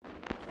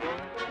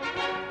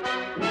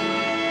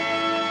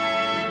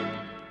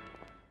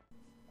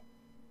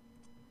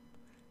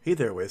Hey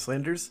there,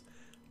 Wastelanders.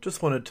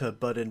 Just wanted to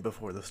butt in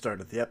before the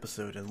start of the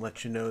episode and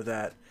let you know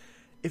that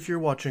if you're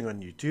watching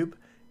on YouTube,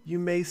 you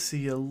may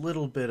see a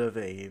little bit of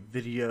a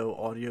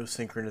video-audio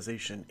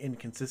synchronization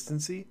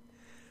inconsistency.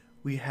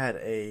 We had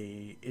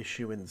a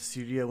issue in the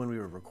studio when we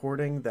were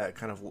recording that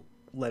kind of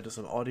led to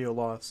some audio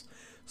loss,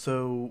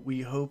 so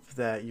we hope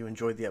that you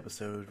enjoyed the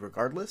episode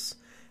regardless,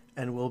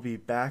 and we'll be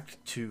back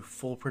to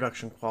full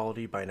production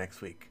quality by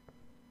next week.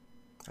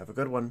 Have a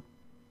good one.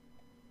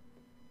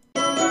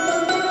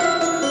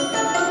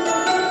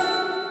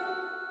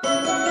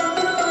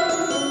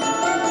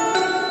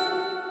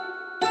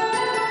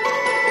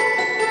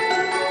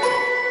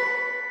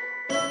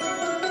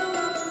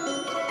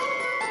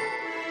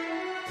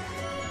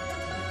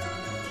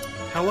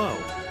 Hello,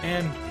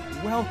 and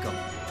welcome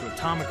to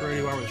Atomic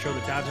Radio Hour, the show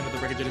that dives into the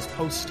wreckage that is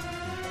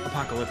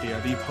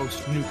post-apocalyptia, the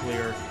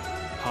post-nuclear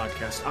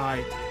podcast.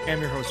 I am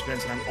your host,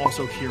 Vince, and I'm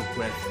also here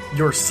with...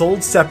 Your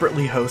sold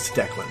separately host,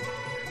 Declan.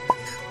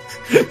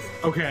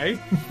 Okay.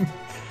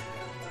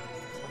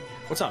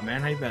 What's up,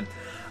 man? How you been?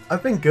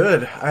 I've been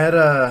good. I had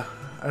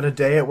a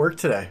day at work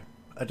today.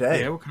 A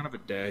day. Yeah, what kind of a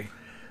day?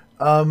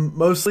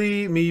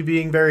 Mostly me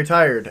being very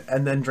tired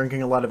and then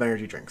drinking a lot of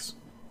energy drinks.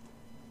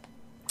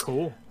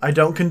 Cool. I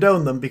don't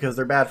condone them because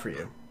they're bad for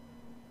you.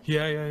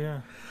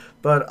 Yeah.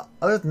 But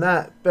other than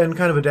that, been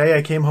kind of a day.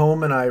 I came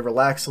home and I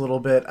relaxed a little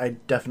bit. I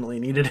definitely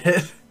needed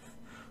it.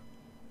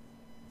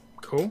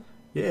 Cool.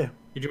 Yeah.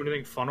 You do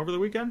anything fun over the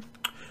weekend?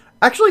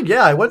 Actually,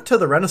 yeah, I went to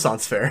the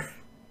Renaissance Fair.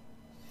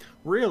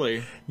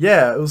 Really?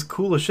 Yeah, it was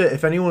cool as shit.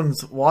 If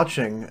anyone's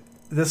watching,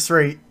 this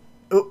right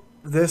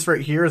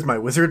here is my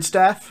wizard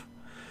staff.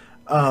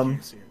 I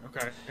can't see it.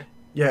 Okay.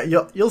 Yeah,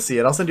 you'll see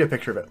it. I'll send you a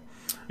picture of it.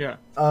 Yeah.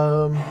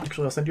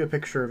 Actually, I'll send you a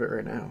picture of it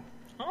right now.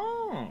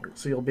 Oh.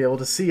 So you'll be able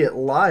to see it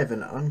live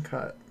and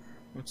uncut.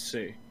 Let's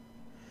see.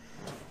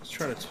 Let's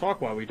try to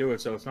talk while we do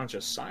it so it's not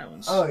just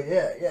silence. Oh,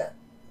 yeah.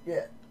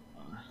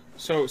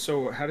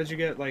 So how did you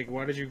get, like,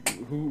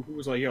 who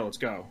was like, yo, let's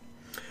go?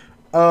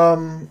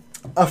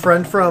 A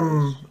friend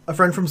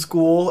from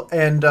school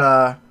and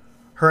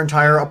her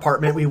entire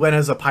apartment. We went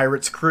as a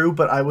pirate's crew,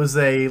 but I was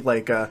a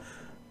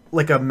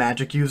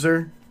magic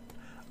user.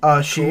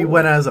 She Cool.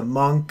 went as a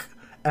monk,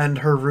 and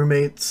her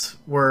roommates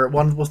were,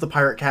 one was the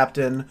pirate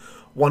captain,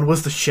 one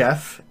was the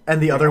chef,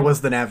 and the other was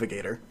the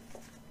navigator.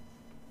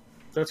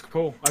 That's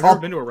cool. I've never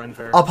been to a Ren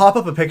Fair. I'll pop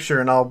up a picture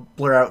and I'll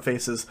blur out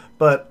faces,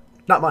 but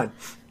not mine.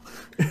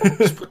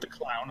 Just put the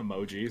clown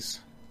emojis.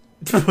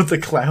 Put the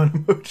clown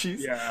emojis.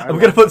 Yeah, I'm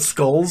gonna put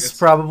skulls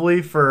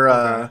probably for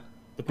Okay.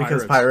 The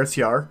because pirates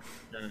yar.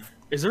 Yeah.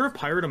 Is there a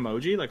pirate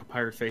emoji, like a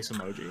pirate face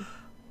emoji?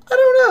 I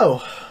don't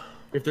know.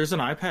 If there's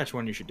an eye patch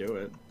one, you should do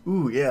it.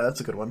 Ooh, yeah,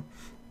 that's a good one.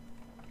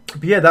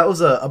 But yeah, that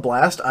was a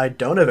blast. I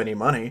don't have any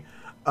money,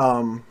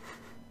 but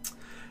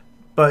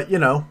you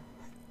know,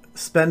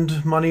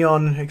 spend money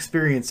on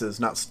experiences,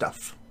 not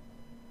stuff.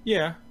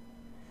 Yeah.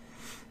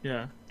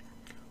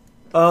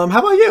 How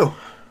about you?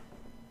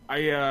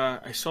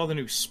 I saw the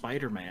new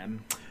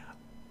Spider-Man.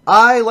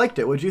 I liked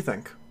it. What'd you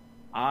think?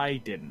 I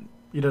didn't.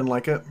 You didn't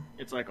like it?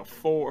 It's like a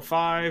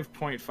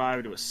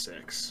 5.5 to a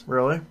 6.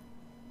 Really?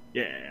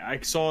 Yeah, I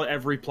saw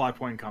every plot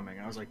point coming.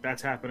 I was like,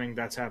 that's happening.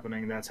 And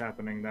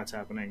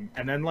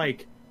then,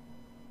 like,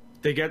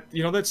 they get,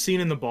 you know that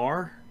scene in the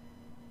bar?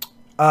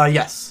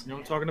 Yes. You know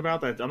what I'm talking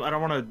about? That I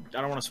don't want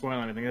to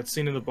spoil anything. That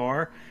scene in the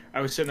bar,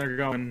 I was sitting there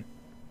going,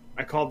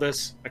 I called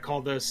this, I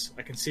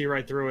can see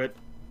right through it.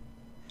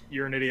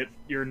 You're an idiot.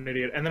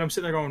 And then I'm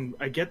sitting there going,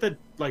 I get that,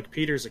 like,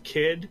 Peter's a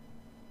kid,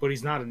 but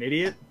he's not an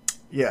idiot.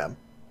 Yeah.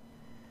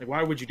 Like,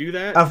 why would you do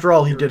that? After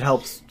all, he did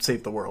help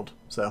save the world,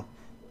 so.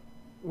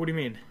 What do you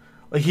mean?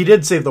 Like, he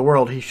did save the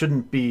world. He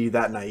shouldn't be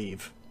that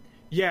naive.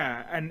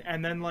 Yeah,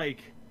 and then, like,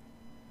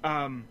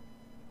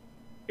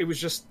 it was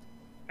just,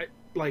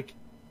 like,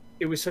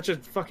 it was such a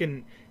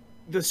fucking,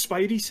 the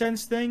Spidey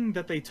sense thing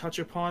that they touch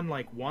upon,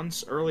 like,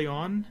 once early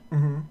on,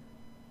 Mm-hmm.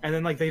 and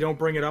then, like, they don't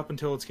bring it up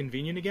until it's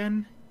convenient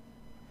again.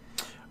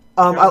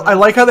 I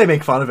like how they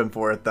make fun of him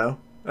for it, though.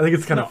 I think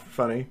it's kind of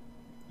funny.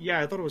 Yeah,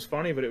 I thought it was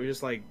funny, but it was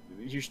just like,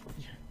 you should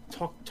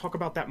talk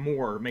about that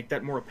more, make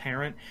that more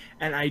apparent.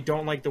 And I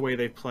don't like the way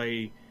they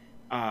play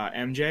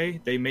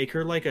MJ. They make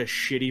her like a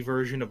shitty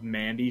version of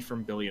Mandy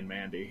from Billy and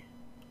Mandy.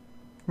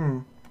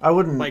 I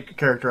wouldn't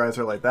characterize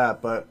her like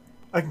that, but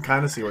I can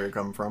kind of see where you're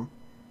coming from.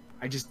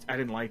 I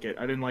didn't like it.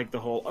 I didn't like the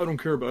whole, I don't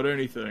care about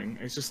anything.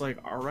 It's just like,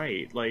 all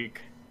right,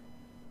 like...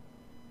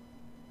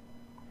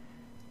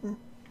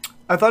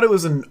 I thought it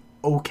was an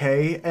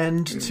okay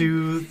end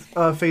to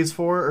Phase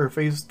 4 or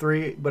Phase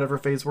 3, whatever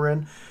phase we're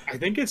in. I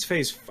think it's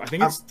the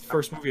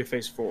first movie of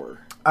Phase 4.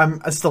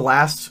 It's the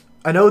last.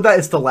 I know that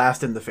it's the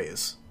last in the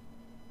phase.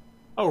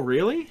 Oh,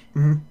 really?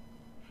 Mm-hmm.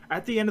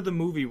 At the end of the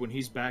movie, when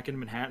he's back in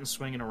Manhattan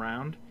swinging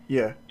around,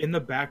 Yeah. in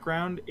the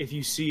background, if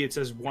you see, it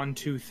says 1,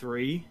 2,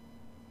 3,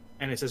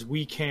 and it says,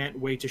 we can't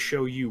wait to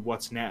show you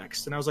what's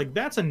next. And I was like,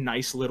 that's a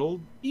nice little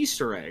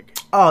Easter egg.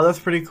 Oh, that's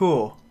pretty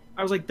cool.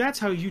 I was like, that's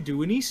how you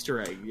do an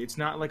Easter egg. It's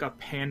not like a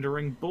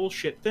pandering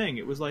bullshit thing.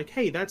 It was like,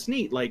 hey, that's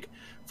neat. Like,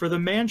 for the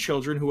man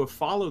children who have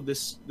followed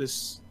this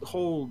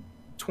whole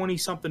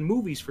 20-something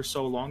movies for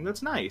so long.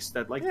 That's nice.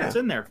 That Yeah. that's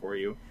in there for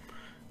you.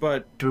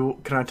 But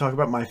Can I talk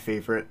about my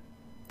favorite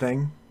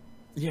thing?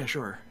 yeah,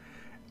 sure.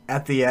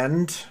 At the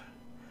end,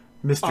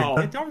 Mr.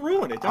 Oh, don't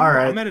ruin it. Don't All ruin it.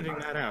 right. I'm editing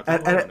that out.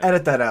 Don't ruin it.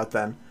 Edit that out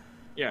then.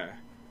 Yeah,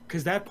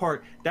 because that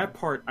part,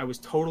 I was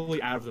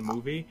totally out of the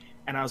movie,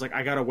 and I was like,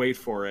 I gotta wait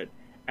for it,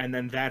 and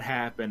then that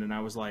happened, and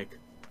I was like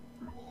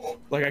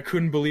I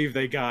couldn't believe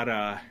they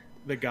got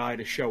the guy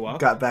to show up.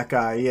 Got that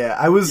guy,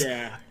 yeah.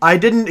 Yeah. I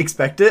didn't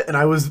expect it, and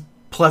I was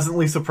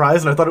pleasantly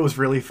surprised, and I thought it was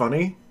really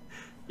funny.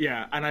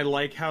 Yeah, and I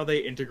like how they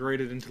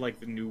integrated into like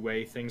the new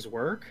way things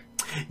work.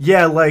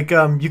 Yeah, like,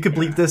 you could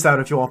bleep this out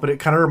if you want, but it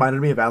kind of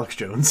reminded me of Alex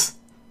Jones.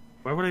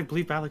 Why would I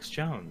bleep Alex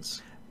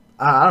Jones?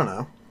 I don't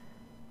know.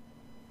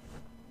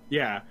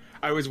 Yeah,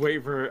 I was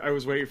waiting for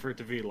it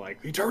to be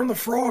like, he turned the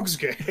frogs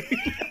gay.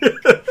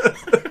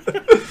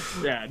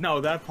 Yeah,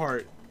 no, that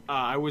part.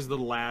 I was me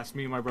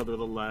and my brother were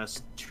the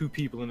last two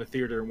people in the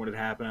theater when it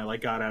happened. I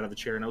like got out of the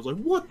chair and I was like,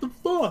 "What the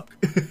fuck?"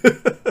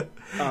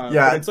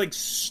 Yeah, but it's like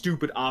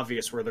stupid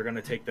obvious where they're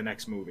gonna take the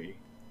next movie.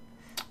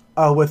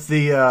 Oh, with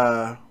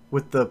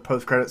the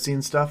post-credit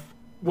scene stuff?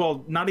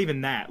 Well, not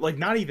even that. Like,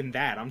 not even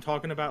that. I'm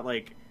talking about,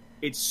 like,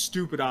 it's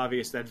stupid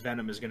obvious that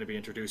Venom is going to be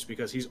introduced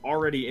because he's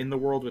already in the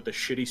world with the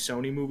shitty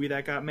Sony movie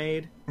that got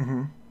made.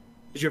 Mm-hmm.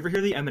 Did you ever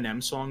hear the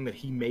Eminem song that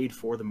he made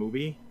for the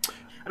movie?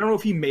 I don't know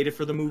if he made it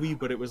for the movie,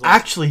 but it was like...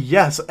 Actually,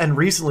 yes, and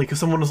recently, because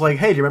someone was like,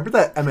 hey, do you remember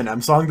that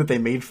Eminem song that they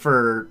made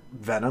for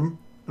Venom?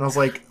 And I was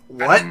like,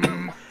 what?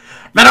 Venom!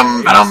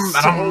 It's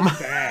so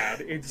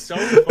bad. It's so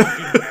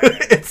fucking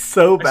bad. It's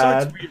so I saw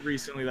a bad. tweet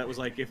recently that was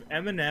like, if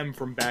Eminem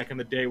from back in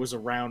the day was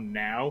around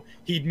now,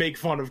 he'd make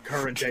fun of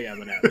current day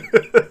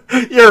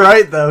Eminem. You're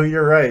right, though.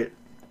 You're right.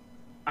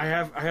 I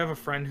have a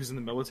friend who's in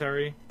the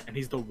military, and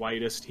he's the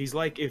whitest. He's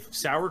like if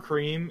sour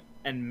cream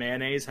and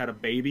mayonnaise had a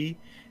baby,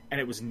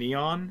 and it was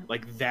neon.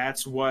 Like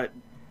that's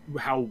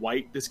how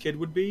white this kid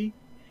would be.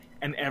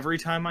 And every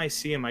time I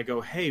see him, I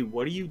go, "Hey,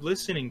 what are you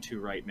listening to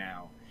right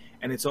now?"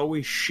 And it's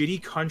always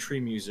shitty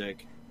country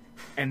music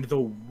and the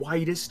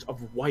whitest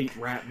of white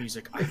rap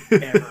music I've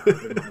ever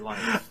heard in my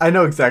life. I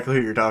know exactly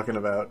who you're talking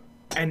about.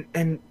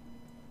 And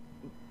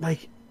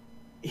like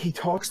he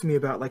talks to me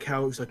about like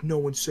how he's like, no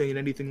one's saying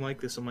anything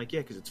like this. I'm like, yeah,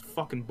 because it's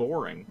fucking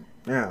boring.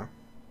 Yeah.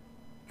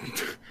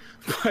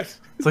 But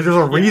it's like there's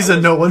a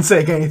reason no one's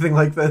saying anything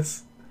like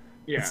this.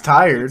 Yeah, it's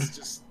tired. It's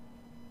just...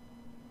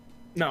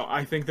 No,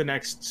 I think the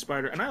next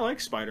and I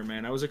like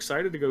Spider-Man. I was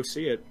excited to go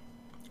see it.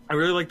 I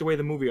really like the way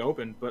the movie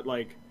opened, but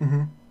like,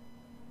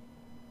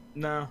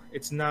 no,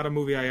 it's not a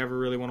movie I ever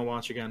really want to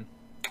watch again.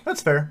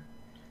 That's fair.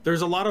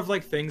 There's a lot of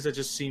like things that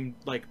just seem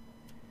like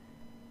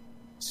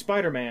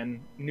Spider-Man,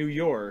 New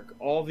York,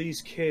 all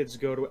these kids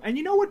go to... And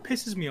you know what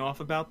pisses me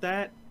off about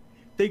that?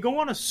 They go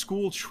on a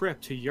school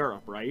trip to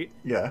Europe, right?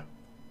 Yeah.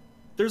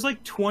 There's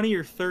like 20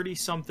 or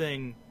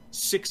 30-something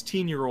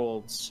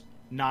 16-year-olds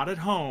not at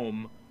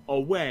home,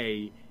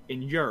 away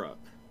in Europe.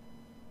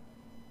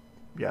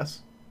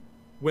 Yes.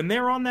 When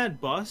they're on that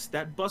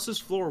bus's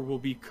floor will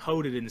be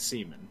coated in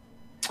semen.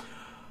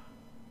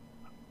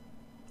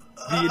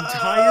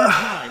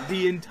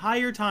 The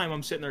entire time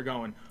I'm sitting there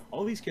going,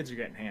 all these kids are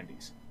getting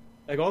handies.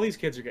 Like, all these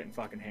kids are getting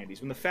fucking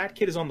handies. When the fat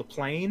kid is on the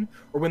plane,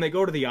 or when they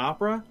go to the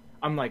opera,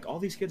 I'm like, all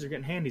these kids are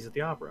getting handies at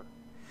the opera.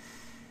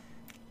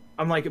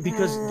 I'm like,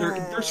 because they're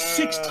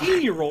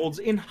 16-year-olds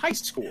in high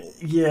school.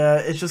 Yeah,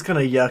 it's just kind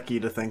of yucky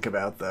to think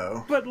about,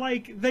 though. But,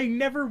 like, they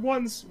never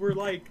once were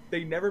like,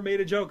 they never made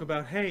a joke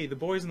about, hey, the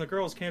boys and the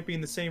girls can't be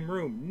in the same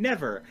room.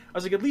 Never. I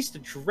was like, at least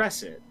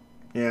address it.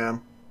 Yeah.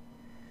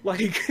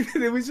 Like,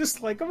 it was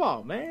just like, come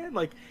on, man.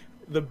 Like,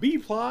 the B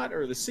plot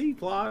or the C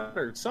plot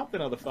or something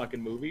of the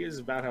fucking movie is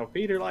about how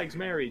Peter likes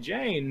Mary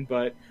Jane,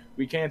 but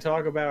we can't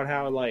talk about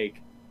how,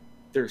 like,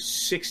 they're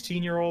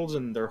 16-year-olds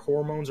and their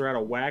hormones are out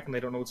of whack and they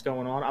don't know what's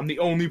going on. I'm the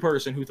only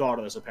person who thought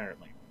of this,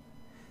 apparently.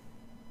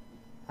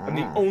 I'm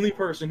the only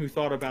person who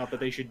thought about that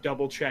they should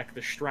double-check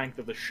the strength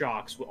of the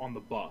shocks on the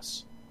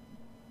bus.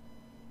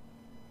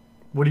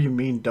 What do you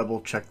mean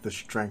double-check the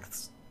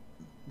strengths?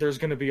 There's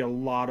going to be a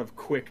lot of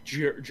quick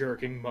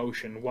jerking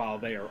motion while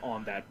they are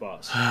on that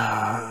bus.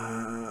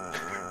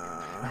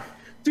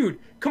 Dude,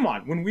 come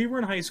on. When we were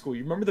in high school,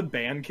 you remember the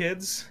band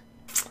kids?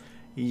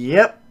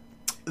 Yep.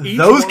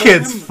 Those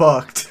kids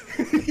fucked.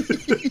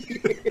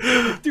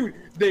 Dude,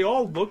 they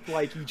all looked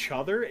like each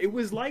other. It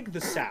was like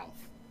the South.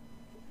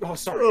 Oh,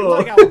 sorry. It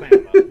was like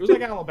Alabama. It was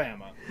like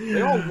Alabama.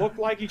 They all looked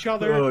like each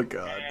other. Oh,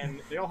 God.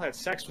 And they all had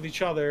sex with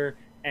each other.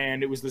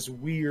 And it was this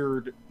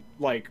weird,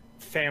 like,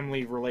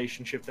 family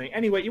relationship thing.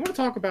 Anyway, you want to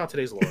talk about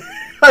today's lore?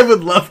 I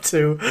would love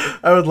to.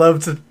 I would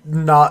love to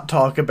not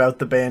talk about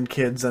the band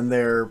kids and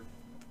their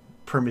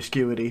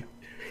promiscuity.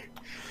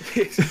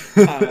 Did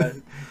you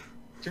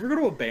ever go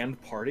to a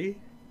band party?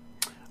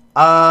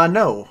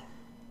 No.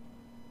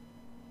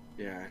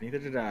 Yeah, neither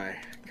did I.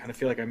 Kind of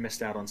feel like I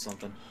missed out on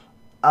something.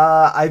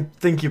 I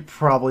think you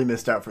probably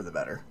missed out for the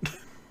better.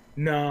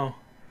 No.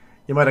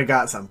 You might have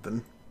got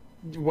something.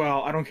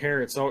 Well, I don't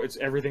care. It's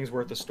everything's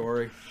worth the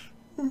story.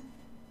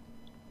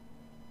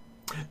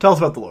 Tell us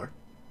about the lore.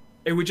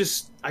 It would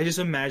just, I just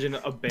imagine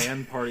a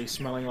band party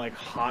smelling like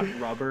hot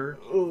rubber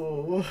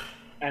Oh.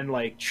 and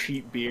like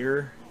cheap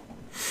beer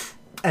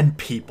And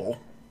people.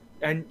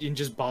 and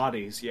just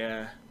bodies.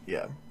 Yeah.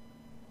 Yeah.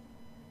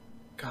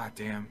 God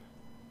damn.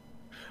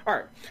 All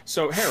right.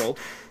 So Harold,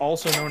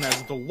 also known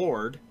as the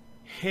Lord,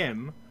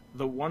 him,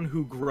 the one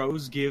who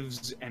grows,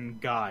 gives, and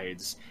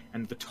guides,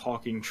 and the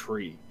talking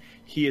tree.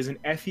 He is an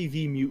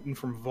FEV mutant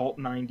from Vault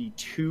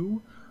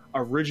 92,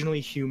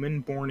 originally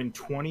human, born in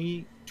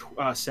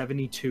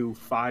 2072,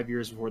 5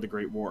 years before the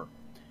Great War.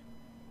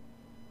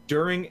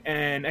 During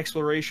an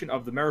exploration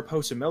of the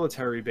Mariposa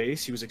military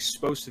base, he was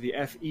exposed to the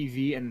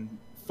FEV and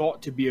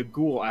thought to be a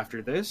ghoul.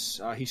 After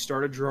this, he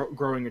started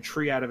growing a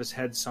tree out of his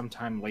head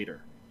sometime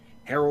later.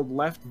 Harold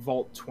left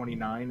Vault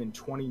 29 in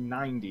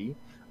 2090,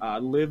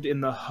 lived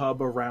in the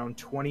hub around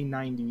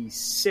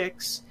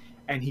 2096,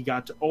 and he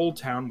got to Old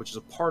Town, which is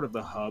a part of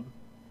the hub,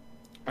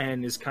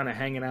 and is kind of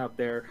hanging out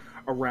there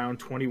around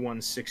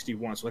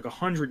 2161. So like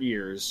 100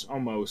 years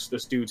almost,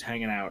 this dude's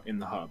hanging out in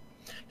the hub.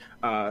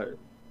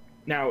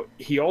 Now,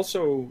 he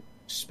also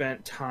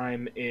spent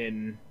time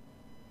in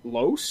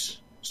Los,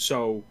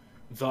 so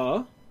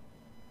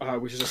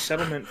which is a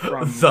settlement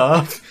from...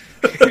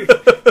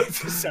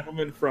 It's a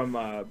settlement from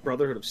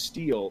Brotherhood of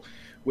Steel,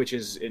 which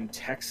is in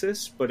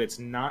Texas, but it's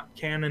not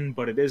canon,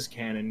 but it is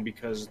canon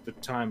because of the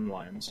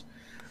timelines.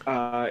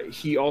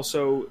 He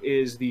also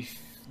is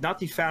not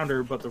the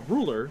founder, but the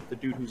ruler, the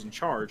dude who's in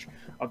charge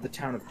of the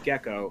town of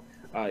Gecko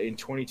in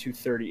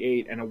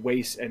 2238,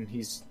 and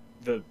he's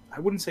I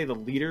wouldn't say the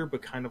leader,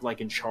 but kind of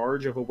like in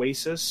charge of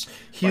Oasis.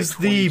 He's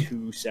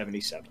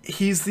 2277.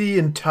 He's the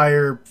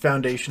entire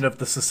foundation of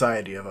the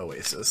Society of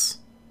Oasis.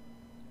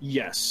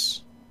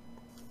 Yes.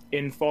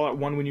 In Fallout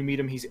 1, when you meet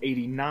him, he's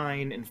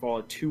 89. In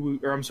Fallout 2,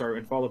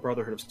 in Fallout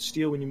Brotherhood of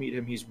Steel, when you meet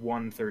him, he's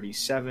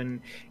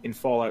 137. In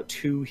Fallout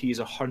 2, he's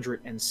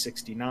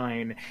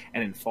 169.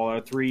 And in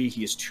Fallout 3,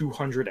 he is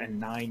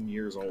 209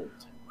 years old.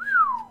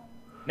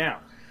 Now,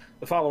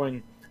 the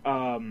following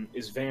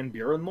is Van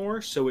Buren lore,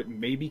 so it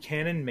may be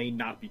canon, may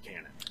not be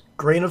canon.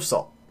 Grain of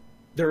salt.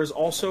 There is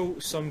also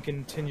some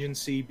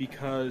contingency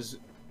because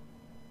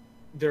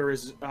there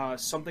is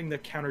something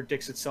that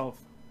contradicts itself,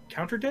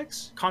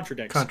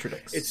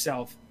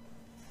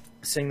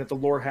 saying that the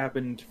lore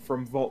happened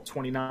from Vault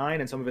 29,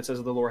 and some of it says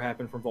that the lore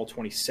happened from Vault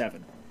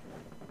 27.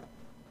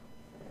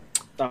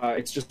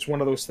 It's just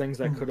one of those things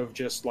that could have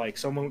just, like,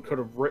 someone could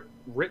have wrote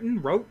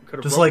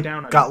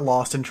down... got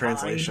lost in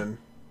translation.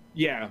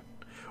 Yeah.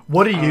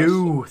 What do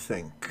you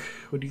think?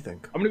 What do you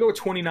think? I'm going to go with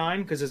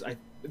 29, because I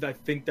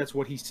think that's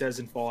what he says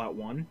in Fallout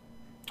 1.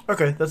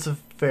 Okay, that's a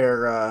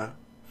fair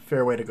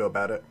way to go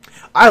about it.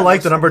 I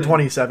like the number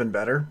 27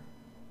 better.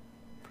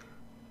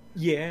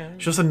 Yeah.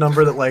 It's just a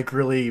number that, like,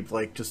 really,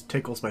 like, just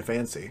tickles my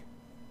fancy.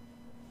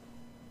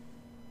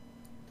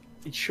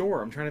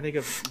 Sure, I'm trying to think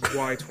of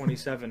why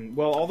 27.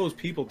 Well, all those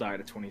people died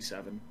at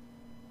 27.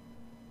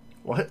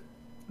 What?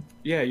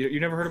 Yeah, you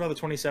never heard about the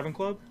 27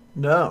 Club?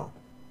 No.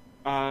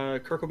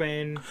 Kurt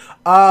Cobain.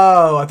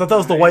 Oh, I thought that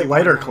was the White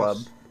Lighter Club.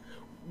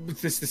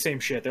 It's the same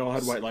shit. They all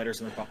had white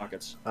lighters in their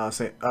pockets.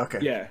 Okay.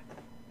 Yeah.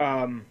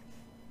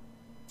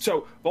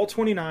 So, Vault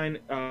 29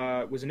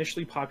 was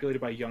initially populated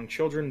by young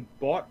children,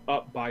 bought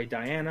up by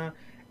Diana,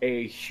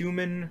 a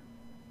human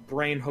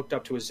brain hooked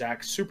up to a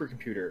Zack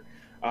supercomputer,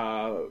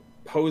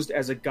 posed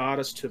as a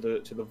goddess to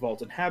the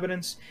Vault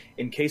inhabitants.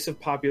 In case of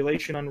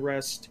population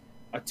unrest,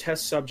 a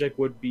test subject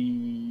would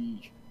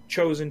be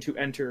chosen to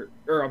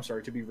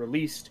be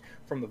released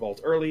from the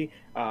Vault early.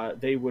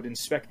 They would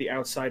inspect the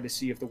outside to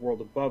see if the world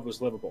above was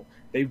livable.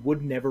 They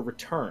would never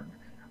return.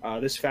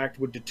 This fact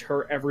would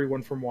deter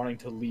everyone from wanting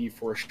to leave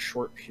for a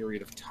short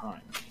period of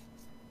time.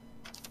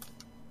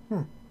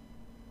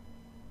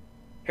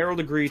 Harold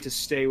agreed to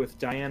stay with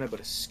Diana, but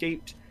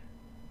escaped.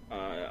 He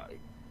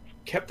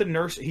kept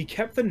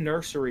the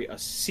nursery a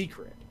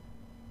secret.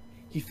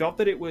 He felt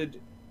that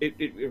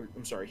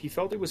he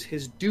felt it was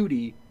his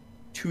duty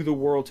to the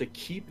world to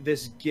keep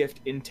this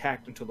gift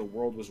intact until the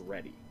world was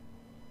ready.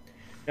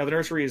 Now, the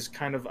nursery is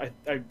kind of,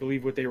 I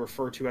believe, what they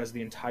refer to as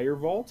the entire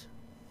Vault,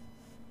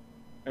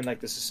 and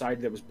like the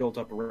society that was built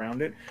up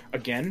around it.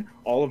 Again,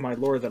 all of my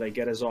lore that I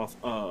get is off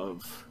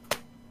of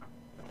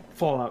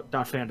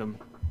Fallout.fandom.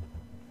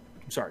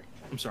 I'm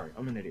sorry,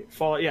 I'm an idiot.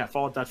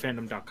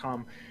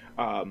 Fallout.fandom.com.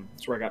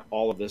 That's where I got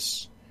all of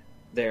this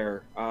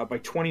there. By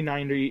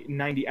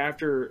 2090,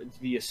 after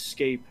the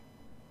escape,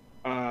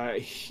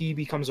 he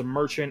becomes a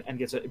merchant and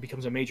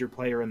becomes a major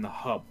player in the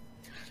hub.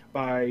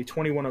 By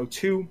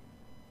 2102,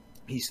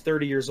 he's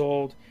 30 years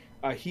old.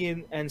 He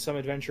and some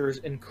adventurers,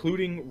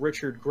 including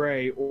Richard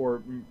Gray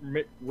or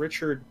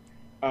Richard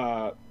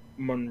Monroe,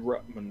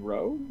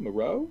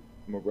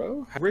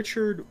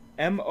 Richard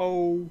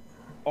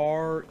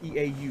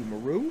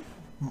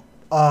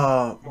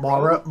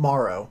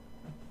Moreau,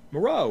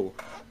 Moreau.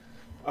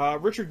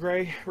 Richard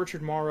Gray,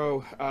 Richard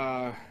Morrow,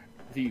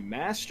 the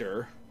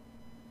Master,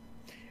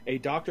 a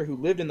doctor who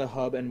lived in the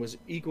hub and was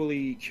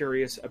equally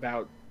curious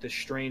about the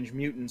strange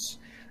mutants.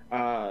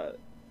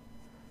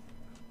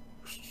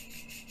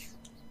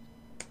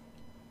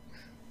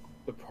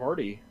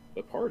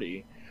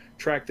 party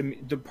tracked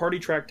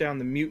down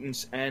the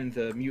mutants and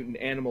the mutant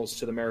animals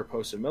to the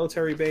Mariposa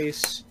military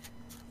base.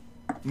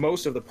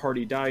 Most of the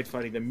party died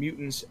fighting the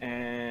mutants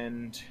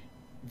and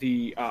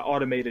the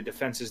automated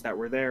defenses that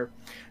were there.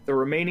 The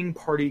remaining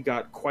party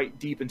got quite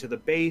deep into the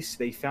base.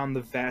 They found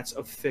the vats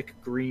of thick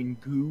green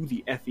goo,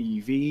 the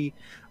FEV.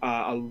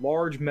 A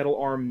large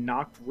metal arm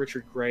knocked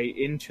Richard Grey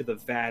into the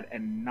vat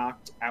and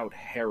knocked out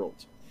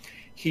Harold.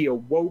 He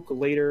awoke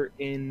later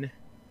in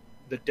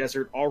the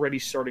desert, already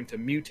starting to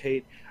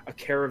mutate. A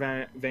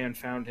caravan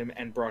found him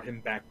and brought him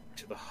back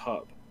to the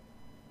hub.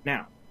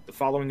 Now, the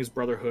following is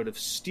Brotherhood of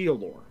Steel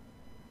lore.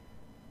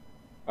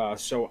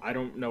 So I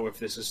don't know if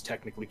this is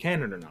technically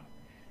canon or not.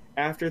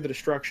 After the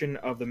destruction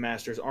of the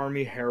Master's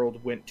army,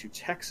 Harold went to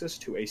Texas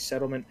to a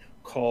settlement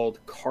called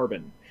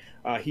Carbon.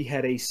 He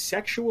had a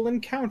sexual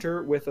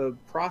encounter with a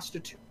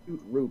prostitute,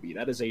 Ruby.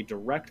 That is a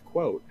direct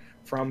quote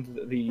from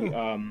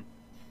the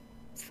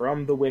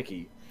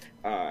wiki.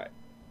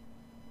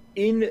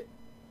 In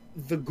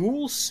the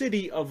Ghoul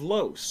City of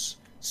Los.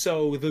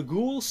 So the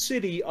Ghoul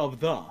City of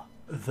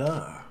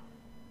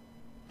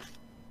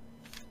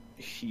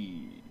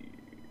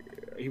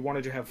He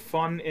wanted to have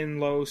fun in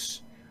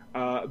Los,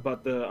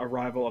 but the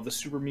arrival of the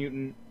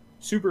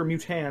super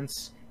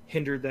mutants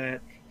hindered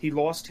that. He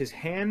lost his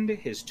hand,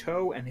 his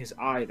toe, and his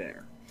eye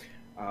there.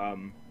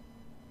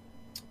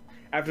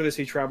 After this,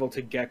 he traveled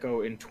to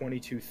Gecko in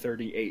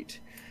 2238.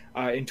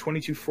 In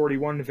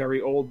 2241,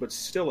 very old but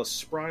still a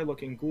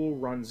spry-looking ghoul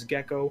runs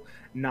Gecko,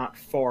 not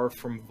far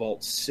from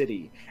Vault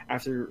City.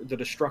 After the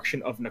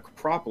destruction of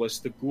Necropolis,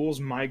 the ghouls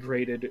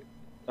migrated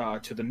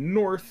to the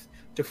north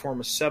to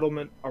form a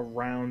settlement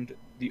around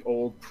the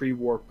old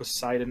pre-war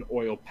Poseidon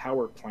oil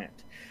power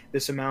plant.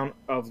 This amount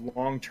of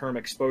long-term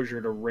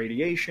exposure to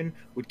radiation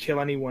would kill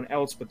anyone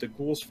else, but the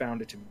ghouls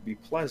found it to be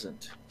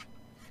pleasant.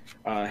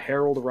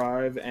 Harold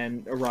arrived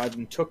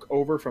and took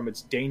over from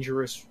its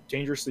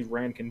dangerously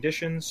ran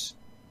conditions.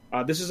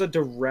 This is a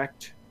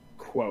direct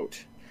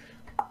quote.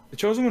 The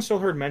Chosen One still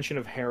heard mention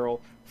of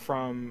Harold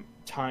from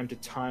time to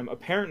time.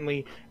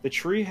 Apparently, the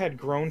tree had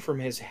grown from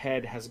his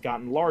head has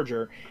gotten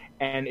larger,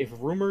 and if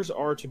rumors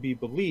are to be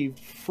believed,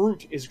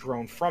 fruit is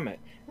grown from it.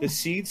 The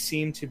seeds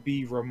seem to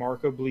be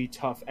remarkably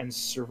tough and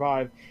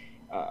survive,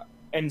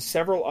 and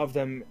several of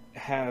them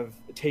have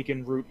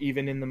taken root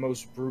even in the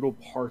most brutal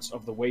parts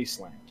of the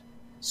wasteland.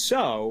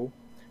 So,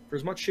 for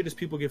as much shit as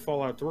people give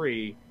Fallout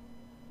 3,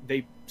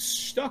 they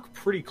stuck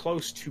pretty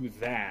close to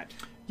that.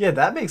 Yeah,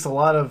 that makes a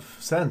lot of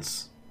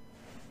sense.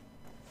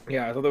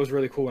 Yeah, I thought that was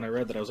really cool when I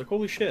read that. I was like,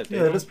 holy shit.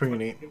 Yeah, that is pretty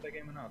neat. Give that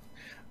game enough.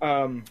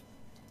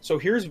 So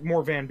here's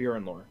more Van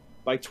Buren lore.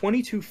 By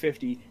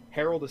 2250,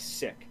 Harold is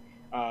sick.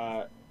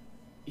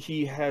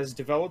 He has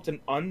developed an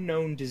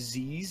unknown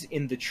disease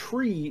in the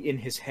tree in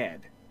his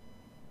head.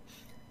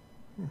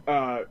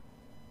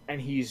 And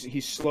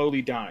he's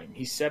slowly dying.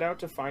 He set out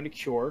to find a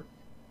cure.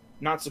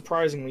 Not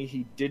surprisingly,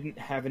 he didn't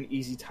have an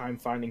easy time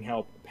finding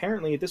help.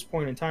 Apparently, at this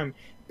point in time,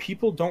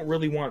 people don't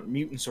really want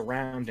mutants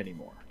around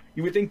anymore.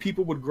 You would think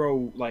people would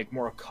grow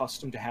more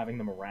accustomed to having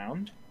them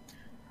around.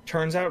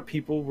 Turns out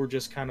people were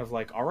just kind of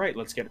like, all right,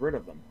 let's get rid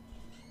of them.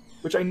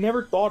 Which I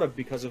never thought of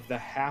because of the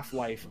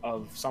half-life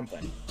of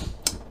something.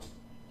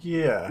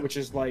 Yeah. Which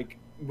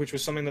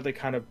was something that they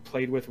kind of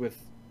played with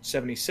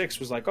 76,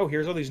 was like, oh,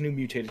 here's all these new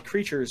mutated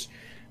creatures.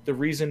 The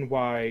reason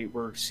why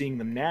we're seeing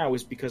them now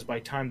is because by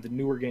the time the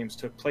newer games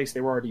took place,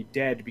 they were already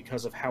dead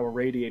because of how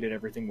irradiated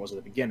everything was at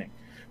the beginning.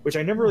 Which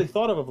I never really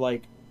thought of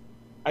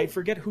I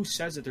forget who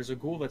says it. There's a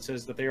ghoul that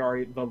says that they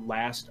are the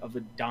last of the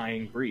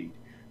dying breed.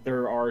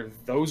 There are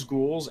those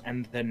ghouls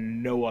and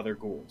then no other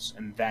ghouls,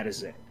 and that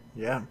is it.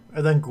 Yeah,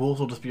 and then ghouls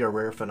will just be a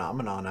rare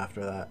phenomenon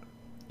after that.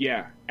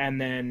 Yeah,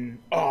 and then...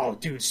 Oh,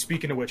 dude,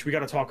 speaking of which, we got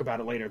to talk about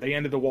it later. They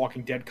ended the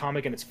Walking Dead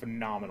comic, and it's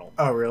phenomenal.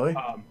 Oh, really?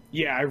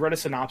 Yeah, I read a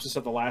synopsis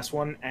of the last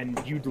one,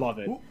 and you'd love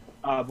it.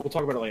 We'll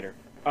talk about it later.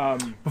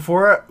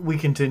 Before we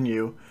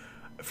continue,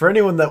 for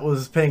anyone that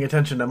was paying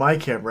attention to my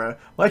camera,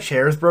 my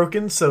chair is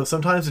broken, so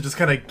sometimes it just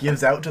kind of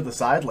gives out to the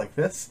side like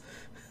this.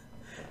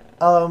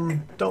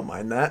 Don't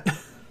mind that.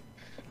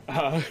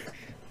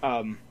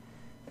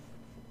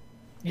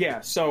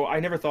 Yeah, so I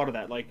never thought of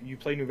that. You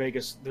play New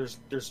Vegas, there's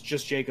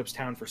just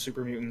Jacobstown for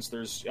super mutants.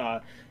 There's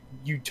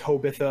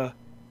Utopia.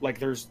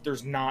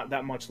 There's not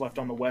that much left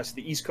on the west.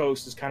 The East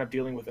Coast is kind of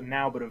dealing with it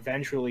now, but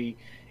eventually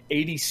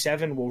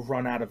 87 will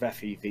run out of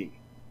FEV.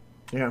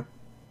 Yeah.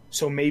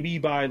 So maybe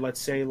by,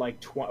 let's say,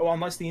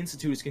 unless the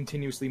Institute is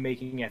continuously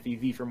making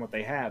FEV from what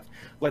they have,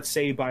 let's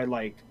say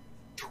by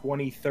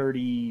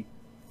 2030,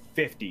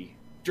 50,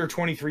 or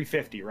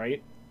 2350,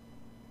 right?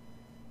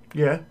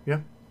 Yeah.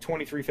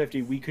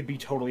 2350, we could be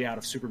totally out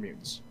of super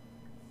mutants.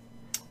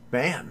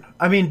 Man,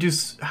 I mean,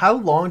 how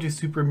long do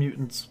super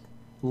mutants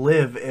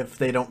live if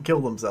they don't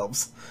kill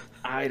themselves?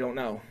 I don't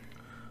know.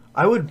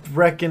 I would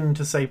reckon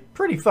to say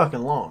pretty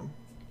fucking long.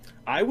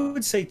 I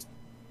would say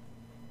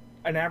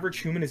an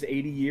average human is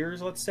 80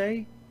 years, let's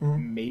say.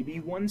 Mm-hmm.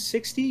 Maybe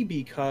 160,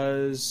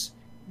 because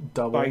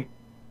double by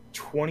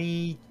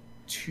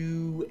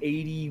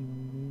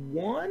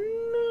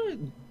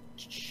 2281,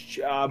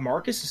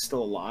 Marcus is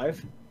still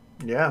alive.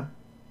 Yeah.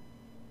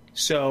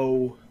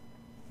 So,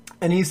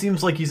 And he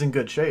seems like he's in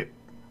good shape.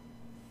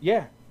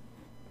 yeah.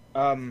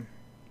 I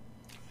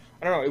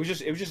don't know. It was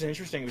just interesting.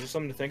 It was just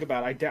something to think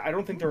about. I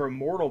don't think they're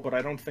immortal, but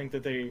I don't think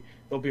that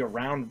they'll be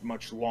around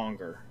much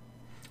longer.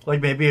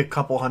 Like maybe a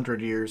couple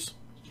hundred years.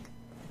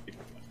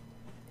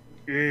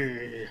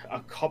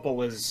 A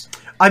couple is.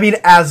 I mean,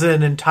 as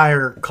an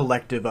entire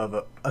collective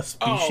of a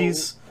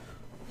species.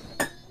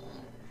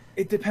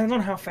 It depends on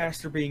how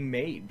fast they're being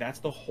made. That's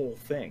the whole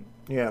thing.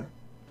 Yeah.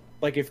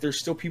 Like if there's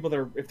still people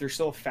that if there's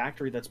still a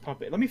factory that's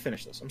pumping. Let me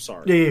finish this. I'm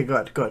sorry. Yeah.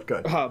 Good.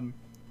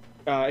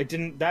 It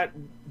didn't that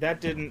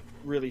didn't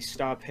really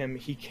stop him.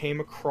 He came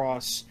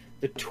across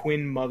the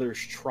Twin Mothers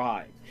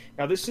tribe.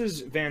 Now this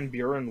is Van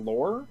Buren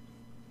lore.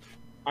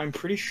 I'm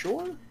pretty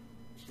sure.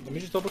 Let me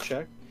just double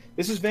check.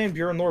 This is Van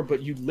Buren lore,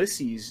 but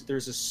Ulysses,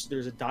 there's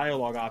a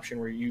dialogue option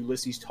where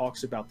Ulysses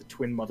talks about the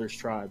Twin Mothers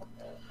tribe.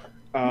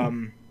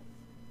 The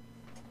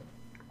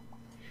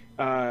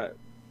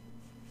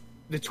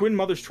Twin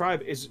Mothers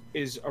tribe is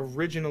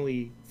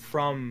originally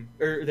from,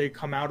 or they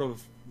come out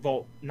of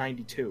Vault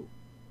 92.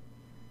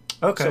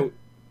 Okay. So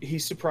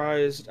he's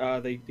surprised.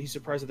 He's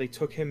surprised that they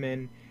took him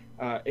in.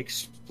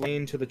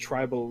 Explained to the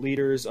tribal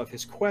leaders of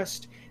his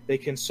quest. They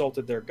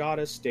consulted their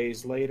goddess.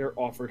 Days later,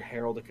 offered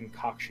Harold a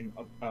concoction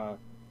of.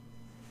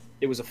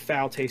 It was a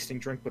foul-tasting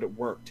drink, but it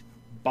worked.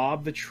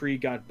 Bob the Tree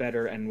got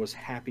better and was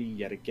happy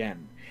yet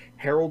again.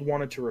 Harold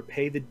wanted to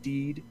repay the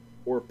deed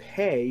or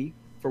pay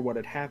for what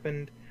had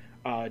happened,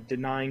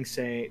 denying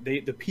saying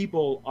the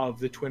people of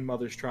the Twin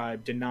Mothers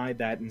tribe denied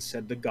that and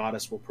said the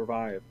goddess will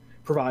provide.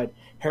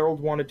 Harold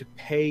wanted to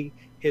pay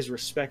his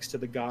respects to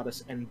the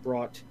goddess and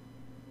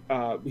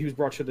he was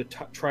brought to the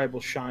tribal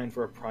shrine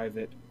for a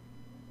private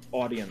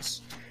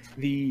audience.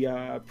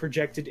 The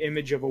projected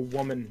image of a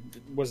woman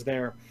was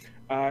there.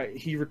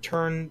 He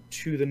returned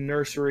to the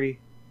nursery.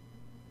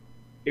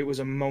 It was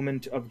a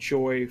moment of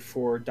joy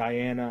for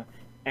Diana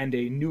and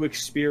a new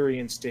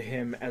experience to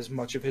him, as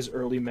much of his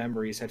early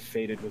memories had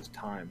faded with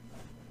time.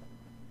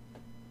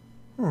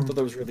 I thought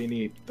that was really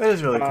neat. That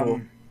is really cool.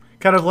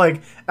 Kind of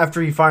like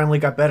after he finally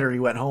got better, he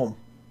went home.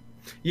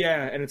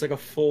 Yeah, and it's like a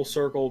full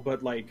circle,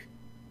 but like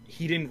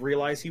he didn't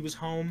realize he was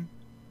home.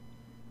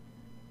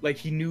 Like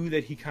he knew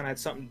that he kind of had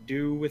something to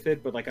do with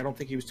it, but like I don't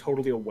think he was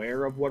totally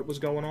aware of what was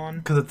going on.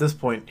 Because at this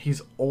point,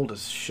 he's old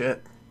as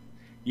shit.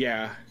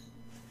 Yeah.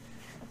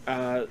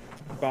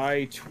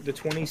 By the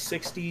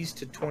 2060s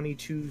to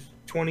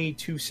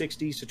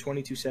 2260s to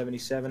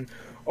 2277,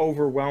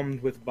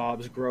 overwhelmed with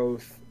Bob's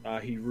growth,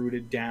 he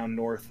rooted down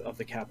north of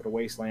the Capital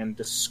Wasteland,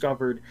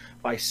 discovered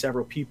by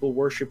several people,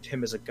 worshipped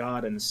him as a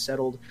god, and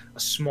settled a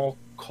small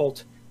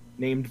cult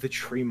named the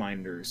Tree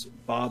Minders.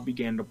 Bob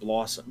began to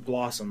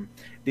blossom.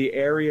 The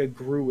area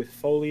grew with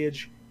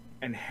foliage,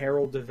 and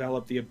Harold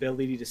developed the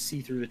ability to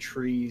see through the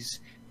trees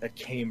that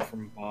came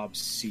from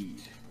Bob's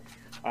seed.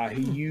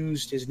 He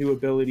used his new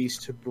abilities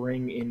to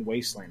bring in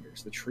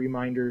Wastelanders. The Tree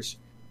Minders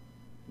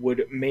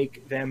would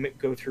make them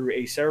go through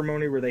a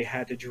ceremony where they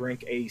had to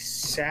drink a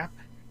sap,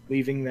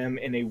 leaving them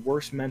in a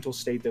worse mental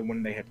state than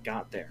when they had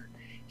got there.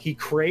 He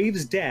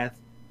craves death,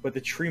 but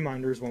the Tree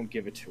Minders won't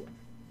give it to him.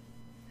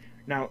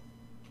 Now,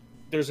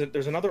 there's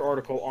another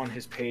article on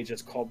his page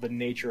that's called The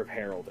Nature of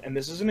Harold, and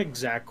this is an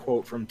exact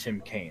quote from Tim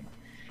Kaine.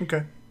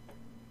 Okay.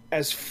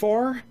 As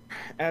far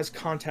as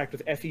contact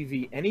with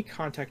FEV, any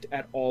contact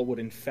at all would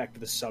infect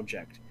the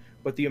subject,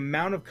 but the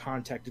amount of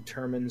contact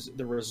determines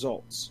the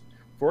results.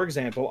 For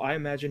example, I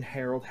imagine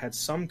Harold had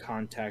some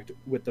contact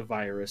with the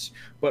virus,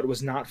 but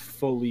was not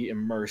fully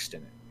immersed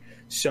in it.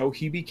 So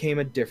he became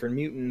a different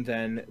mutant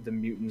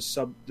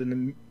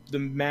than the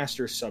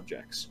master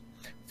subjects.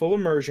 Full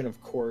immersion,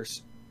 of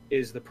course,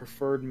 is the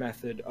preferred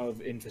method of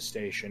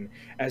infestation,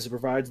 as it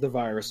provides the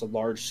virus a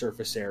large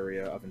surface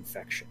area of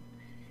infection.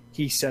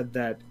 He said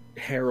that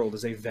Harold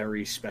is a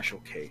very special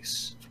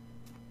case.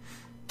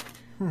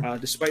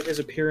 Despite his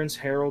appearance,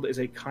 Harold is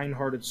a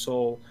kind-hearted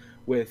soul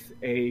with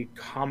a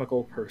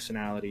comical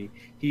personality.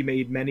 He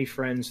made many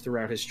friends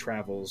throughout his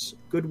travels,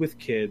 good with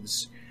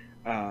kids.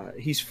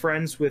 He's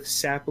friends with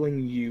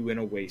Sapling U in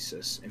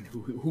Oasis, and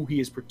who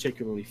he is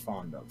particularly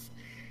fond of.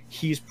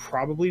 He's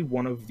probably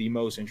one of the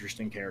most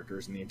interesting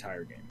characters in the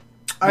entire game.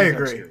 I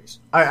agree.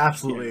 I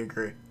absolutely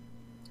agree.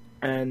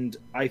 And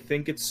I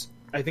think it's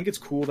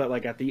cool that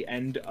like at the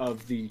end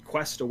of the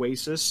quest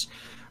Oasis,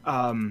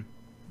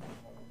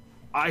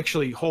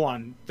 actually, hold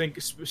on.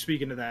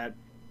 Speaking to that,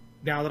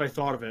 now that I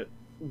thought of it,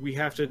 we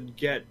have to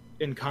get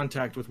in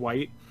contact with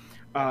White.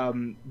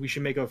 We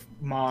should make a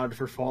mod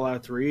for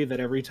Fallout 3 that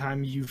every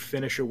time you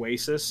finish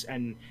Oasis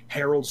and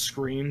Harold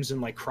screams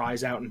and like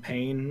cries out in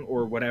pain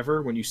or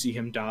whatever when you see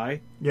him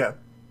die. Yeah.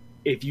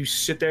 If you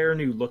sit there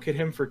and you look at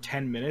him for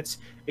 10 minutes,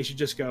 it should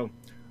just go,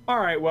 all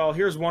right, well,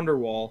 here's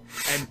Wonderwall,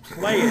 and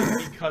play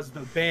it because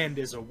the band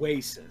is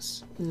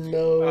Oasis.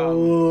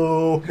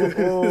 No.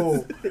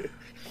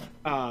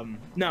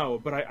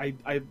 No, but I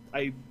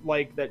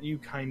like that you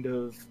kind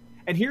of...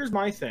 And here's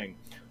my thing.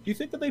 Do you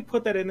think that they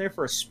put that in there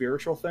for a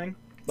spiritual thing?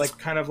 Like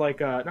kind of like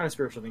not a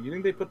spiritual thing. Do you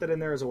think they put that in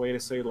there as a way to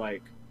say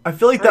like, I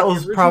feel like that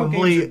was the original games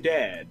probably are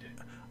dead?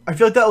 I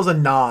feel like that was a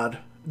nod.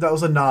 That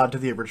was a nod to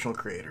the original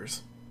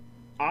creators.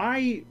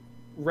 I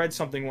read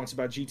something once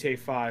about GTA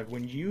 5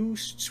 when you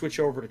switch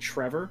over to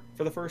Trevor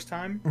for the first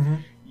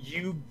time.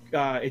 You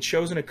it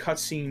shows in a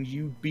cutscene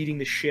you beating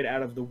the shit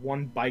out of the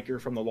one biker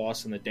from the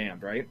Lost and the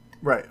Damned, right?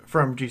 Right,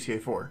 from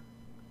GTA 4.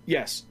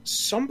 Yes,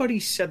 somebody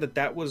said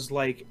that was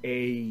like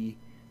a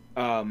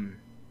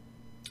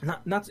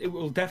not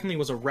it definitely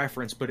was a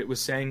reference, but it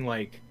was saying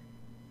like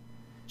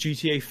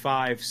GTA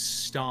 5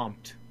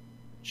 stomped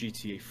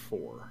GTA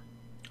 4.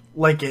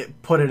 Like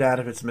it put it out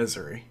of its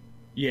misery.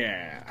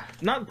 Yeah,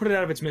 not put it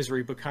out of its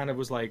misery, but kind of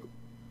was like,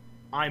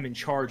 I'm in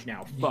charge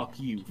now. Fuck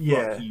you.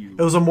 Yeah, Fuck you.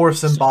 it was a more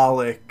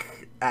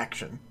symbolic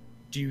action.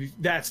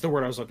 That's the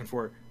word I was looking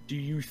for. Do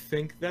you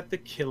think that the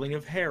killing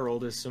of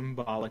Harold is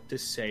symbolic to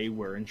say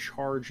we're in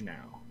charge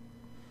now?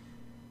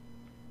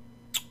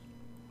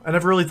 I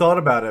never really thought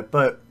about it,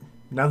 but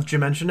now that you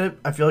mention it,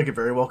 I feel like it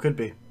very well could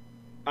be.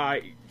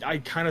 I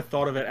kind of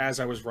thought of it as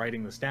I was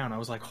writing this down. I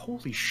was like,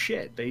 holy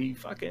shit, they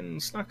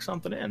fucking snuck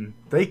something in.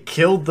 They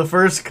killed the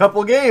first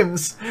couple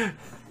games.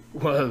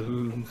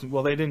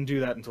 Well, they didn't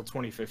do that until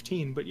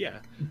 2015, but yeah.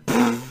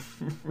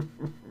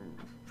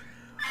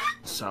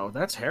 So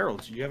that's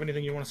Harold. Do you have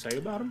anything you want to say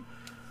about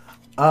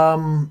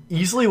him?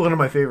 Easily one of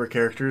my favorite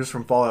characters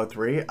from Fallout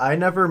 3. I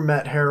never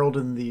met Harold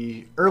in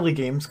the early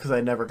games because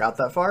I never got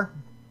that far.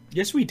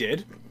 Yes, we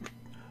did.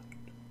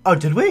 Oh,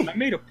 did we? I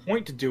made a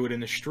point to do it in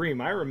the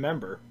stream. I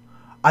remember.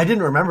 I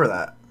didn't remember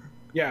that.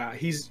 Yeah,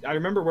 I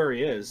remember where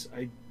he is.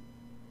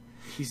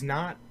 He's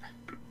not.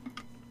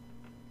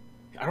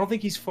 I don't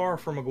think he's far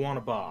from Iguana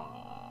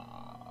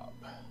Bob.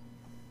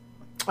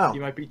 Oh. He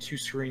might be 2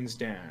 screens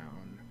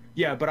down.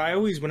 Yeah, but I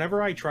always,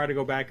 whenever I try to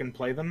go back and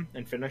play them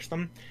and finish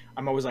them,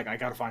 I'm always like, I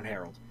gotta find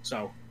Harold.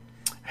 So.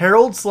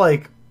 Harold's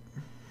like.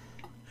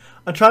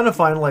 I'm trying to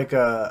find like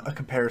a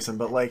comparison,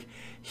 but like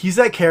he's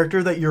that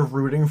character that you're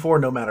rooting for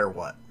no matter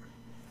what.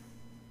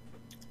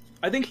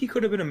 I think he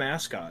could have been a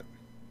mascot.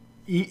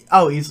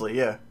 Easily,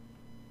 yeah.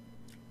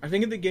 I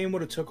think if the game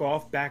would have took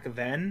off back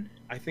then,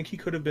 I think he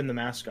could have been the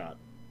mascot.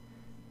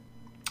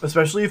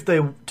 Especially if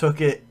they took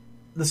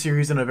the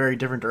series in a very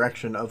different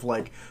direction of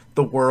like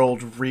the world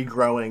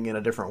regrowing in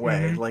a different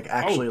way, like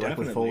actually like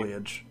with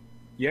foliage.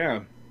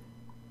 Yeah.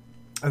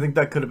 I think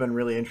that could have been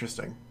really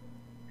interesting.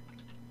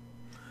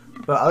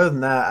 But other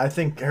than that, I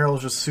think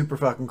Harold's just super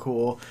fucking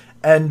cool.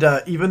 And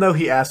even though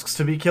he asks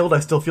to be killed,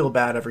 I still feel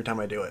bad every time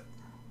I do it.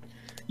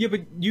 Yeah,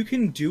 but you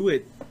can do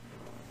it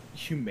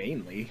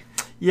humanely.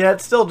 Yeah,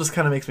 it still just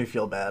kind of makes me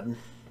feel bad.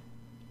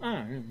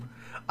 Oh.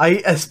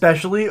 I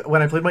especially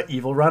when I played my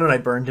evil run and I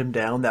burned him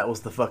down, that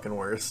was the fucking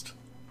worst.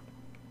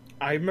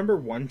 I remember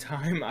one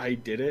time I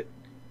did it,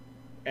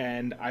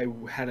 and I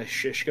had a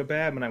shish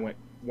kebab, and I went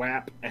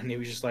whap, and he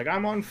was just like,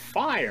 "I'm on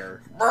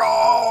fire,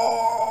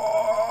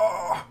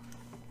 bro."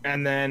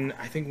 And then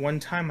I think one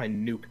time I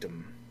nuked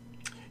him.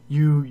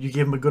 You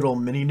gave him a good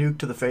old mini nuke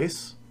to the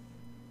face?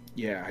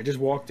 Yeah, I just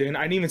walked in.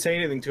 I didn't even say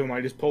anything to him. I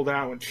just pulled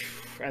out, went,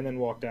 and then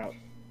walked out.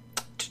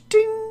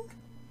 Ding.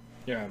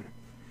 Yeah.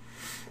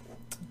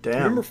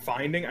 Damn.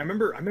 I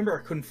remember I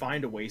couldn't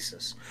find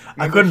Oasis.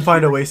 I couldn't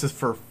find Oasis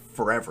for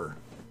forever.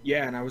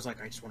 Yeah, and I was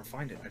like, I just want to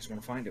find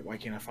it. Why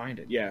can't I find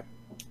it? Yeah.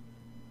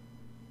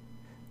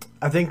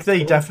 I think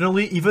they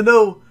definitely, even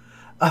though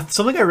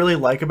something I really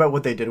like about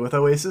what they did with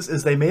Oasis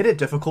is they made it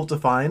difficult to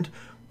find,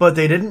 but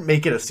they didn't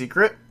make it a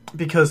secret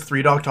because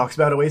Three Dog talks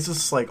about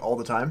Oasis like all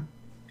the time.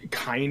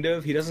 Kind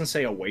of. He doesn't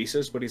say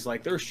Oasis, but he's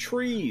like, there's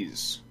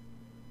trees.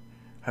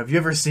 Have you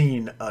ever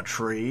seen a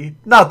tree?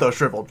 Not those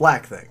shriveled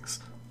black things.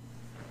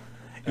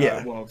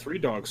 Yeah. Well, Three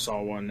Dogs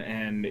saw one,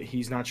 and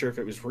he's not sure if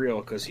it was real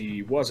because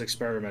he was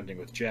experimenting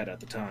with Jet at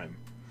the time.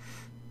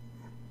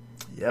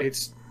 Yep.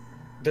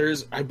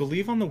 I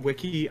believe on the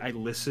wiki, I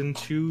listened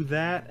to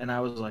that, and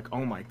I was like,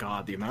 oh my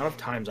god, the amount of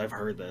times I've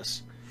heard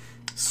this.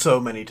 So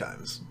many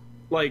times.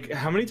 Like,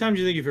 how many times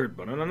do you think you've heard,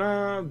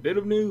 "Ba-na-na-na, bit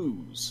of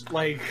news"?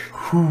 Like...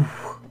 Whew.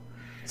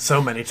 So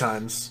many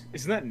times.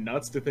 Isn't that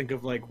nuts to think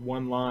of, like,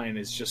 one line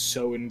is just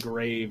so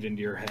engraved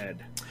into your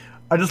head?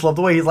 I just love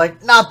the way he's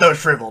like, not those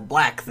shriveled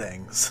black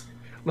things.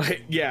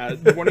 Like, yeah,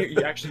 you want to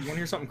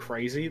hear something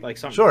crazy? Like,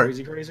 something sure.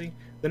 crazy?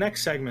 The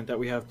next segment that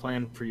we have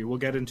planned for you, we'll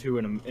get into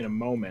in a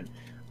moment.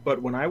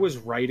 But when I was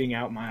writing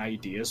out my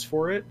ideas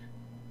for it,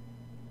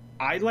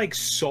 I, like,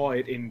 saw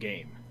it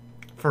in-game.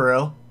 For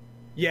real?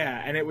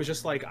 Yeah, and it was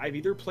just like, I've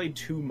either played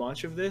too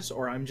much of this,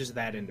 or I'm just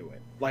that into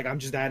it. Like, I'm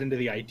just that into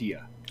the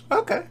idea.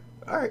 Okay.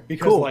 Alright,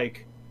 because, cool.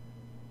 like,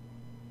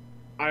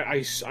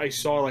 I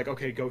saw, like,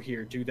 okay, go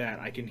here, do that.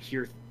 I can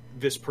hear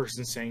this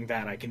person saying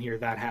that. I can hear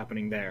that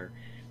happening there.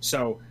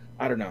 So,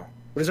 I don't know.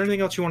 But is there anything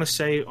else you want to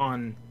say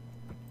on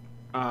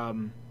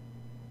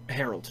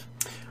Harold?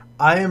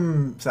 I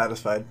am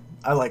satisfied.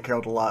 I like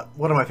Harold a lot.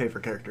 One of my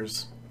favorite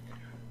characters.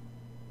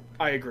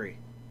 I agree.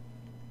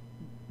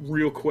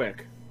 Real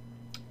quick.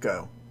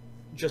 Go.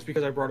 Just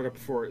because I brought it up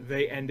before,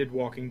 they ended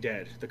Walking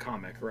Dead, the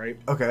comic, right?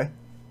 Okay.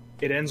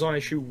 It ends on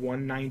issue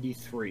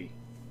 193.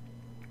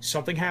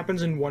 something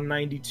happens in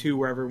 192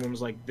 where everyone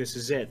was like, "This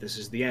is it. This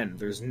is the end.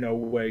 There's no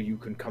way you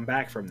can come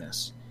back from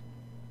this."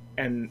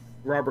 And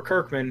Robert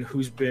Kirkman,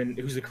 who's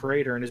the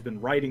creator and has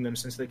been writing them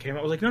since they came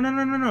out, was like,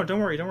 "No, don't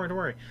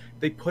worry.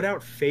 They put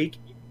out fake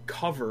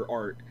cover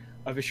art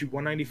of issue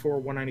 194,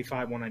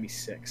 195,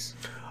 196.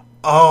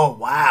 Oh,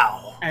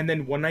 wow. And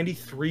then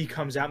 193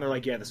 comes out, and they're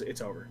like, "Yeah,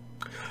 it's over."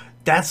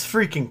 That's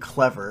freaking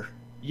clever.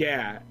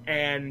 Yeah,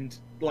 and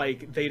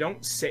like they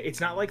don't say, it's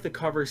not like the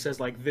cover says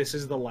like this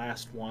is the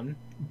last one,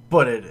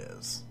 But it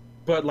is.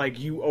 but like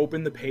you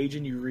open the page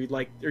and you read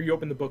you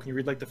open the book and you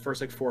read like the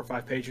first like 4 or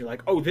 5 pages, you're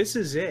like, "Oh, this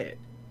is it."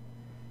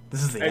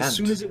 This is the end. As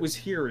soon as it was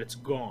here, it's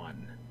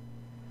gone.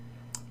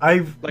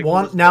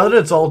 Now that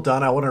it's all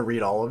done, I want to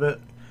read all of it.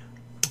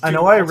 I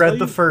know I read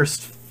the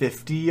first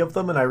 50 of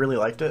them and I really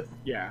liked it.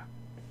 Yeah.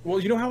 Well,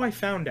 you know how I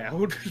found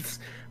out?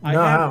 I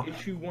No, have how?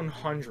 issue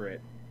 100.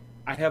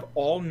 I have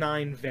all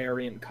 9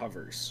 variant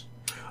covers.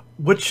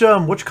 Which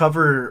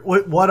cover?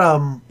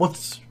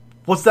 What's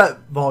that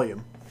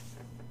volume?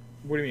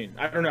 What do you mean?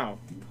 I don't know.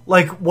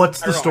 Like,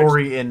 what's I the don't know,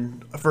 story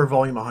for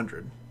volume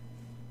 100?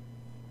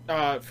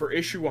 For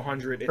issue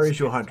 100, For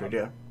issue 100,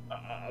 yeah.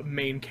 A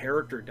main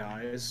character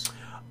dies.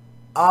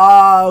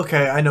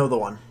 Okay, I know the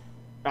one.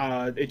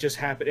 It just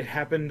happened. It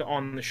happened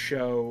on the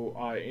show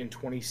in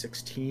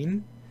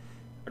 2016.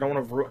 I don't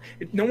want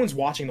to no one's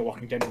watching The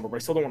Walking Dead anymore, but I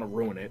still don't want to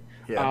ruin it.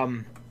 Yeah.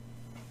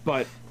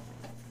 But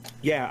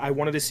yeah, I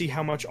wanted to see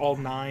how much all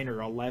 9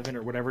 or 11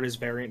 or whatever it is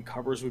variant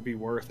covers would be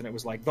worth, and it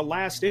was like the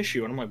last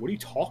issue, and I'm like, "What are you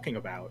talking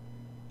about?"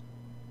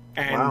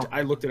 And Wow.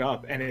 I looked it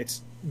up, and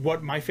it's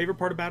what my favorite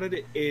part about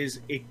it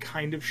is. It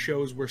kind of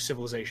shows where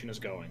civilization is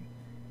going.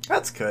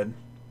 That's good.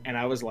 And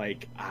I was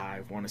like, I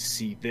want to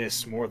see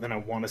this more than I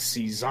want to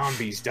see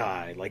zombies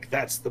die. Like,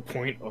 that's the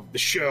point of the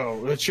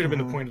show. That should have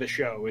been the point of the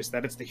show, is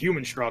that it's the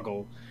human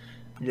struggle.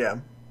 Yeah.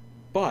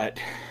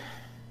 But,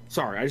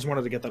 sorry, I just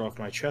wanted to get that off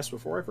my chest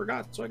before I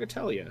forgot, so I could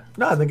tell you.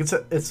 No, I think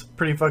it's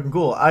pretty fucking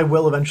cool. I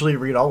will eventually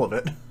read all of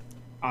it.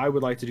 I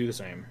would like to do the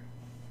same.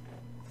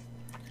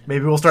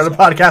 Maybe we'll start a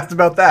podcast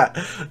about that.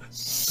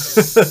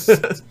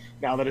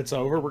 Now that it's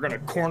over, we're going to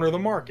corner the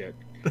market.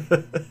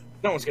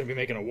 No one's going to be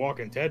making a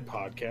Walking Dead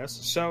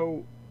podcast.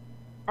 So,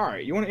 all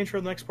right, you want to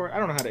intro the next part? I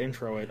don't know how to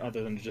intro it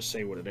other than to just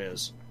say what it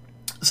is.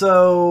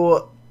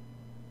 So,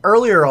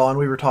 earlier on,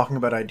 we were talking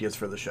about ideas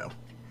for the show.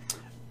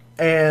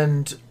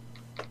 And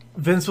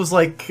Vince was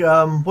like,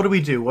 what do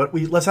we do?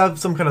 Let's have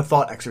some kind of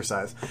thought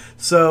exercise.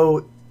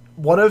 So,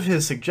 one of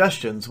his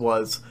suggestions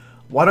was,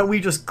 why don't we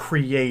just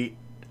create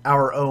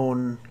our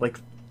own,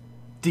 like,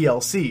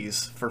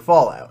 DLCs for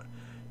Fallout?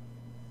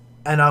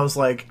 And I was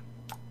like,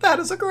 that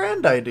is a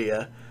grand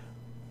idea.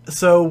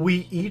 So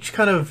we each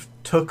kind of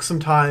took some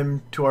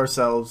time to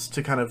ourselves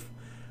to kind of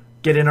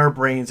get in our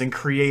brains and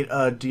create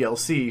a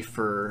DLC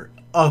for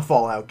a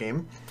Fallout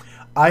game.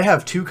 I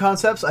have 2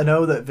 concepts. I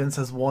know that Vince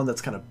has one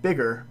that's kind of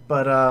bigger,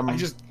 but I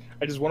just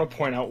want to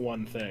point out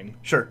one thing.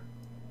 Sure.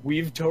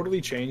 We've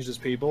totally changed as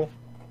people.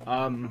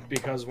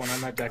 Because when I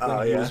met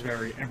Declan, he was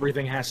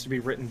everything has to be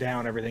written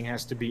down, everything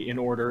has to be in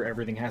order,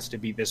 everything has to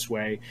be this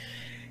way.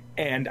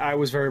 And I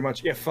was very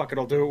much, yeah, fuck it,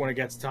 I'll do it when it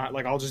gets time.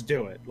 Like, I'll just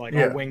do it. Like,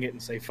 I'll wing it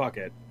and say, fuck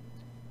it.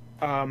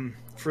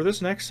 For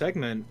this next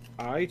segment,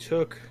 I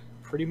took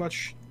pretty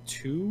much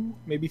 2,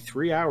 maybe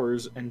 3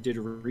 hours and did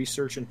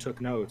research and took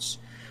notes.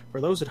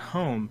 For those at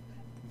home,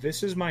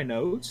 this is my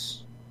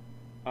notes.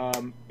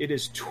 It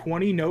is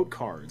 20 note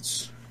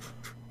cards.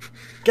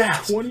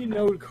 Gasp. 20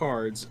 note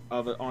cards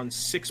on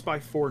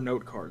 6x4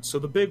 note cards. So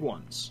the big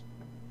ones.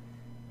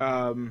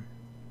 I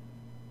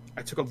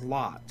took a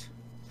lot.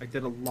 I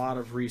did a lot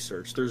of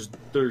research.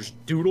 There's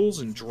doodles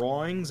and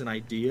drawings and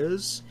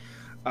ideas,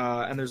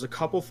 and there's a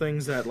couple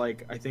things that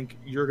like I think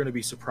you're going to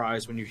be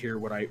surprised when you hear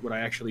what I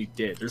actually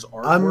did. There's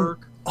artwork.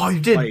 Oh, you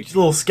did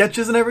little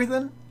sketches and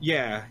everything?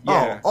 Yeah.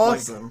 Oh,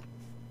 awesome.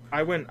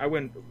 Like, I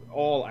went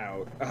all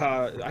out.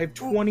 I have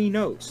 20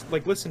 notes.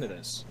 Like, listen to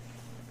this.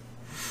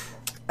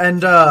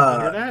 And Can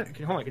you hear that?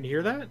 Hold on. Can you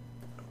hear that?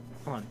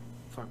 Hold on.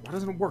 Fuck. Why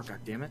doesn't it work? God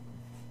damn it.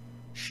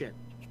 Shit.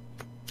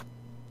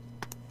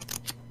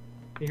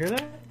 You hear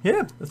that?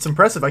 Yeah, it's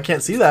impressive. I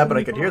can't see that, but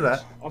I could hear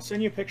that. I'll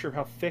send you a picture of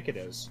how thick it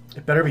is.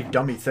 It better be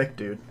dummy thick,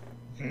 dude.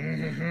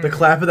 The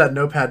clap of that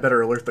notepad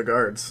better alert the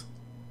guards.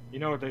 You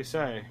know what they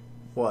say.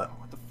 What?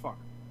 What the fuck?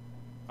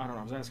 I don't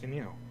know. I was asking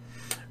you.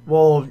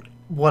 Well,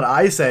 what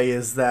I say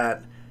is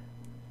that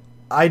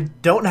I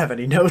don't have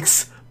any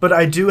notes, but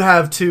I do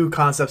have 2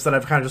 concepts that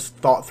I've kind of just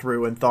thought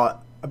through and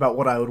thought about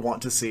what I would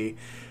want to see.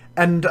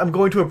 And I'm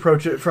going to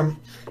approach it from...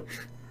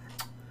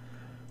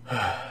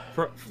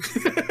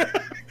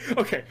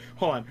 Okay,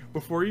 hold on.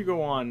 Before you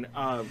go on,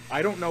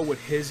 I don't know what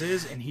his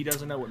is, and he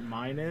doesn't know what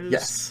mine is.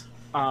 Yes.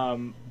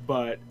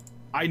 But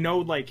I know,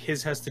 like,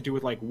 his has to do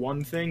with, like,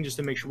 one thing, just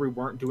to make sure we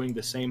weren't doing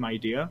the same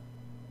idea.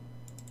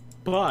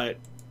 But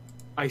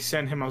I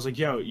sent him, I was like,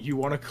 yo, you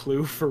want a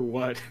clue for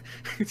what...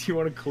 do you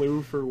want a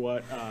clue for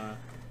what,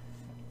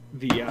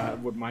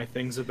 what my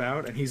thing's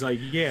about? And he's like,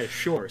 yeah,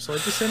 sure. So I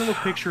just sent him a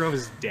picture of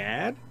his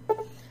dad.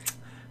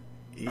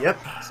 Yep.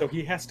 So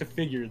he has to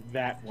figure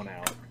that one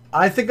out.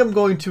 I think I'm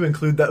going to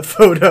include that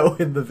photo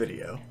in the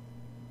video.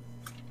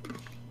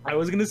 I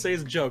was gonna say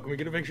as a joke, can we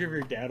get a picture of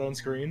your dad on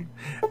screen?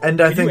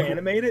 And I Can think you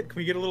animate it? Can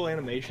we get a little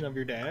animation of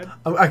your dad?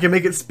 I can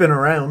make it spin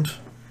around.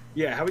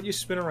 Yeah, how about you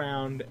spin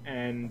around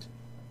and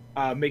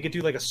make it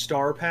do like a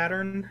star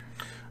pattern?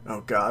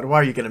 Oh God, why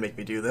are you gonna make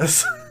me do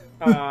this?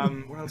 What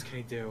else can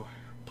he do?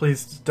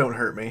 Please don't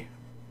hurt me.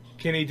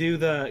 Can he do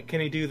the?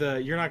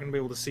 You're not gonna be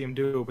able to see him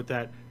do it, but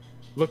that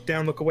look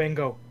down, look away, and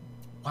go.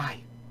 Why?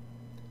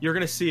 You're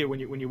gonna see it when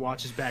you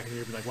watch his back, and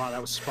you're gonna be like, wow,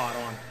 that was spot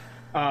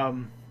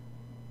on.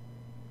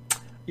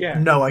 Yeah.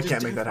 No, I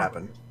can't make that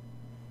happen.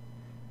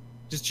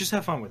 Just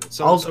have fun with it.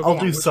 So I'll go on,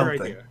 do what's your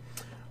something. idea?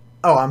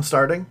 Oh, I'm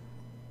starting?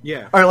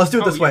 Yeah. Alright, let's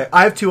do it this yeah. way.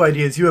 I have 2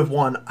 ideas, you have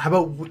 1. How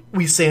about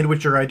we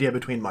sandwich your idea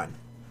between mine?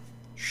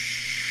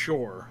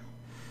 Sure.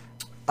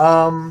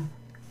 And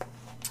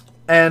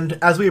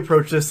as we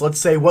approach this, let's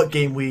say what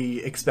game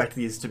we expect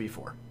these to be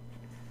for.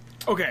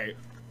 Okay.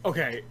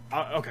 Okay.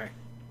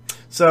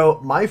 So,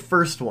 my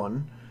first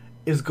one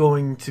is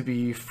going to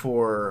be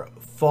for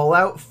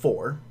Fallout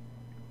 4.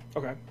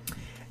 Okay.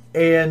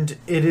 And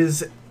it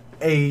is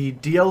a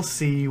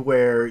DLC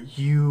where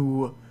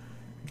you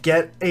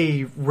get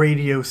a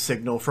radio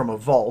signal from a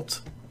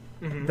vault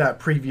that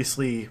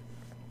previously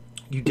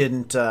you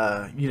didn't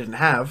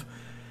have,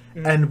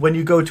 and when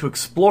you go to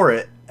explore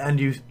it and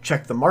you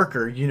check the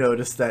marker, you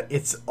notice that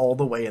it's all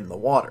the way in the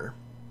water,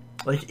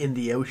 like in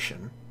the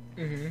ocean.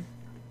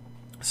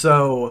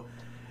 So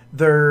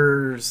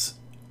there's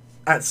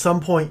at some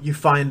point you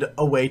find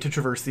a way to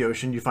traverse the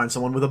ocean. You find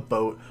someone with a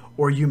boat,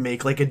 or you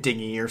make like a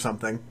dinghy or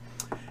something,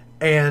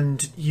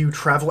 and you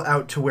travel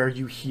out to where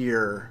you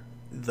hear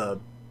the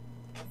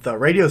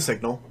radio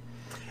signal,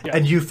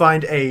 and you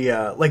find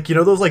a like, you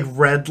know, those like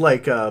red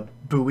like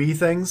buoy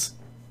things,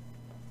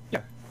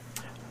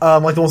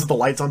 like the ones with the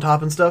lights on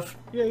top and stuff.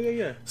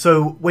 Yeah.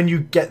 So when you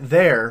get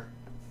there,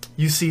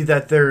 you see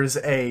that there's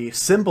a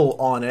symbol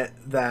on it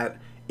that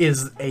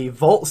is a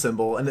vault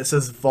symbol, and it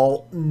says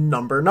vault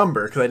number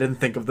because I didn't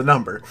think of the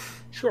number.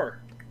 Sure.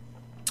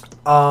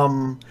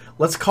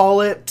 Let's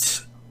call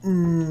it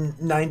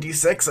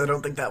 96. I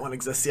don't think that one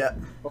exists yet.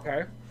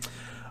 Okay.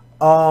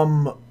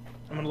 I'm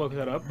gonna look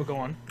that up, but go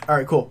on.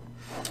 Alright, cool.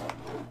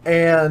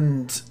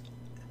 And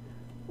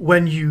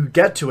when you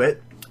get to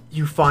it,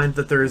 you find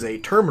that there is a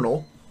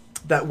terminal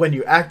that when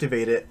you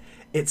activate it,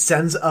 it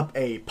sends up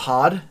a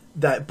pod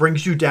that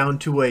brings you down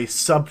to a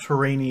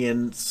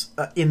subterranean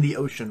in the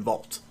ocean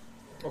vault.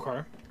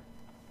 Okay.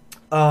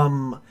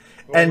 And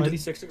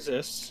 96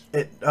 exists.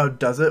 It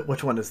does it?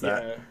 Which one is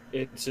that?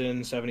 Yeah, it's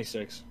in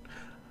 76.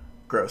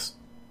 Gross.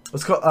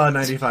 Let's call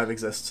 95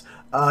 exists.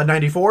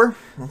 94?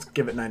 Let's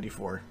give it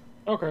 94.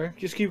 Okay,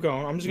 just keep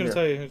going. I'm just gonna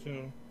tell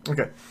you.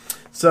 Okay.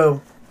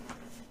 So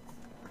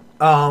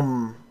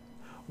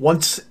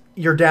once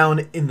you're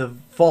down in the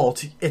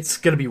vault, it's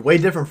going to be way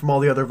different from all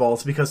the other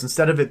vaults, because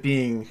instead of it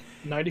being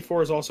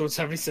 94 is also at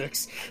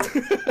 76.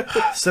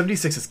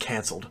 76 is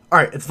canceled.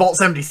 Alright, it's Vault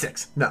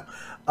 76. No.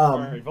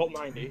 Alright, Vault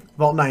 90.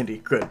 Vault 90.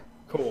 Good.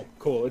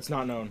 Cool. It's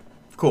not known.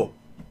 Cool.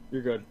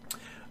 You're good.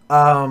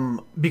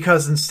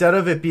 Because instead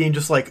of it being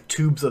just like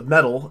tubes of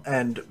metal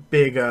and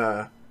big,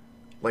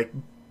 like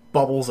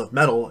bubbles of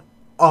metal,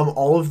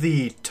 all of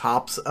the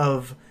tops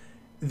of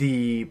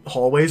the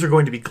hallways are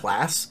going to be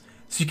glass,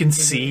 so you can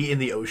see in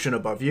the ocean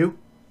above you.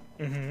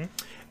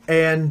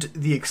 And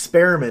the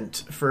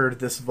experiment for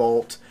this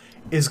vault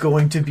is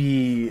going to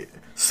be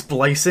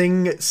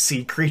splicing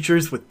sea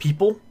creatures with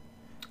people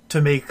to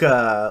make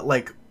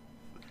like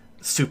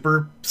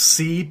super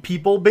sea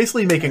people,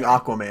 basically making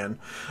Aquaman.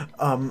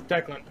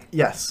 Declan.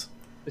 Yes.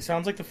 It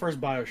sounds like the first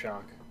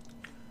BioShock.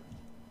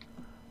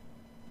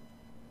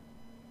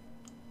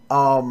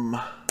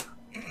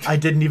 I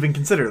didn't even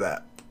consider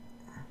that.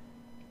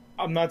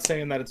 I'm not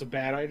saying that it's a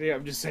bad idea.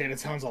 I'm just saying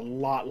it sounds a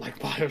lot like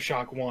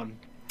BioShock 1.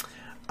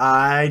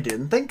 I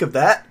didn't think of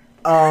that.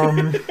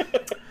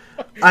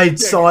 I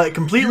saw it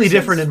completely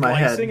different in my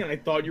head. And I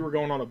thought you were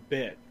going on a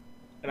bit.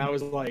 And I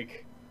was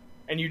like...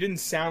 And you didn't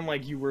sound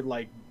like you were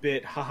like,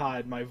 bit, haha,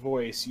 in my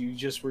voice. You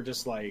just were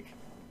just like,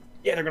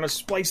 yeah, they're going to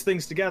splice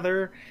things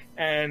together,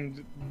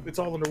 and it's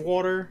all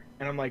underwater.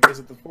 And I'm like, is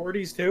it the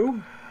 40s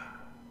too?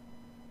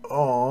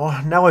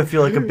 Oh, now I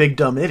feel like a big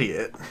dumb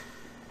idiot.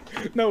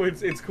 No,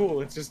 it's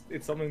cool. It's just,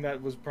 it's something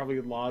that was probably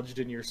lodged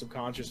in your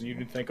subconscious and you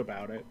didn't think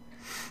about it.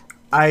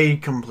 I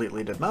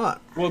completely did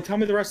not. Well, tell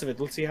me the rest of it.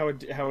 Let's see how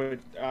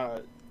it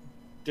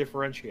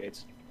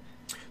differentiates.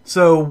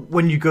 So,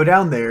 when you go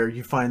down there,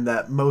 you find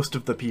that most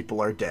of the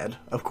people are dead.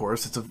 Of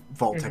course, it's a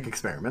Vault-Tec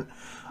experiment.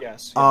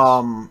 Yes.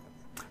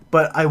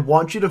 But I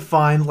want you to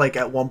find, like,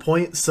 at one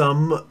point,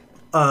 some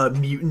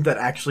mutant that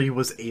actually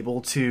was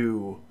able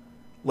to,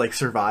 like,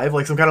 survive.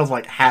 Like, some kind of,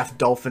 like, half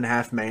dolphin,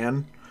 half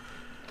man.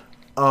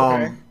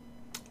 Okay.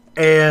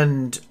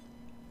 And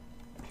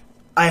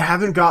I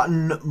haven't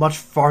gotten much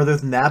farther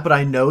than that, but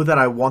I know that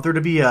I want there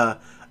to be a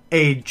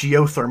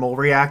geothermal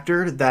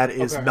reactor that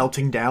is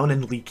melting down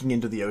and leaking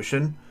into the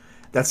ocean.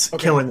 That's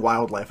killing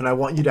wildlife, and I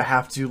want you to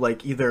have to,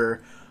 like,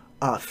 either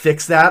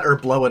fix that or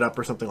blow it up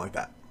or something like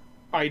that.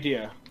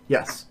 Idea.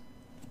 Yes.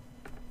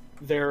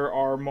 there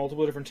are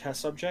multiple different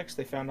test subjects.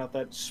 They found out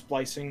that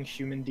splicing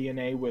human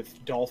DNA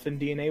with dolphin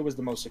DNA was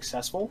the most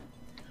successful.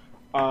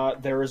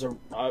 There is a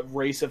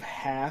race of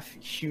half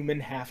human,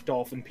 half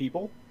dolphin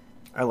people.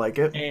 I like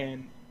it.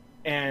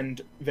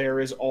 And there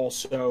is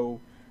also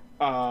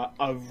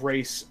a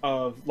race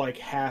of like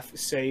half,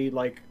 say,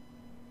 like,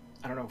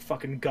 I don't know,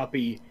 fucking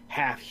guppy,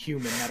 half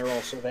human that are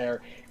also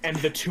there, and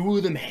the two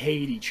of them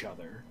hate each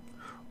other.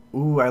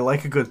 Ooh, I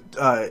like a good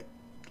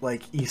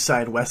like East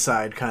Side West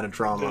Side kind of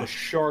drama. The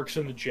sharks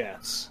and the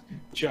jets,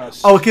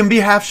 just Oh, it can be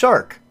half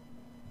shark.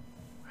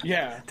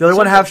 yeah. The other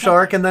one half Sometimes-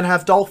 shark and then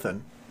half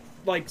dolphin.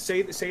 Like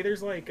say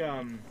there's like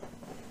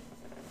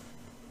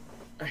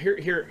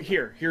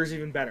here's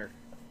even better.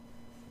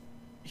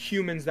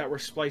 Humans that were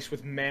spliced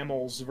with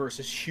mammals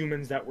versus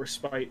humans that were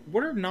spliced.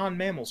 What are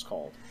non-mammals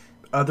called?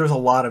 There's a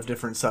lot of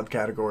different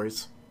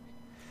subcategories.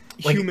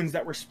 Like- Humans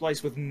that were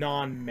spliced with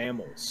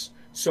non-mammals.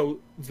 So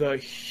the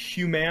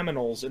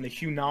humaminals and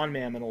the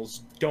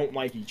non-mammals don't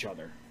like each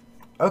other.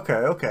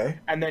 Okay.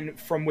 And then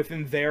from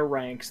within their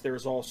ranks,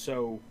 there's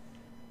also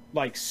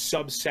like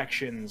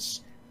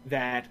subsections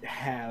that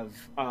have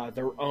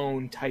their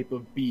own type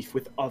of beef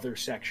with other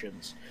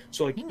sections.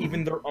 So like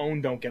even their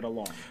own don't get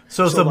along.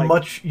 So it's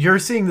like, you're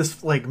seeing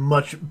this like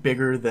much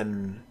bigger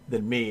than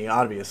me,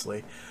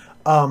 obviously.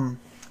 Oh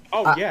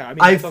yeah, I mean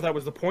I thought that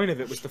was the point of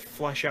it, was to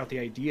flesh out the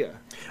idea.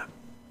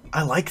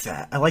 I like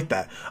that.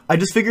 I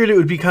just figured it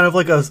would be kind of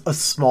like a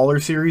smaller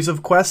series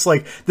of quests.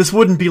 Like, this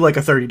wouldn't be like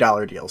a $30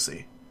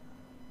 DLC.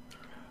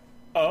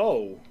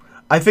 Oh.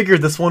 I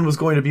figured this one was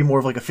going to be more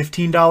of like a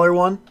 $15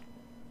 one.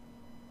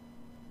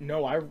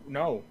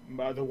 No,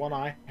 the one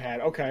I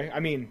had. Okay, I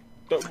mean,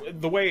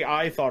 the way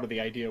I thought of the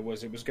idea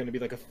was it was going to be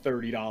like a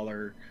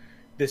 $30.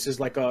 This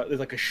is like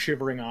a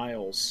Shivering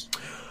Isles.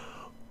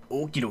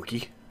 Okie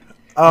dokie.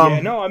 Yeah,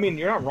 no, I mean,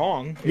 you're not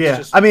wrong. It's Yeah,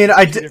 just I mean,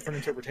 different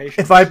interpretations.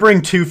 if I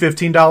bring two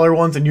 $15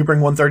 ones and you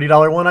bring one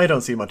 $30 one, I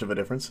don't see much of a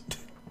difference.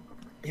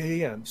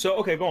 Yeah. So,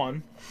 okay, go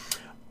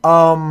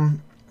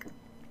on.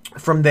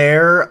 From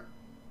there,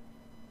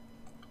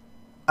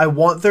 I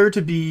want there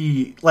to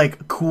be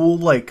like cool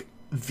like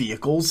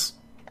vehicles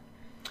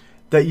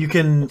that you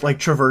can like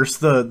traverse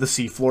the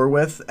seafloor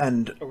with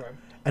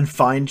and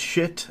find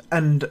shit.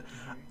 And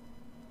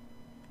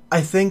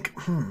I think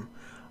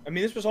I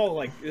mean, this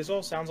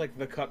all sounds like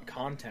the cut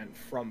content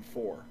from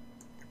 4.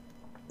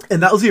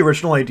 and that was the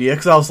original idea,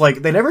 because I was like,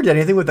 they never did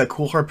anything with that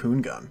cool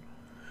harpoon gun.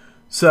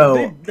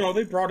 So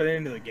they brought it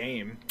into the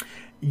game.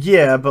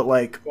 yeah, but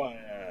like But,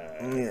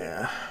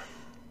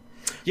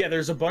 yeah,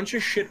 there's a bunch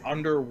of shit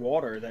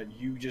underwater that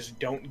you just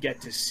don't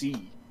get to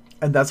see.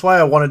 and that's why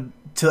I wanted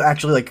to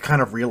actually like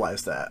kind of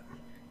realize that.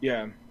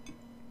 Yeah.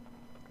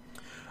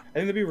 I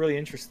think that'd be really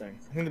interesting.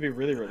 I think that'd be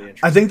really, really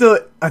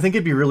interesting. I think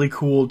it'd be really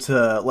cool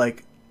to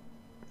like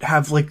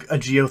have like a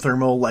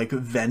geothermal like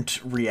vent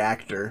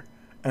reactor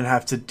and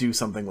have to do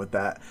something with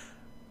that.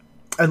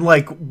 And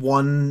like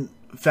one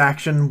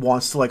faction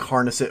wants to like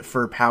harness it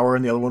for power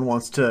and the other one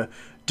wants to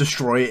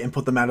destroy it and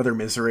put them out of their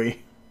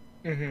misery.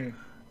 Mm-hmm.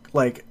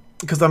 Like,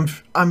 because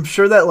I'm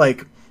sure that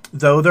like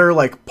though they're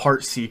like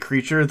part sea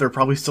creature, they're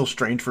probably still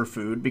strained for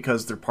food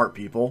because they're part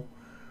people.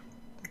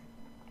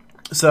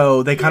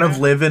 So they kind of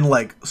live in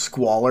like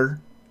squalor.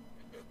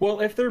 Well,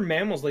 if they're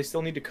mammals, they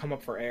still need to come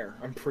up for air.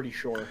 I'm pretty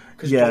sure,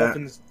 because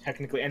dolphins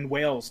technically and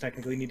whales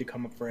technically need to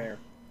come up for air.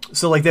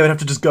 So like they would have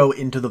to just go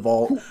into the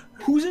vault.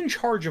 Who's in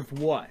charge of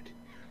what?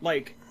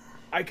 Like,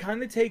 I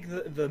kind of take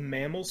the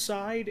mammal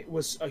side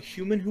was a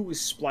human who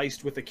was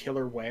spliced with a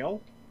killer whale,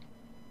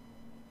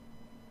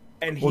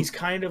 and he's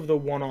kind of the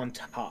one on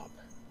top.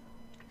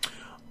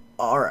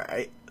 All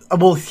right.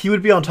 Well, he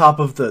would be on top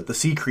of the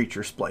sea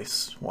creature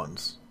splice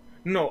ones.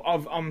 No,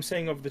 I'm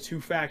saying of the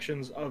two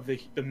factions of the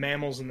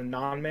mammals and the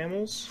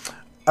non-mammals.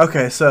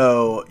 Okay,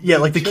 so yeah,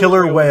 like the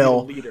killer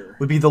whale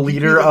would be the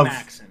leader of.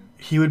 Maxon.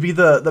 He would be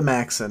the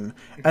Maxon,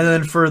 and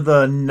then for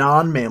the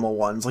non-mammal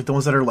ones, like the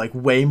ones that are like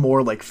way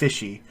more like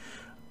fishy,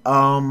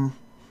 I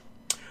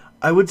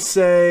would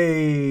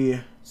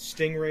say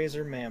stingrays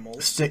are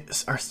mammals.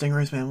 Are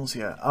stingrays mammals?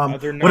 Yeah.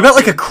 They're What about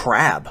like a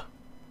crab?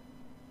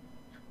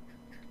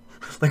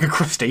 Like a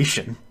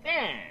crustacean.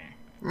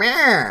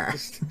 Meh.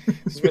 This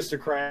is Mr.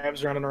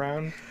 Krabs running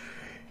around.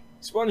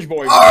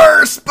 SpongeBob.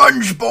 Arr,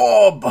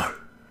 SpongeBob!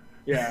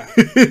 Yeah.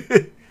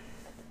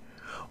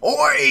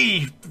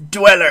 Oi,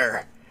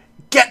 dweller!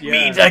 Get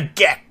me the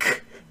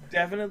geck!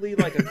 Definitely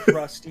like a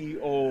crusty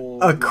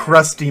old... A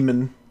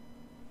crustyman.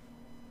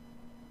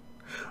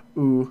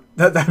 Ooh,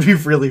 that'd be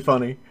really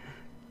funny.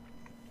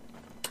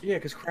 Yeah,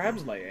 because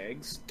crabs lay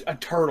eggs. A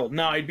turtle.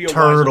 No, he'd be a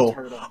Turtle. wild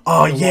turtle.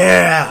 Oh, He'd be a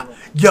yeah! wild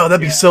turtle. Yo,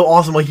 that'd be so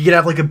awesome. Like, you could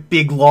have, like, a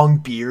big, long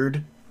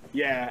beard.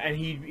 Yeah, and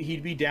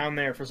he'd be down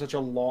there for such a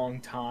long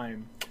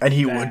time. And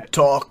he would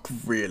talk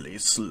really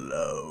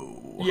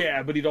slow.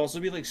 Yeah, but he'd also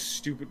be, like,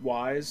 stupid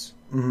wise.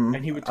 Mm-hmm.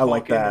 And he would talk I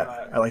like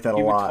that. I like that a lot.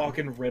 He would talk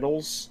in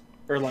riddles,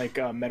 or, like,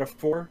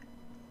 metaphor.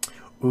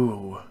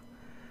 Ooh.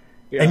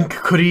 Yeah. And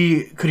could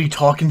he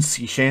talk in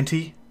sea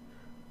shanty?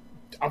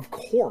 Of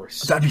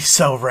course. That'd be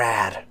so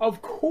rad.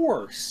 Of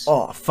course.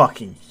 Oh,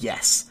 fucking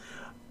yes.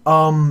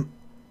 Other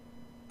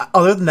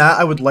than that,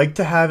 I would like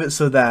to have it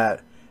so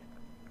that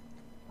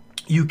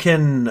you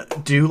can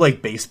do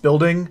like base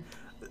building,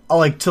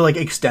 like to like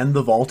extend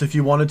the vault if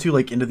you wanted to,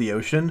 like into the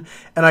ocean.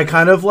 And I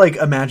kind of like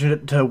imagine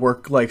it to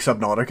work like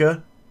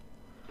Subnautica.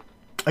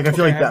 Like I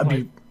feel like that'd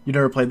be. You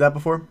never played that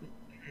before?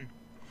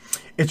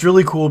 It's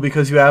really cool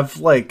because you have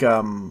like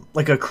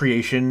a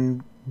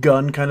creation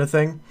gun kind of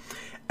thing,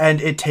 and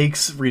it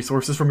takes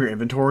resources from your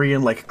inventory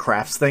and like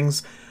crafts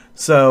things.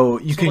 So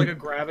you can like a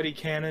gravity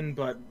cannon,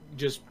 but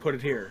just put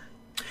it here,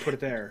 put it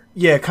there.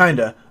 Yeah,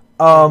 kinda.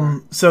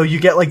 So you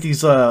get like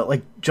these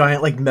like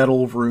giant like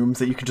metal rooms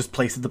that you can just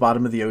place at the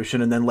bottom of the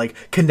ocean, and then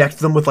like connect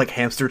them with like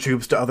hamster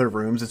tubes to other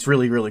rooms. It's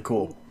really, really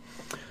cool.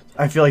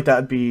 I feel like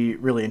that'd be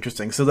really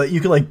interesting, so that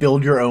you can like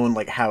build your own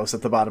like house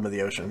at the bottom of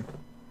the ocean.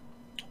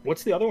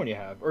 What's the other one you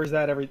have, or is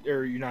that or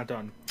are you not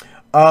done?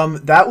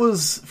 That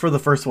was for the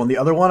first one. The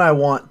other one I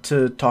want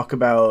to talk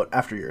about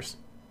after yours.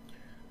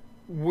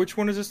 Which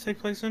one does this take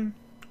place in?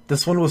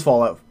 This one was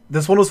Fallout.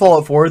 This one was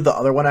Fallout 4. The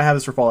other one I have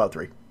is for Fallout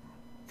 3.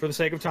 For the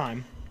sake of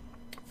time.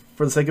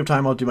 For the sake of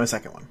time, I'll do my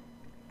second one.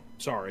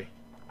 Sorry.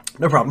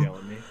 No problem.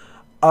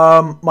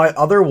 My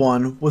other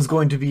one was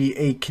going to be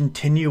a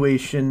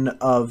continuation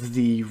of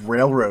the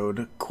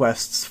railroad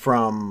quests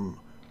from,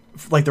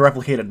 like, the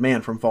Replicated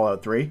Man from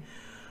Fallout 3,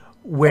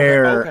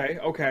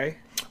 where okay.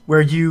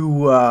 where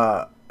you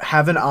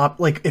have an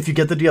like if you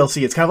get the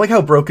DLC, it's kind of like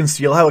how Broken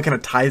Steel, how it kind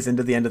of ties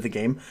into the end of the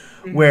game,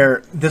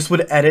 where this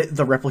would edit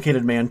the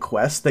Replicated Man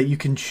quest that you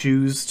can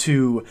choose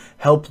to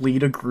help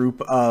lead a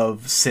group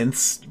of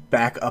synths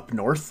back up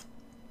north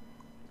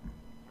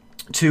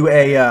to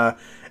a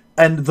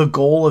and the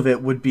goal of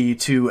it would be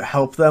to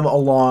help them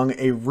along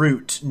a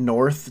route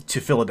north to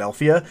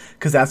Philadelphia,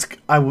 because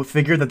I would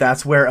figure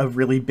that's where a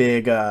really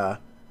big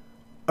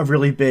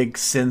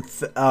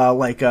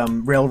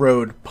synth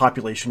railroad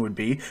population would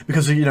be,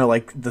 because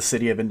like the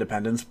city of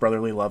Independence,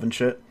 brotherly love and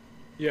shit.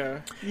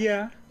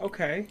 Yeah,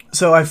 okay.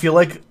 So I feel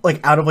like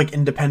out of like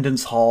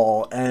Independence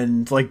Hall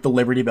and like the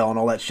Liberty Bell and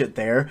all that shit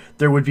there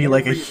would be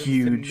like a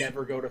huge to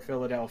never go to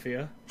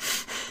Philadelphia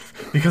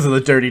because of the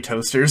dirty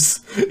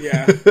toasters.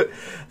 Yeah.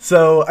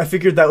 So I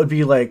figured that would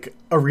be like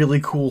a really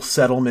cool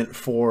settlement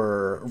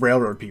for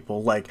railroad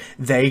people. Like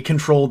they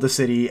control the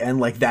city, and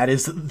like that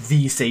is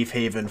the safe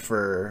haven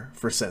for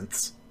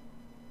synths.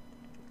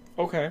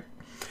 Okay.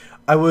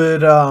 I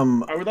would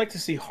like to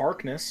see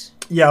Harkness.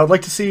 Yeah, I would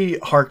like to see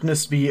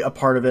Harkness be a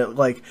part of it.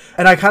 Like,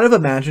 and I kind of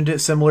imagined it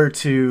similar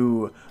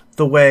to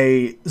the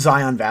way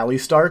Zion Valley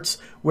starts,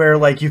 where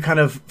like you kind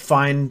of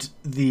find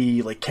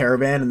the like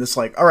caravan and this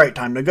like, all right,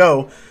 time to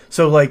go.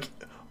 So like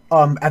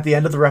at the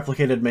end of the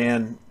Replicated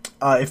Man,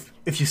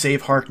 if you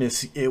save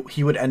Harkness,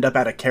 he would end up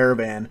at a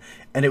caravan,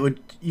 and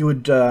you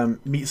would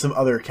meet some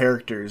other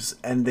characters,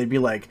 and they'd be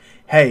like,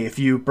 hey, if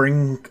you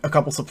bring a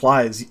couple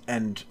supplies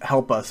and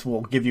help us,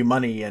 we'll give you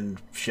money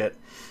and shit.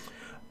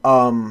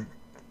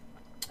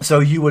 So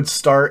you would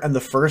start, and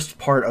the first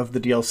part of the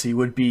DLC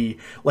would be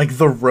like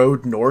the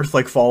road north,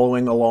 like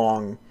following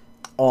along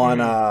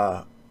on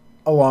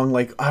along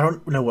like, I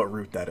don't know what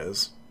route that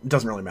is. It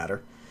doesn't really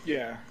matter.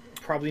 Yeah,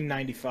 probably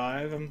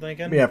 95, I'm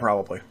thinking. Yeah,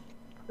 probably.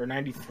 Or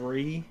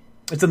 93.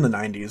 It's in the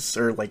 90s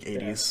or like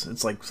 80s. Yeah.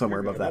 It's like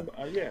somewhere above that.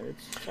 Yeah,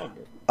 it's all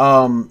good.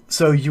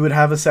 So you would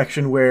have a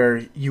section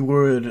where you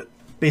would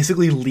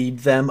basically lead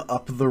them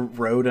up the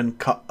road and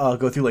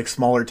go through like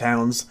smaller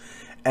towns.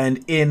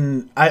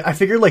 And I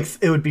figured like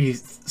it would be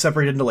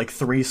separated into like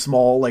three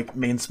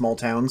main small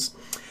towns,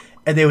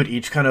 and they would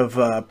each kind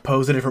of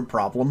pose a different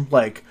problem.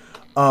 Like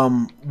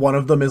one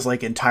of them is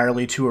like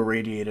entirely too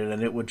irradiated,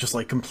 and it would just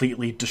like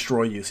completely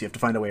destroy you, so you have to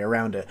find a way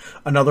around it.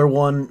 Another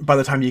one, by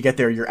the time you get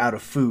there, you're out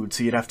of food,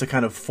 so you'd have to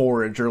kind of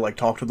forage or like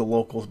talk to the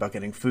locals about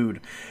getting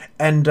food.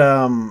 And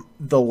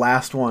the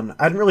last one,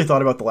 I hadn't really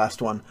thought about the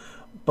last one,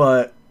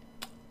 but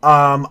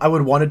I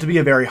would want it to be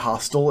a very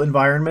hostile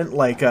environment,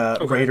 like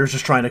raiders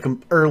just trying to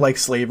or like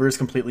slavers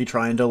completely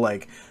trying to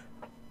like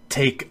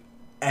take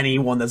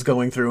anyone that's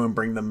going through and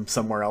bring them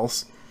somewhere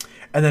else.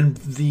 And then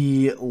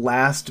the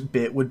last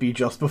bit would be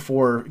just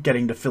before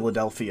getting to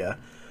Philadelphia,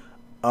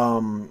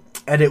 and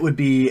it would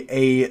be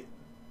a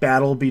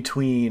battle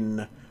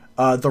between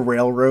the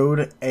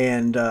railroad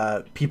and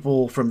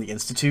people from the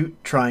Institute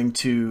trying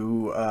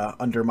to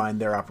undermine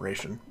their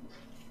operation.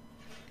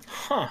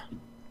 Huh.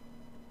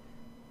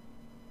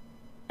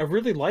 I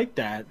really like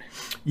that.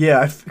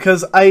 Yeah,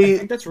 because I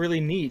think that's really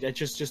neat.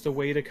 It's just a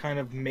way to kind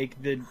of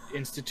make the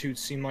Institute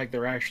seem like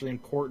they're actually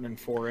important and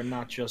and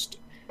not just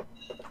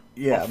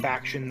a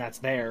faction that's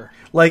there.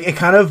 Like, it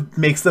kind of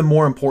makes them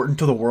more important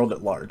to the world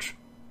at large.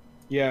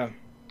 Yeah.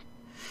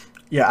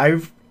 Yeah,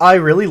 I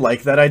really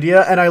like that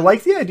idea, and I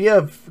like the idea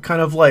of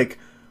kind of like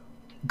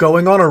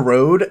going on a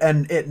road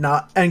and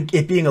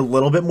it being a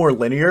little bit more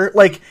linear.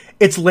 Like,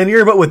 it's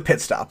linear but with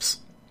pit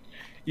stops.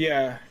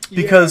 Yeah.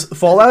 Because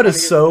Fallout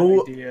is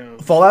so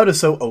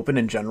open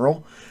in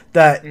general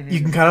that you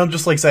can kind of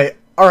just like say,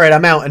 all right,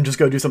 I'm out, and just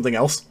go do something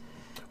else.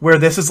 Where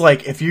this is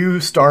like, if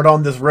you start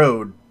on this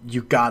road,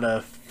 you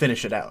gotta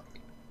finish it out.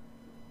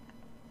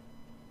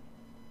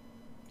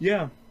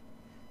 Yeah.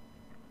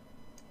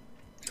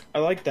 I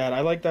like that.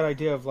 I like that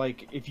idea of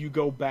like if you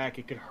go back,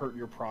 it could hurt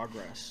your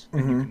progress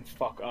and you can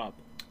fuck up.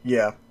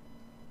 Yeah.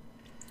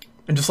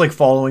 And just like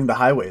following the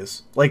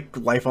highways, like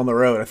life on the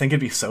road. I think it'd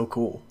be so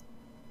cool.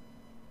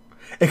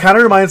 It kind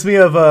of reminds me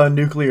of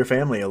Nuclear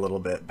Family a little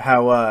bit.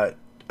 How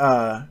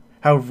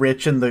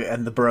Rich and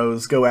the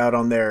bros go out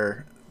on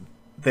their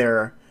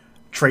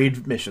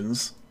trade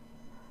missions.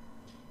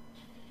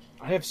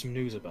 I have some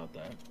news about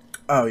that.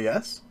 Oh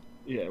yes.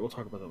 Yeah, we'll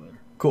talk about that later.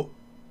 Cool.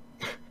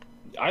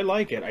 I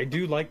like it. I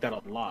do like that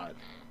a lot.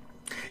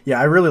 Yeah,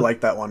 I really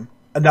like that one.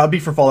 And that would be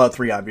for Fallout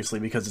 3, obviously,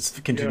 because it's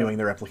continuing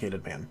the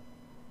Replicated Man.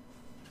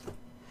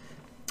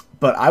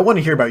 But I want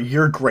to hear about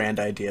your grand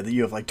idea that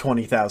you have like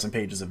 20,000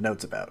 pages of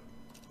notes about.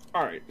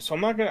 All right, so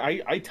I'm not gonna.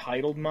 I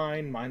titled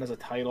mine. Mine has a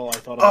title. I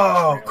thought.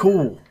 Oh,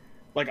 cool.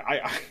 Like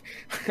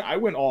I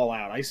went all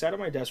out. I sat at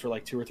my desk for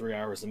like 2 or 3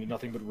 hours and did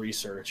nothing but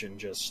research and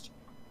just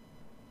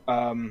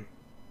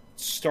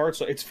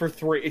starts. It's for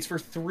 3. It's for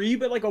 3,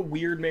 but like a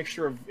weird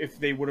mixture of if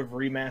they would have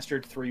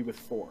remastered 3 with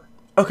 4.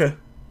 Okay.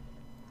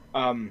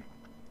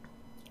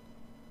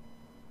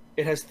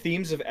 It has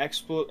themes of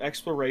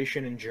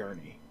exploration and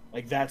journey.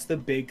 Like that's the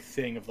big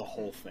thing of the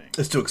whole thing.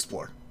 It's to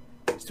explore.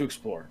 It's to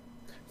explore.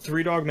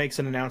 Three Dog makes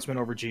an announcement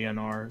over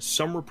GNR.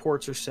 Some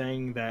reports are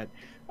saying that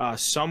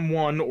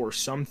someone or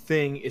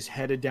something is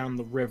headed down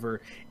the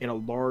river in a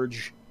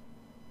large,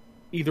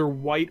 either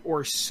white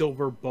or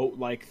silver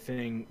boat-like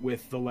thing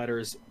with the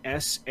letters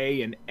S,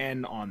 A, and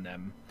N on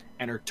them,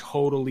 and are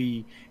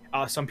totally.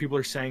 Some people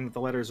are saying that the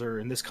letters are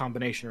in this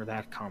combination or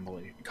that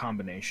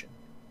combination.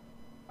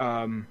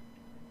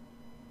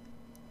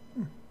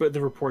 But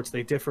the reports,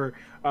 they differ.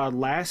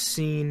 Last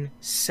seen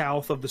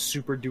south of the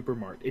Super Duper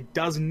Mart. It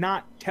does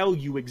not tell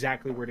you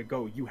exactly where to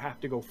go. You have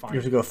to go find it. You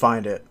have to go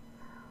find it.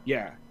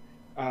 Yeah.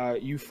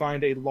 You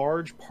find a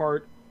large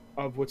part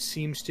of what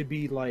seems to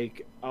be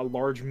like a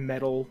large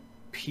metal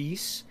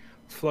piece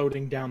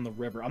floating down the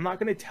river. I'm not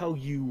going to tell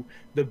you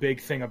the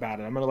big thing about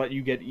it. I'm going to let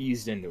you get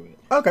eased into it.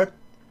 Okay.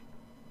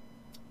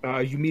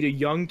 You meet a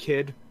young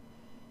kid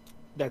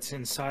that's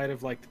inside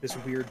of like this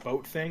weird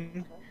boat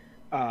thing.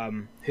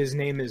 His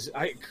name is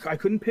I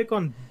couldn't pick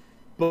on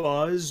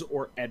Buzz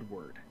or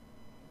Edward.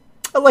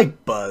 I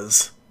like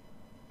Buzz.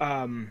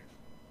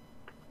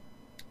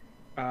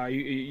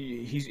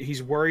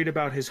 He's worried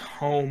about his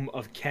home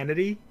of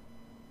Kennedy.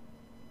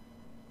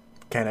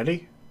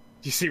 Kennedy?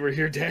 Do you see where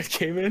your dad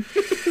came in?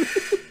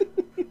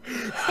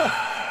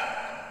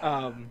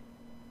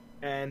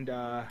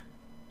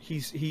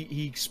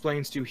 He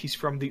explains to you he's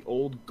from the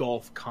old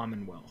Gulf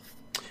Commonwealth.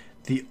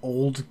 The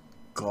old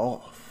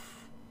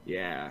Gulf.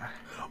 Yeah.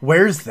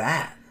 Where's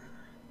that?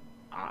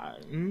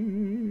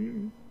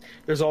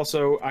 There's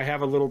also, I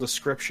have a little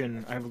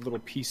description. I have a little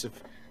piece of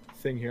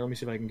thing here. Let me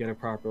see if I can get it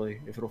properly,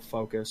 if it'll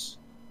focus.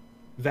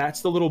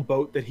 That's the little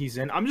boat that he's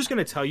in. I'm just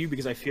going to tell you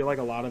because I feel like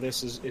a lot of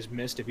this is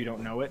missed if you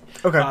don't know it.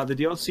 Okay. The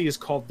DLC is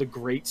called The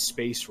Great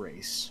Space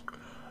Race.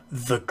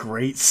 The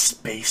Great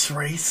Space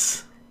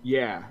Race?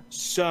 Yeah.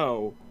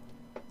 So,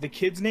 the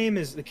kid's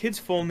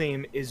full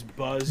name is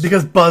Buzz.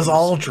 Because Buzz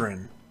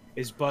Aldrin.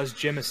 Is Buzz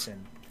Jimison.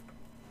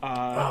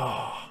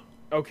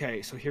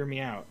 Okay, so hear me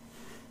out.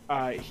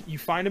 You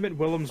find him at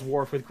Willem's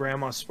Wharf with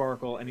Grandma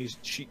Sparkle, and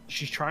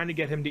she's trying to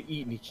get him to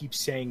eat, and he keeps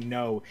saying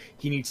no.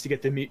 He needs to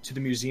get to the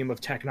Museum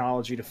of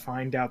Technology to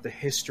find out the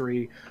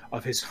history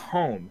of his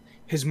home.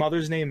 His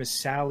mother's name is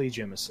Sally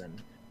Jimison.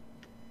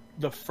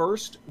 The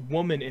first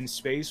woman in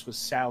space was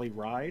Sally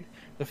Ride.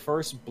 The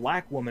first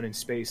black woman in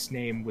space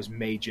name was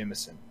Mae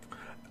Jemison.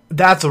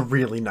 That's a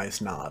really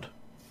nice nod.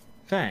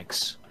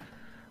 Thanks.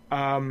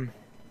 And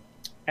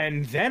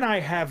then I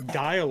have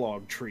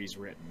dialogue trees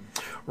written.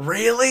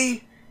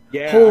 Really?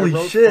 Yeah, Holy I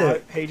wrote shit.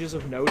 5 pages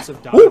of notes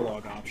of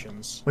dialogue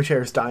options. Which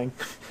hair is dying?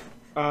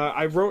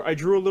 I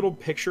drew a little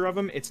picture of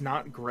him. It's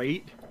not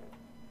great.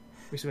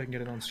 Let me see if I can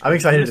get it on screen. I'm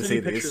excited to There's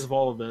see pictures these. of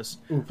all of this.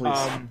 Ooh,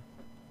 please.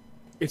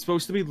 It's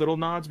supposed to be little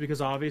nods because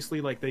obviously,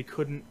 like, they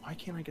couldn't. Why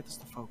can't I get this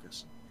to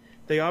focus?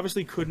 They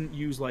obviously couldn't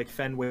use like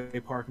Fenway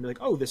Park and be like,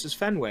 "Oh, this is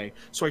Fenway."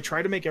 So I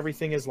try to make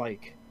everything as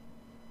like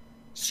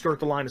skirt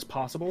the line as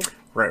possible.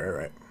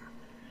 Right.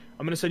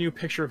 I'm gonna send you a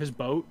picture of his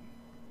boat.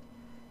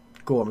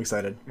 Cool, I'm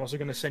excited. I'm also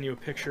gonna send you a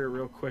picture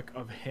real quick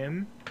of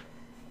him.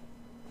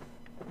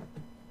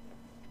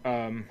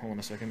 Hold on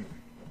a second.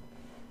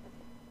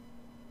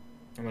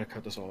 I'm gonna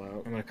cut this all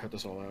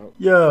out.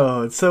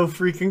 Yo, it's so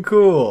freaking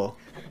cool.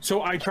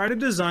 So I try to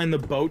design the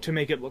boat to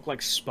make it look like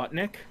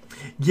Sputnik.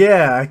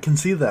 Yeah, I can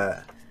see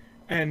that.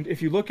 And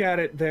if you look at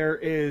it, there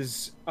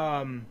is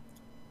kind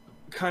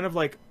of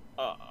like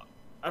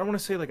I don't want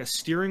to say like a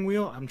steering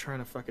wheel. I'm trying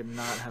to fucking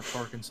not have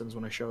Parkinson's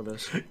when I show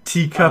this.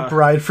 Teacup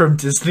ride from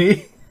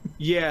Disney.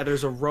 Yeah,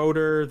 there's a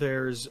rotor,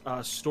 there's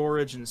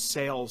storage and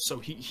sails. So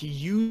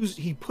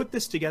he put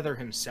this together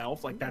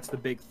himself. Like that's the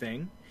big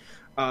thing.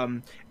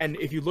 And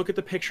if you look at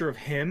the picture of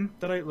him,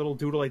 little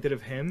doodle I did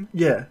of him,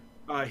 Yeah.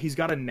 he's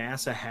got a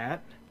NASA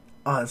hat.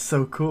 Oh, it's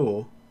so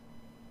cool.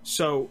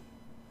 So,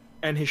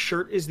 and his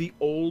shirt is the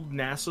old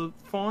NASA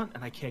font,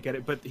 and I can't get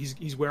it, but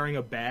he's wearing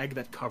a bag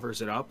that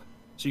covers it up,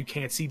 so you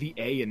can't see the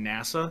A in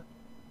NASA.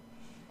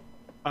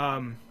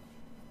 So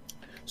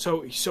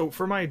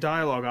for my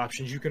dialogue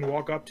options, you can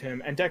walk up to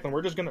him, and Declan,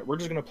 we're just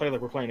gonna play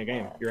like we're playing a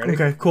game. You ready?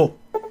 Okay, cool.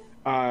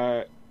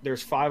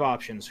 There's 5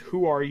 options.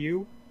 Who are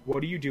you?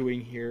 What are you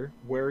doing here?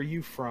 Where are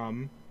you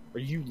from? Are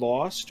you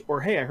lost?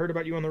 Or hey, I heard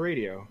about you on the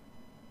radio.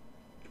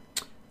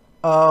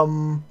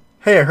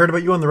 Hey, I heard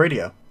about you on the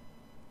radio.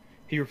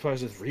 He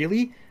replies with,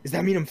 really? Does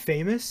that mean I'm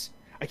famous?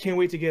 I can't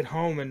wait to get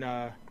home and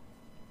I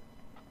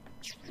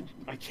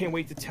can't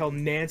wait to tell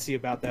Nancy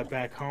about that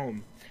back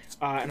home.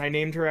 And I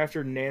named her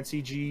after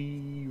Nancy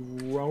G.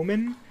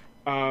 Roman,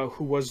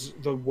 who was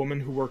the woman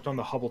who worked on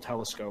the Hubble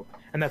telescope.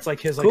 And that's like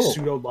his Cool.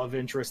 pseudo love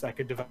interest that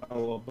could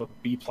develop a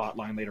B plot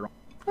line later on.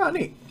 Oh,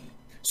 neat.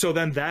 So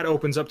then that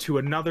opens up to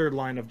another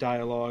line of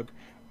dialogue.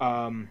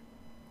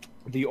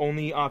 The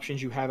only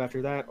options you have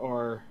after that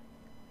are...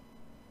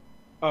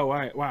 Oh,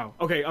 wow.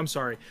 Okay, I'm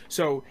sorry.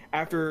 So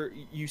after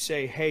you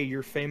say, hey,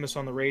 you're famous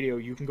on the radio,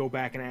 you can go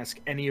back and ask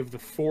any of the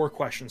 4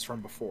 questions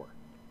from before.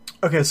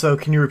 Okay, so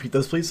can you repeat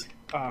those, please?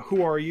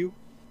 Who are you?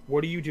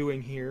 What are you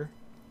doing here?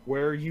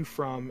 Where are you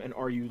from? And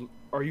are you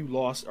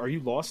lost? Are you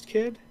lost,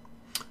 kid?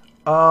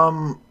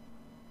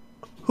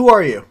 Who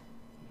are you?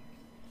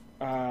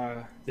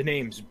 The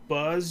name's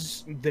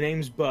Buzz. The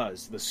name's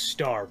Buzz, the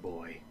Star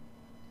Boy.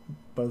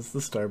 Buzz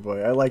the Star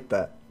Boy. I like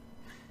that.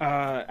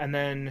 And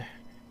then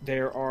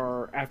there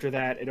are, after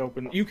that, it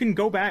opened. You can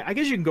go back. I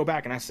guess you can go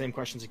back and ask the same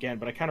questions again,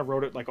 but I kind of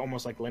wrote it like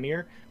almost like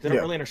linear because I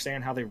don't really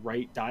understand how they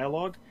write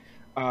dialogue.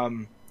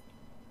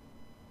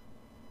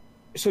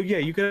 So yeah,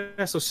 you could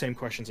ask those same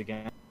questions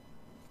again.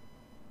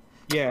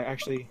 Yeah,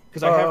 actually,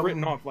 because I have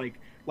written off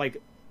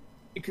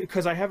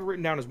because I have it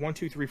written down as 1,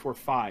 2, 3, 4,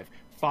 5.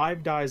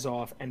 5 dies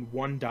off and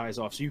 1 dies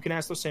off. So you can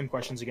ask those same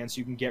questions again, so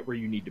you can get where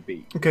you need to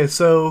be. Okay,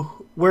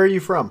 so where are you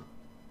from?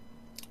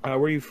 Where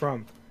are you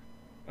from?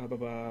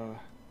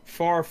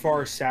 Far,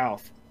 far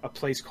south, a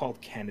place called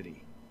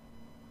Kennedy,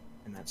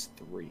 and that's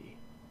 3.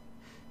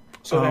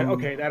 So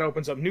that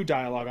opens up new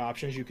dialogue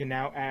options. You can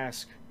now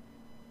ask.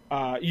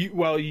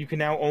 You can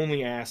now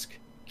only ask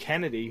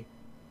Kennedy,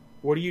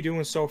 what are you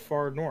doing so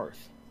far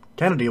north?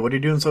 Kennedy, what are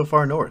you doing so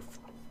far north?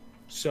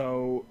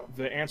 So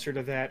the answer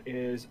to that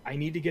is, I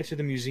need to get to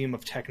the Museum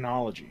of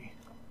Technology.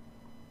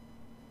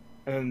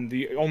 And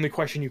the only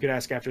question you could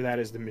ask after that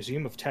is the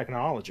Museum of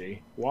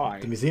Technology.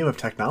 Why? The Museum of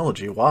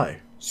Technology,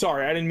 why?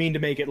 Sorry, I didn't mean to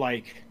make it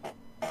like...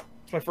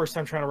 It's my first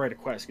time trying to write a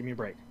quest. Give me a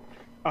break.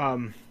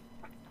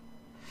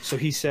 So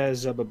he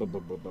says,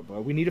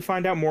 we need to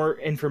find out more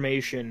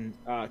information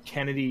about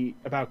Kennedy.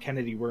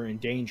 We're in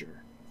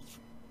danger.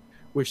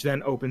 Which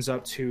then opens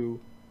up to,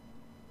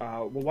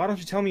 well, why don't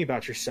you tell me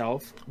about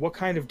yourself? What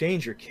kind of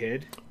danger,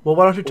 kid? Well,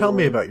 why don't you tell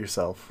me about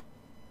yourself?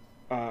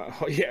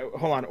 Yeah,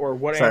 hold on. Or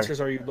what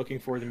answers are you looking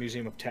for in the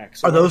Museum of Tech?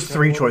 So are those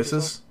 3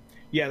 choices?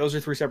 Yeah, those are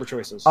 3 separate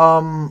choices.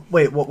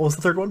 Wait, what was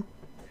the third one?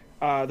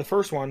 The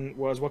first one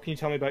was, what can you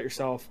tell me about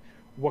yourself?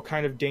 What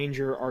kind of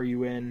danger are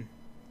you in?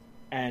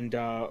 And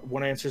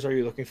what answers are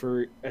you looking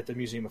for at the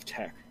Museum of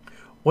Tech?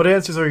 What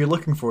answers are you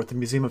looking for at the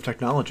Museum of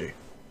Technology?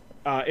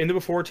 In the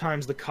before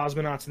times, the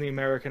cosmonauts and the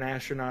American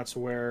astronauts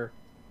were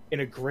in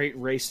a great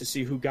race to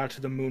see who got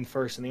to the moon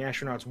first, and the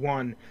astronauts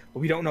won, but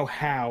we don't know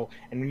how,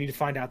 and we need to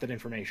find out that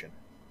information.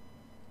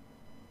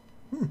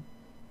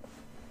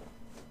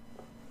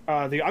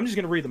 I'm just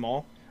going to read them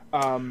all.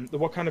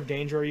 What kind of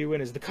danger are you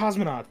in is the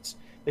cosmonauts.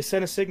 They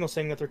sent a signal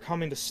saying that they're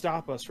coming to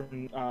stop us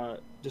from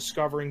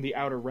discovering the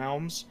outer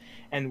realms.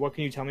 And what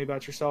can you tell me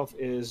about yourself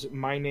is,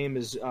 my name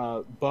is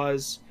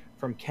Buzz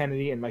from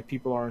Kennedy, and my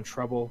people are in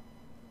trouble.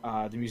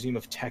 The Museum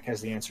of Tech has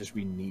the answers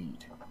we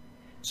need.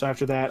 So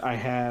after that, I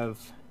have...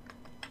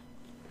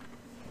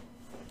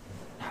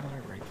 How did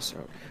I write this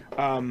out?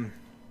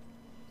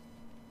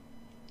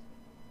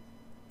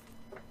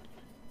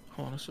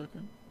 Hold on a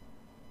second.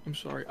 I'm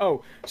sorry.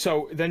 Oh,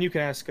 so then you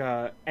can ask,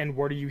 and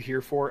what are you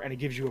here for? And it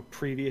gives you a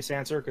previous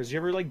answer. Because you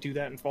ever do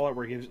that in Fallout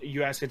where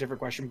you ask a different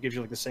question, it gives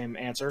you the same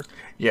answer?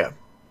 Yeah.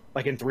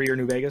 Like in 3 or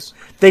New Vegas?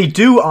 They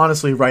do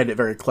honestly write it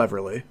very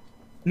cleverly.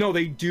 No,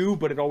 they do,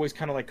 but it always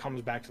kind of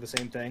comes back to the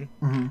same thing.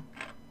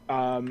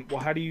 Mm-hmm.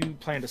 Well, how do you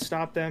plan to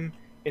stop them?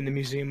 In the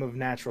Museum of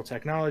Natural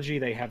Technology,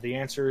 they have the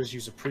answers.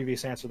 Use a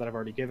previous answer that I've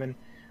already given.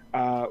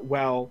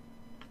 Well,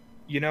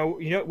 you know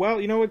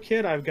what,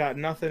 kid? I've got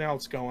nothing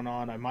else going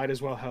on. I might as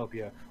well help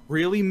you.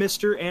 Really,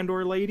 Mr.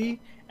 and/or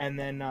lady? And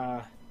then,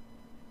 what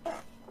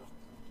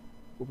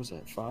was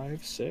that?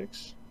 5,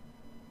 6?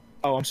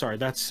 Oh, I'm sorry.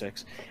 That's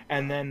 6.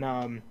 And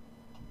then,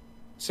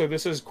 so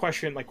this is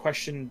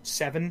question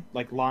 7,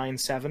 line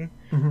 7.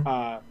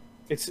 Mm-hmm.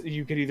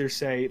 You could either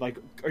say,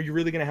 are you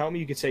really going to help me?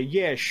 You could say,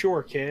 yeah,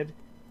 sure, kid.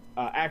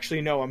 Actually,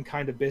 no, I'm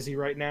kind of busy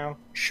right now.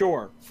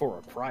 Sure, for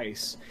a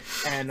price.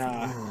 And,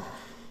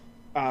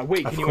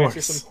 wait, can you answer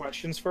some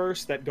questions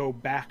first that go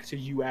back to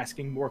you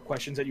asking more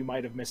questions that you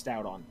might have missed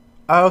out on?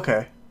 Oh,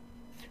 okay.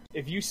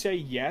 If you say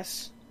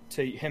yes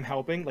to him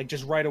helping,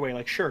 just right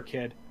away, sure,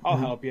 kid, I'll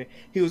help you.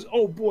 He goes,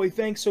 oh, boy,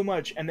 thanks so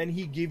much. And then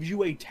he gives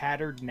you a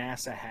tattered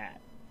NASA hat.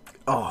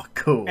 Oh,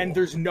 cool. And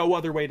there's no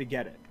other way to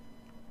get it.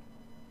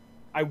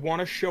 I want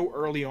to show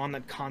early on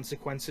that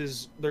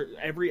consequences.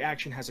 Every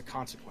action has a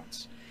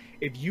consequence.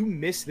 If you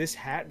miss this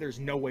hat, there's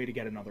no way to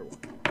get another one.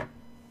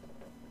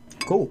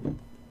 Cool.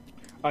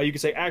 You can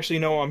say, actually,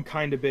 no, I'm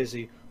kind of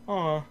busy.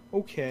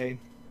 Okay.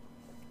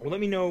 Well, let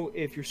me know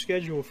if your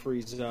schedule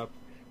freezes up.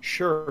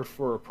 Sure,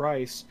 for a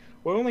price.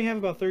 Well, I only have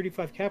about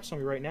 35 caps on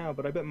me right now,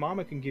 but I bet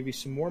Mama can give you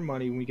some more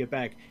money when we get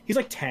back. He's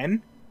like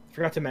 10.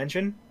 Forgot to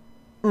mention.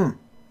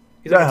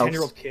 He's like a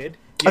 10-year-old kid.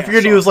 Yeah, I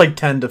figured he was like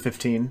 10 to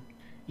 15.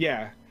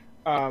 Yeah.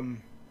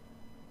 And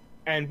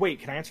wait,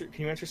 can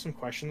you answer some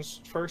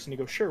questions first? And he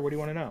goes, sure, what do you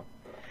want to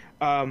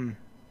know?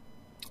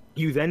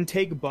 You then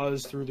take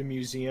Buzz through the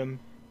museum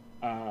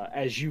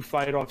as you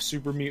fight off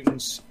super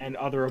mutants and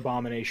other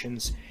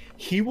abominations.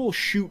 He will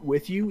shoot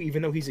with you,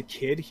 even though he's a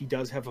kid. He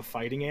does have a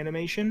fighting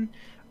animation.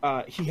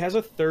 He has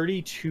a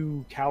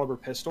 .32 caliber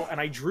pistol, and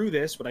I drew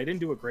this, but I didn't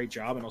do a great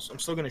job, and I'm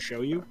still going to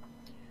show you.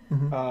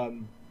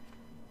 Mm-hmm.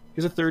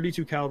 He has a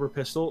 .32 caliber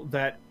pistol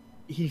that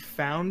he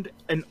found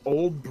an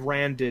old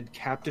branded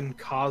Captain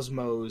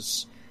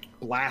Cosmos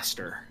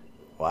blaster.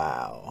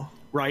 Wow.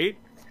 Right?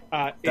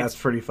 That's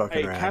pretty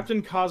fucking rad.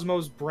 Captain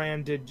Cosmos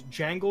branded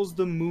Jangles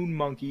the Moon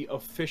Monkey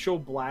official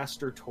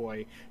blaster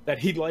toy that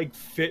he'd like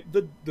fit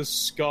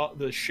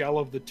the shell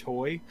of the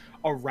toy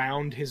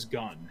around his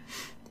gun.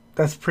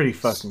 That's pretty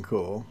fucking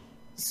cool.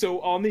 So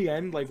on the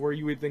end, like where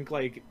you would think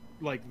like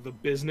the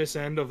business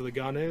end of the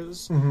gun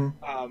is,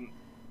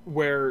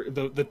 where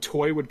the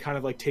toy would kind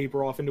of like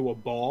taper off into a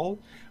ball,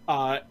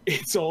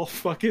 it's all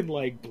fucking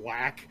like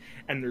black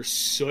and there's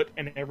soot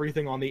and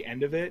everything on the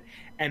end of it,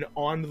 and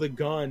on the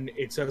gun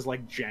it says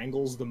like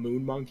Jangles the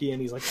Moon Monkey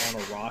and he's like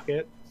on a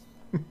rocket.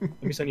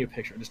 Let me send you a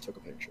picture. I just took a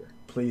picture.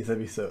 Please,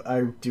 that'd be so...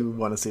 I do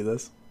want to see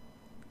this.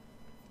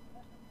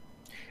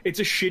 It's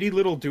a shitty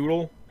little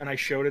doodle, and I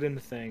showed it in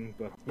the thing,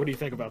 but what do you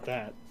think about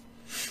that?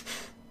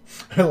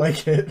 I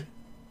like it.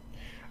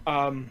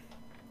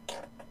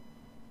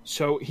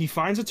 So he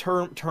finds a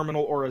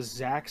terminal or a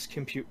Zax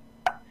computer.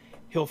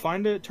 He'll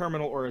find a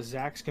terminal or a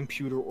Zax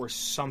computer or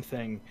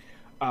something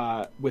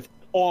with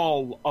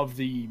all of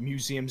the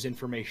museum's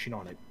information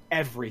on it.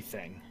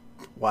 Everything.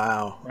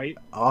 Wow. Right?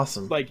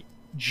 Awesome. Like,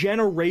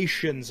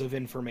 generations of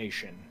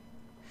information.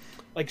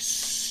 Like,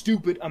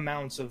 stupid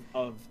amounts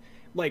of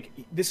like,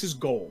 this is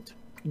gold.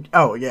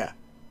 Oh, yeah.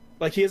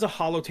 Like, he has a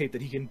holotape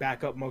that he can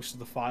back up most of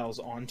the files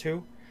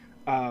onto.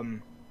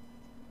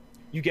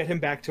 You get him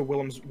back to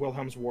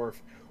Wilhelm's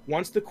Wharf.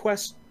 Once the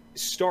quest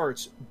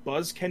starts,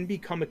 Buzz can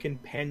become a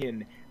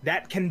companion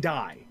that can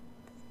die.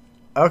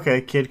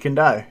 Okay, kid can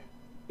die.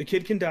 The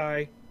kid can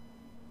die,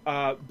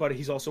 but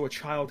he's also a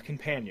child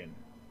companion.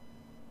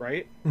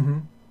 Right?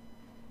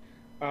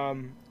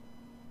 Mm-hmm.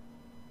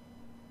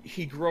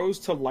 He grows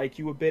to like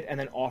you a bit and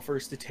then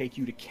offers to take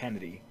you to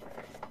Kennedy.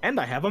 And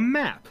I have a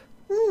map.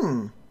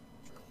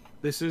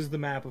 This is the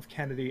map of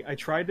Kennedy. I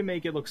tried to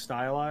make it look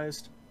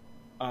stylized.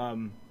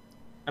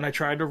 And I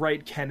tried to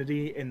write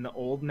Kennedy in the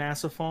old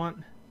NASA font.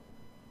 Cool.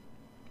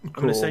 I'm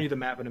going to send you the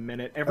map in a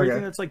minute.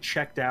 Everything that's like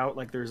checked out,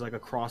 like there's like a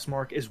cross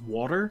mark, is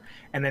water.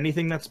 And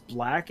anything that's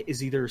black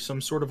is either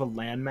some sort of a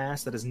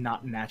landmass that is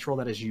not natural,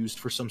 that is used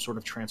for some sort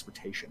of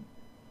transportation.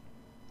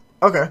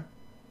 Okay.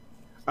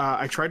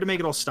 I tried to make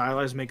it all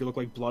stylized, make it look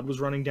like blood was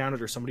running down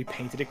it or somebody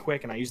painted it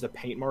quick, and I used a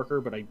paint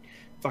marker, but I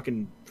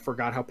fucking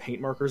forgot how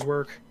paint markers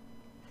work.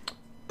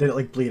 Did it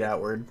like bleed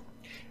outward?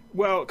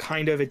 Well,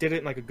 kind of. It did it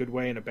in like a good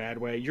way and a bad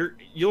way.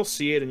 You'll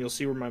see it and you'll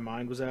see where my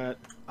mind was at.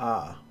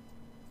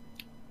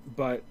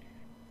 But,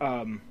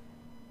 there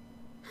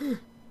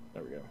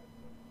we go.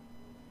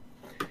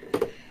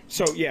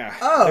 So, yeah.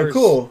 Oh,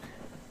 cool.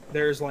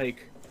 There's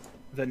like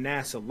the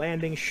NASA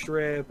landing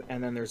strip,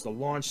 and then there's the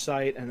launch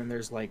site, and then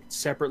there's like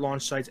separate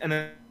launch sites, and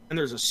then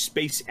there's a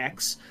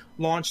SpaceX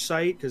launch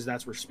site, because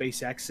that's where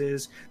SpaceX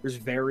is. There's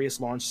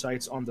various launch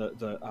sites on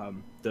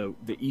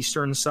the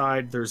eastern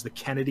side. There's the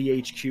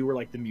Kennedy HQ where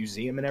like the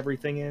museum and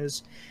everything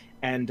is,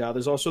 and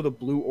there's also the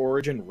Blue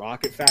Origin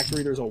rocket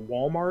factory. There's a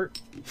Walmart.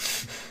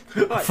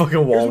 Fucking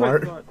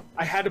Walmart.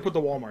 I had to put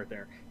the Walmart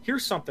there.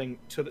 Here's something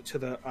to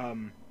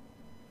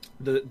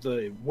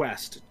the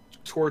west,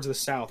 towards the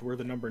south, where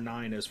the number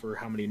 9 is for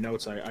how many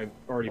notes I've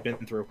already been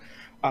through.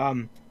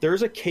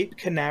 There's a Cape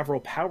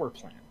Canaveral power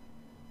plant.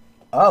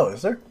 Oh,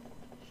 is there?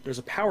 There's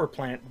a power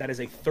plant that is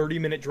a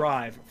 30-minute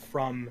drive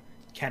from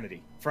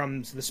Kennedy,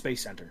 from the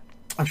Space Center.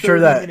 I'm sure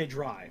that 30-minute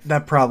drive.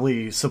 That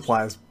probably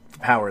supplies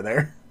power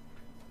there.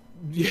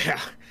 Yeah.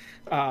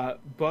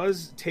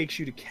 Buzz takes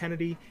you to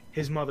Kennedy.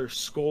 His mother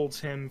scolds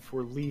him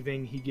for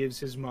leaving. He gives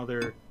his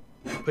mother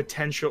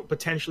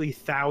potentially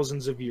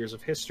thousands of years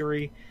of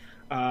history.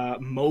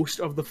 Most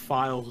of the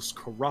files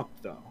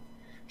corrupt, though.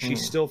 She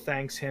still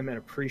thanks him and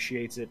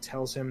appreciates it.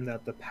 Tells him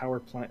that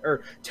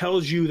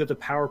tells you that the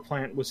power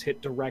plant was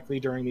hit directly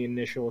during the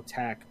initial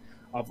attack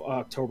of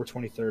October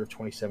 23rd of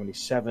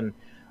 2077.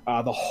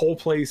 The whole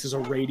place is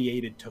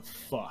irradiated to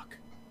fuck.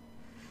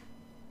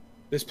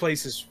 This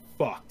place is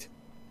fucked.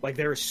 Like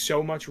there's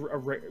so much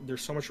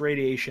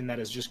radiation that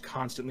is just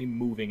constantly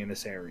moving in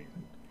this area.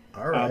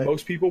 All right.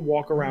 Most people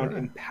walk around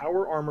in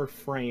power armor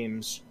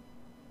frames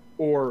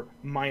or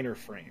minor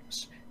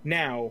frames.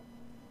 Now,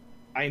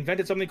 I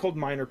invented something called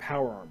minor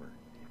power armor.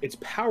 It's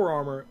power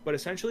armor, but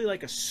essentially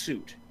like a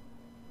suit.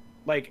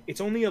 Like, it's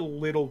only a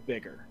little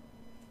bigger.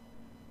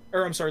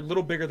 Or, I'm sorry, a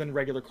little bigger than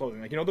regular clothing.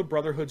 Like, you know the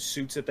Brotherhood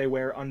suits that they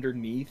wear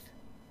underneath?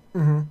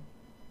 Mm-hmm.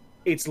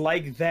 It's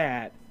like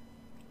that,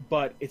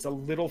 but it's a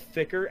little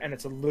thicker and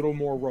it's a little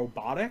more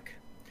robotic.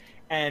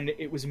 And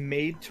it was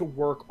made to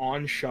work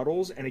on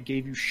shuttles, and it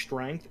gave you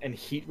strength and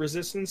heat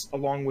resistance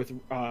along with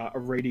a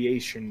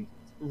radiation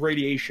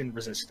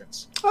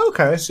resistance.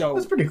 Okay, So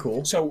that's pretty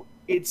cool. So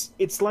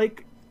it's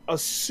like a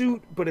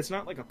suit, but it's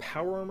not like a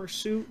power armor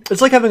suit.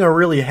 It's like having a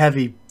really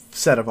heavy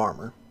set of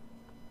armor.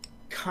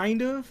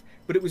 Kind of,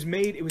 but it was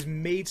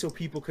made so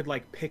people could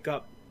like pick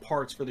up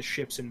parts for the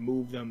ships and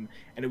move them,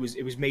 and it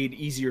was made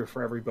easier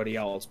for everybody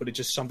else. But it's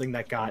just something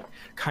that got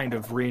kind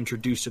of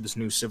reintroduced to this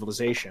new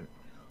civilization.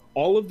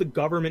 All of the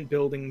government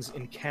buildings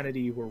in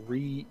Kennedy were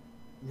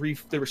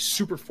they were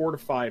super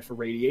fortified for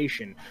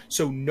radiation,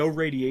 so no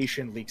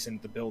radiation leaks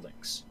into the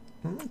buildings.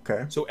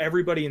 Okay. So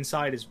everybody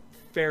inside is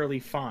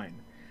fairly fine.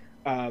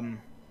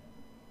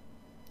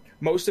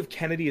 Most of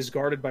Kennedy is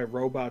guarded by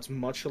robots,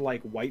 much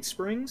like White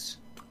Springs.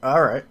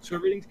 All right. So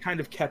everything's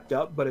kind of kept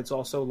up, but it's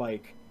also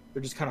like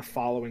they're just kind of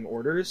following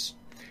orders.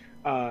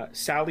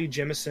 Sally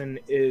Jimison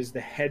is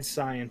the head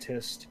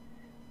scientist.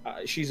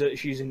 She's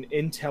an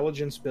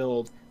intelligence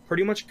build.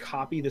 Pretty much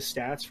copy the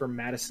stats from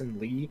Madison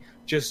Lee.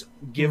 Just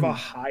give a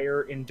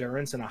higher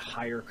endurance and a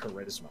higher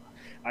charisma.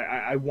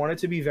 I want it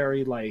to be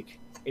very like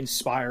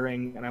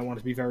inspiring, and I want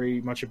it to be very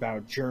much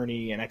about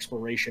journey and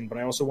exploration. But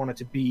I also want it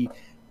to be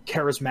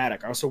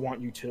charismatic. I also want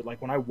you to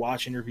like when I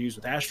watch interviews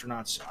with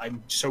astronauts,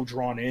 I'm so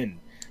drawn in.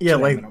 Yeah,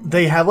 like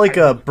they have like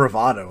a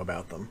bravado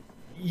about them.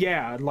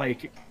 Yeah,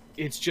 like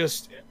it's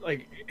just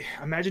like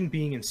imagine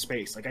being in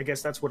space. Like I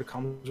guess that's what it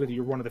comes with.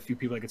 You're one of the few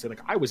people that can say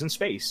like I was in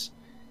space.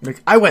 Like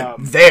I went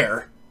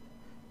there.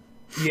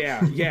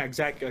 Yeah,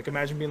 exactly. Like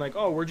imagine being like,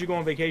 "Oh, where'd you go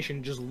on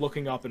vacation?" Just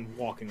looking up and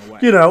walking away.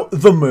 You know,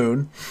 the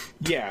moon.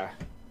 Yeah.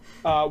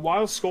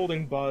 While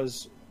scolding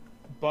Buzz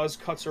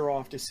cuts her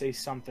off to say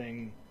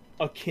something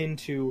akin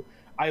to,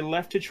 "I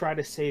left to try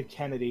to save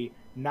Kennedy,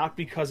 not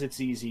because it's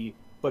easy,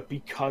 but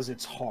because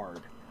it's hard,"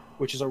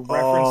 which is a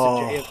reference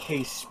to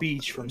JFK's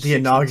speech from the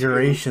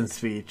inauguration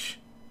speech.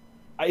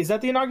 Is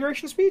that the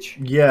inauguration speech?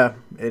 Yeah,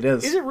 it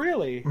is. Is it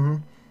really? Mm-hmm.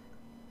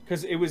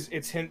 Because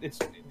it's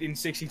in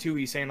 '62.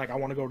 He's saying like, "I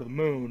want to go to the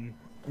moon."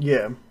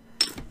 Yeah.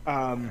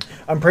 I'm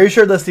pretty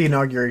sure that's the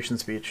inauguration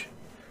speech.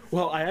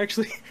 Well, I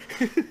actually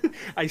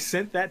I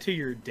sent that to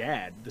your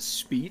dad, the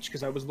speech,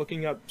 because I was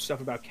looking up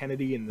stuff about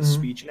Kennedy and the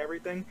speech and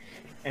everything.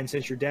 And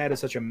since your dad is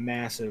such a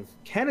massive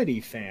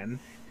Kennedy fan,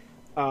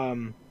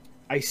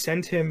 I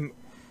sent him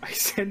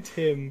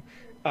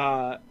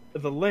the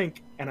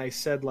link, and I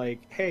said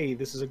like, "Hey,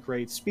 this is a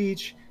great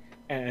speech."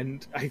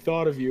 And I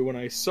thought of you when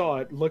I saw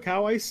it. Look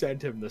how I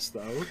sent him this,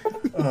 though.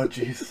 Oh,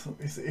 jeez. Let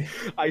me see.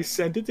 I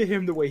sent it to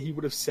him the way he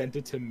would have sent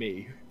it to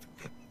me.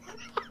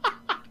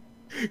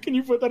 Can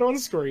you put that on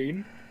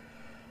screen?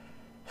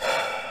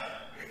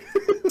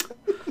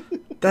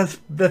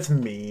 That's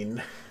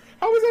mean.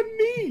 How is that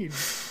mean?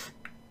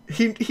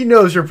 He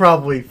knows you're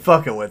probably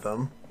fucking with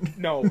him.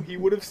 No, he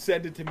would have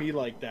sent it to me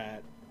like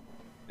that.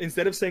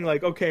 Instead of saying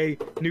like, okay,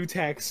 new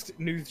text,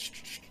 new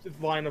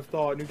line of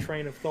thought, new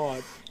train of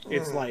thought,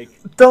 it's like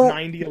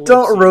 90 ellipses.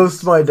 Don't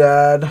roast my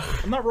dad.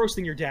 I'm not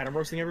roasting your dad. I'm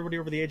roasting everybody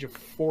over the age of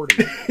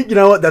 40. You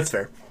know what? That's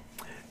fair.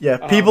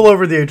 Yeah, people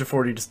over the age of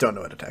 40 just don't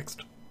know how to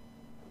text.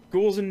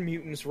 Ghouls and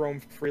mutants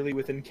roam freely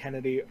within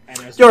Kennedy, and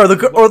as are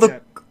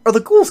the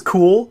ghouls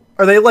cool?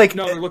 Are they like?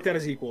 No, they're looked at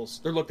as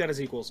equals.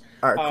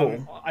 All right,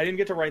 cool. I didn't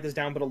get to write this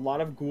down, but a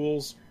lot of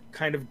ghouls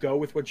kind of go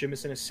with what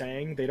Jimison is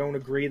saying. They don't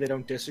agree, they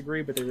don't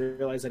disagree, but they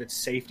realize that it's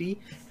safety.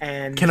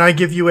 And can I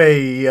give you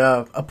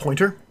a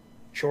pointer?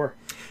 Sure.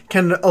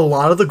 Can a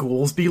lot of the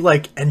ghouls be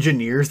like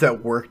engineers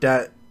that worked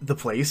at the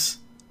place?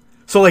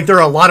 So like there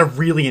are a lot of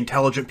really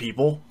intelligent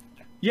people.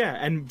 Yeah,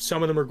 and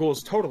some of them are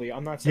ghouls. Totally.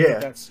 I'm not saying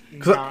that's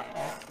not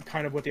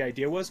kind of what the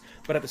idea was,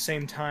 but at the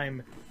same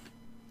time,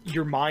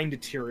 your mind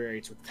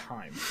deteriorates with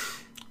time.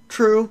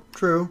 True.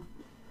 So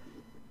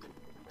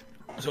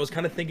I was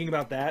kind of thinking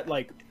about that,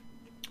 like,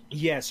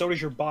 yeah, so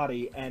does your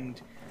body,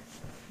 and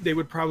those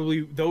would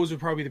probably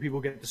be the people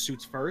who get the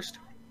suits first.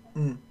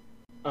 Mm.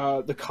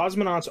 The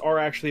cosmonauts are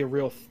actually a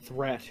real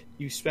threat.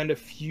 You spend a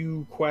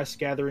few quests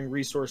gathering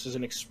resources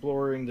and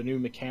exploring the new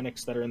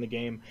mechanics that are in the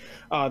game.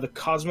 The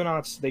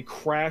cosmonauts, they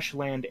crash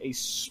land a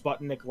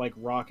Sputnik-like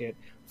rocket,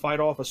 fight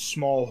off a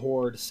small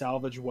horde,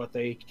 salvage what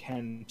they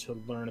can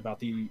to learn about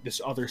this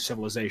other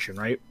civilization,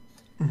 right?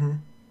 Mm-hmm.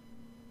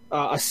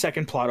 A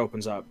second plot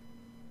opens up.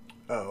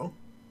 Oh.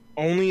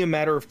 Only a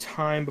matter of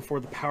time before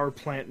the power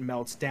plant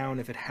melts down,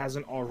 if it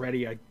hasn't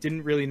already. I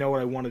didn't really know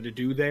what I wanted to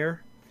do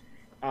there.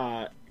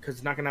 Because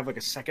it's not going to have like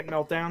a second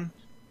meltdown.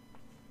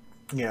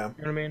 Yeah. You know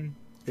what I mean?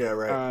 Yeah,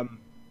 right.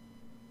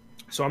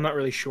 So I'm not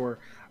really sure.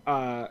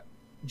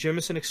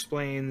 Jimison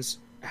explains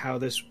how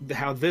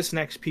this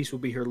next piece will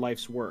be her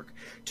life's work: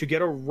 to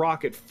get a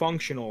rocket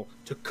functional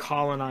to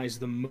colonize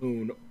the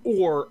moon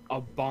or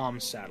a bomb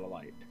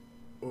satellite.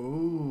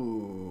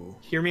 Ooh.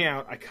 Hear me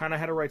out. I kind of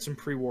had to write some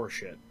pre-war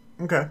shit.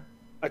 Okay.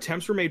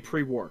 Attempts were made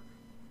pre-war.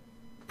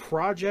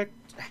 Project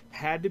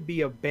had to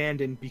be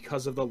abandoned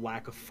because of the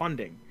lack of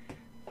funding.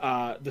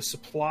 The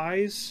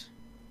supplies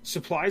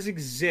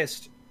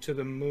exist to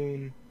the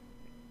moon.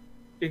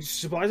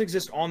 Supplies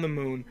exist on the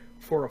moon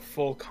for a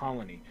full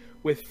colony.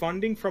 With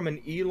funding from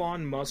an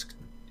Elon Musk,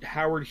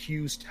 Howard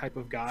Hughes type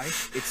of guy,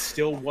 it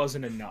still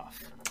wasn't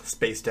enough.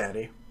 Space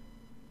Daddy.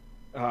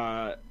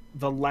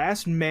 The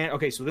last man...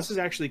 Okay, so this is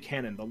actually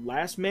canon. The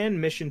last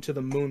man mission to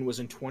the moon was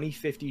in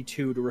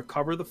 2052 to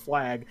recover the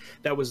flag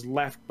that was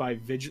left by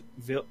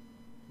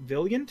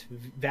Valiant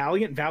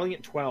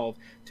 12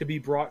 to be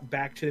brought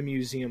back to the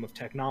Museum of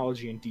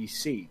Technology in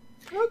D.C.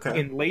 Okay.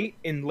 In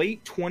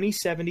late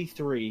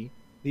 2073,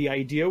 the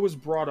idea was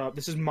brought up...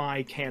 This is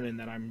my canon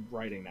that I'm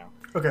writing now.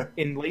 Okay.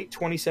 In late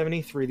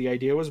 2073, the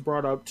idea was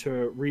brought up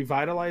to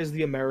revitalize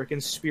the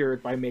American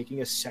spirit by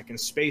making a second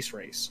space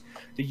race.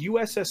 The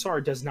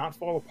USSR does not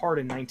fall apart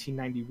in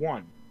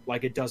 1991,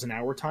 like it does in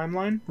our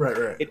timeline.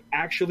 Right. It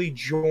actually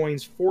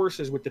joins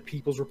forces with the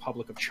People's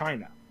Republic of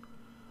China.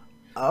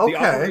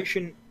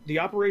 Okay. The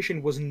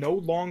operation was no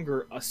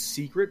longer a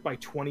secret by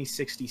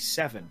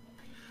 2067.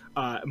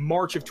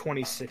 March of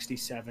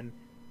 2067,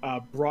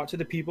 brought to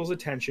the people's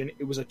attention,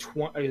 it was a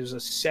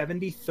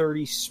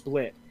 70-30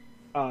 split.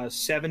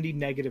 70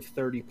 negative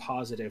 30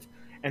 positive,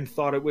 and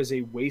thought it was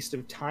a waste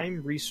of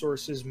time,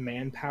 resources,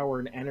 manpower,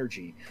 and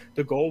energy.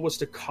 The goal was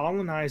to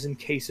colonize in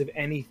case of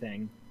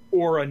anything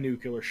or a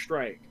nuclear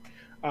strike.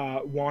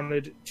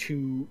 Wanted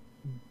to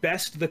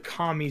best the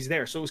commies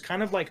there. So it was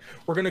kind of like,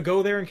 we're going to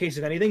go there in case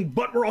of anything,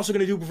 but we're also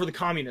going to do before the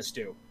communists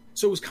do.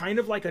 So it was kind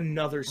of like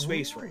another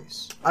space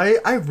race.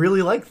 I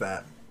really like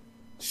that.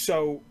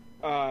 So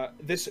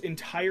this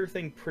entire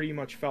thing pretty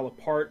much fell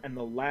apart, and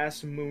the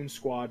last Moon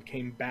Squad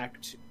came back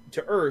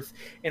to Earth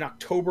in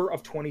October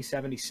of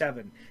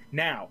 2077.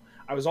 Now,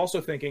 I was also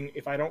thinking,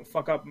 if I don't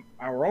fuck up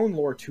our own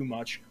lore too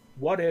much,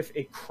 what if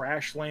it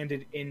crash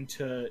landed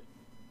into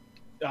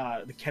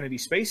the Kennedy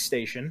Space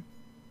Station,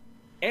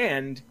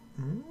 and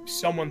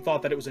someone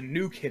thought that it was a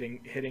nuke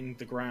hitting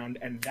the ground,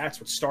 and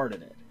that's what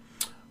started it?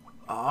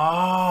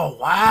 Oh,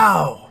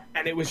 wow.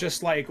 And it was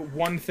just like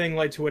one thing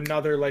led to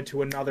another.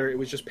 It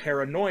was just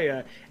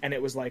paranoia. And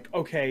it was like,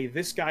 okay,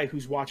 this guy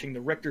who's watching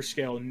the Richter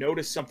scale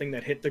noticed something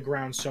that hit the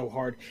ground so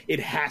hard, it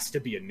has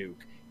to be a nuke.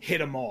 Hit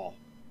them all.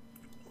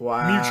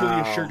 Wow. Mutually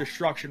assured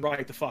destruction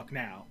right the fuck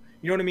now.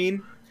 You know what I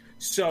mean?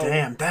 So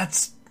damn,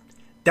 that's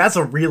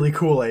a really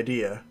cool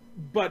idea.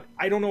 But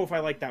I don't know if I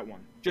like that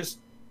one. Just,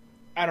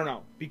 I don't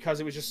know. Because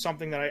it was just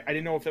something that I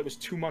didn't know if that was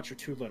too much or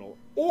too little.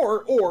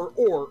 Or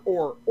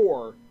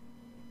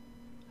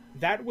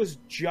that was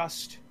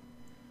just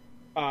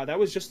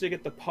to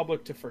get the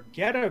public to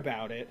forget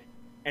about it,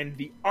 and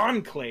the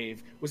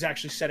Enclave was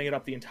actually setting it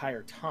up the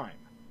entire time.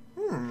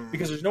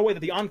 Because there's no way that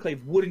the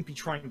Enclave wouldn't be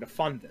trying to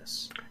fund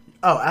this.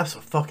 Oh,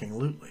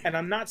 absolutely. And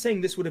I'm not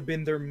saying this would have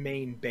been their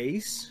main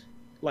base,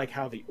 like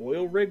how the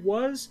oil rig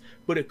was,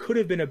 but it could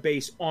have been a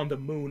base on the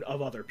moon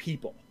of other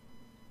people.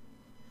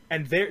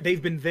 And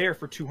they've been there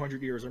for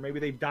 200 years, or maybe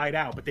they've died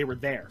out, but they were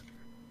there.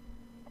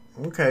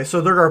 Okay,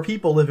 so there are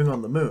people living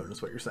on the moon,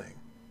 is what you're saying.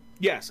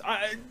 Yes,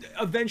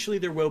 eventually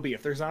there will be.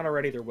 If there's not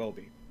already, there will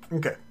be.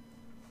 Okay.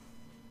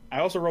 I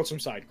also wrote some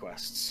side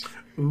quests.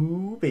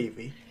 Ooh,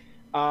 baby.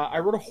 I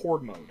wrote a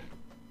horde mode.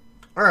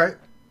 All right.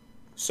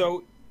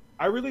 So,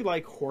 I really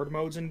like horde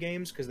modes in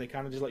games because they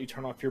kind of just let you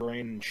turn off your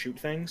brain and shoot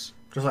things.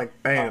 Just like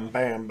bam,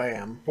 bam,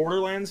 bam.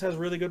 Borderlands has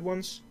really good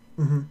ones.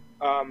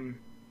 Mm-hmm.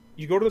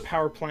 You go to the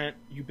power plant,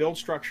 you build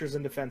structures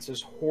and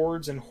defenses,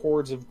 hordes and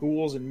hordes of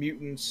ghouls and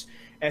mutants,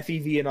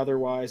 FEV and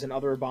otherwise, and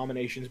other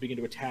abominations begin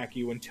to attack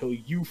you until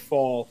you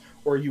fall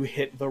or you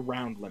hit the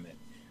round limit.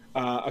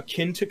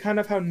 Akin to kind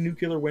of how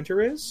Nuclear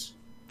Winter is,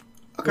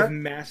 okay, with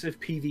massive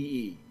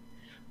PvE.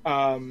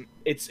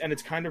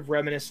 It's kind of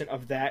reminiscent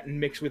of that and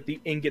mixed with the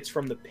ingots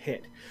from the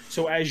pit.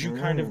 So as you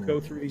kind of go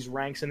through these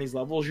ranks and these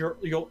levels,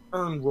 you'll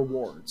earn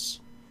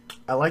rewards.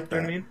 I like that.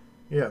 You know what I mean?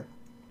 Yeah.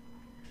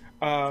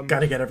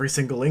 Gotta get every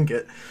single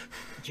ingot.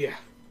 Yeah.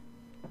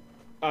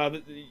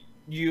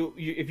 You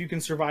if you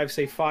can survive,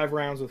 say, 5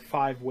 rounds with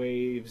 5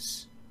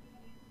 waves,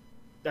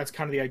 that's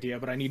kind of the idea,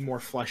 but I need more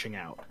fleshing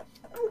out.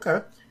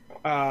 Okay.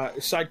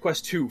 Side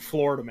quest 2,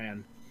 Florida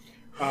Man.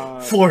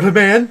 Florida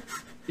Man?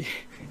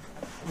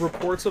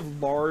 Reports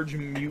of large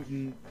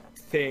mutant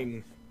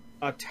thing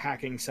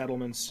attacking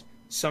settlements.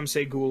 Some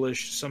say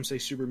ghoulish, some say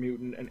super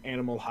mutant, an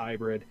animal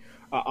hybrid.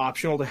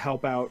 Optional to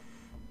help out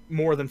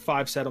more than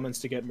 5 settlements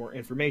to get more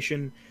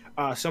information.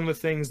 Some of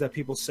the things that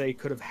people say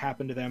could have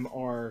happened to them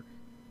are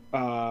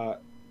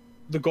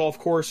the golf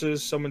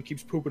courses. Someone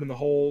keeps pooping in the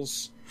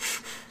holes.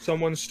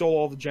 Someone stole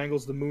all the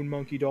Jangles the Moon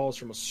Monkey dolls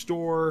from a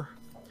store.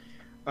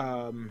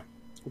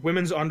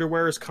 Women's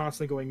underwear is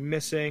constantly going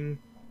missing.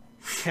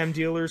 Chem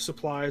dealers'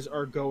 supplies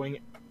are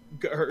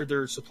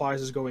their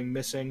supplies is going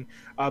missing.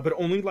 But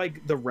only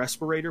like the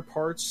respirator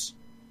parts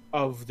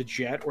of the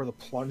jet or the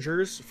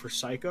plungers for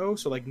Psycho.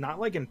 So like not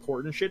like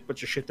important shit, but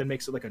just shit that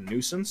makes it like a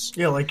nuisance.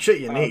 Yeah, like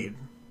shit you need.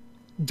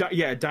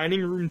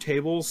 Dining room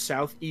tables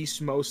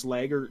southeast most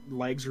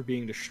legs are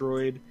being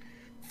destroyed.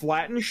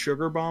 Flattened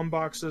sugar bomb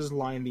boxes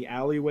line the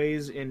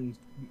alleyways in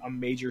a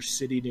major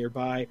city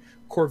nearby.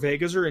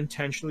 Corvegas are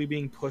intentionally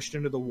being pushed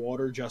into the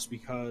water just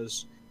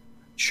because.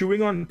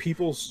 Chewing on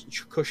people's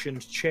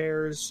cushioned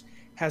chairs.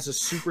 Has a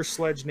super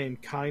sledge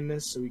named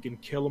Kindness, so we can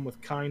kill him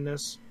with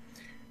kindness.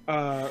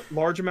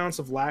 Large amounts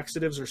of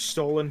laxatives are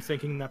stolen,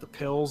 thinking that the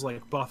pills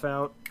like buff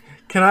out.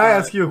 Can I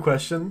ask you a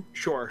question?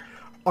 Sure.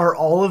 Are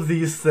all of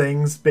these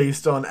things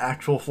based on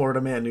actual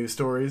Florida Man news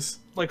stories?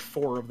 Like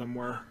 4 of them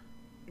were.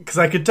 Because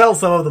I could tell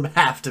some of them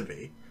have to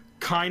be.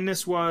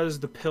 Kindness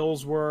was, the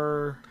pills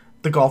were.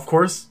 The golf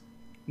course?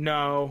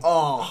 No.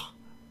 Oh.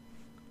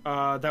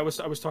 I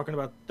was talking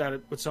about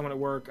that with someone at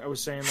work. I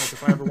was saying like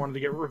if I ever wanted to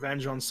get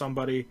revenge on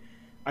somebody,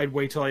 I'd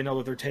wait till I know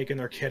that they're taking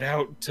their kid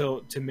out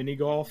to mini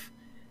golf,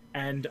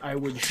 and I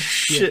would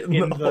shit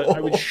in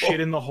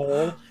the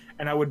hole,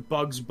 and I would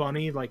Bugs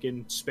Bunny like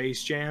in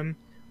Space Jam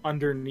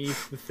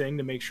underneath the thing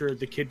to make sure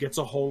the kid gets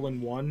a hole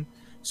in one.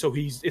 So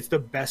it's the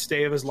best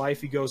day of his life.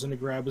 He goes in to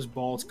grab his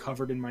ball. It's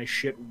covered in my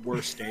shit.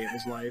 Worst day of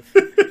his life.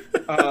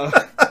 Oh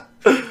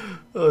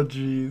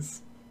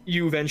jeez.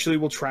 You eventually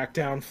will track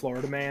down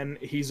Florida Man.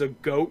 He's a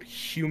goat,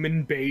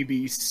 human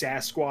baby,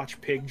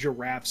 Sasquatch, pig,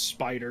 giraffe,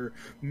 spider,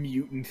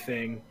 mutant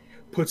thing.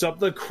 Puts up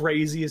the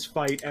craziest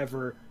fight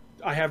ever.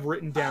 I have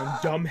written down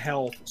dumb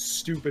health,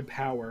 stupid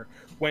power.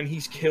 When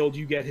he's killed,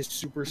 you get his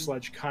super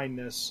sledge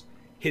kindness,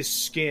 his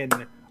skin,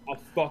 a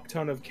fuck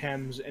ton of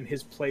chems, and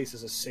his place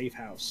is a safe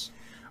house.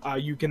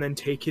 You can then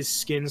take his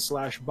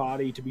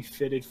skin/body to be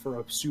fitted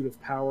for a suit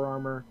of power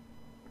armor.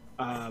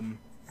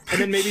 And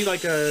then maybe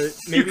like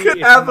you could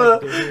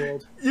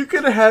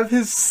have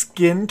his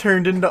skin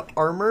turned into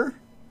armor.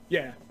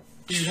 Yeah,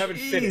 you have it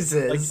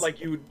fitted like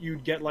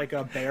you'd get like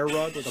a bear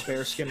rug, like a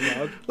bear skin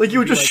rug. Like you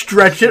would just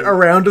stretch it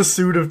around a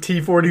suit of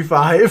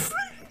T-45.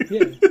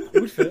 Yeah, it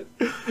would fit.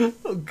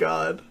 Oh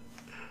God.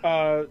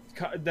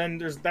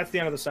 Then that's the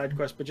end of the side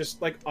quest, but just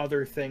like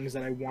other things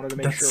that I wanted to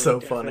make that's sure so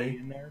were funny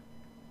in there.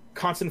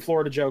 Constant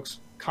Florida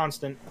jokes,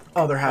 constant.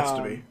 Oh, there has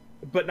to be,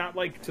 but not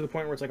like to the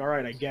point where it's like, all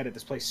right, I get it.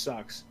 This place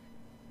sucks.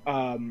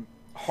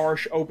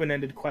 Harsh,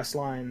 open-ended quest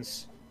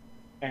lines,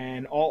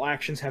 and all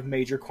actions have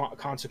major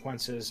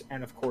consequences,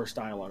 and of course,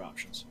 dialogue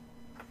options.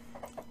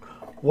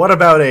 What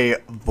about a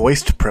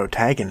voiced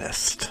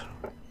protagonist?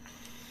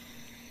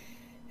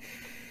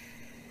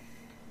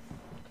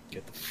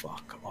 Get the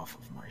fuck off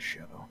of my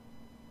show.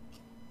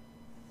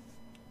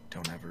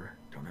 Don't ever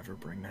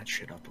bring that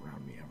shit up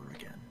around me ever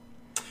again.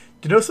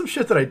 Do you know some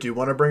shit that I do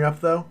want to bring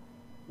up, though?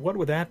 What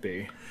would that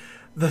be?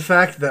 The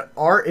fact that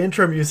our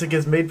intro music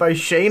is made by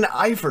Shane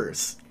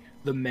Ivers.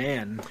 The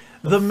man.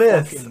 The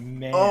myth.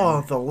 Man.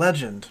 Oh, the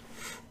legend.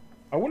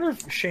 I wonder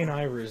if Shane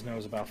Ivers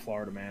knows about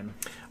Florida Man.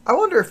 I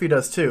wonder if he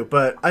does too,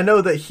 but I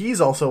know that he's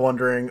also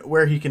wondering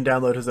where he can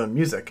download his own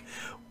music.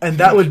 And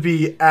that would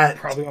be at...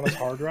 Probably on his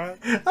hard drive?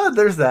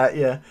 There's that,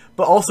 yeah.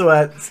 But also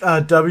at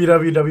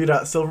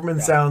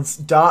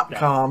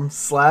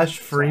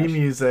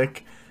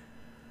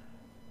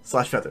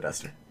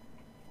www.silvermansounds.com/free-music/featherduster.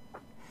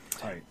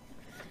 Tight.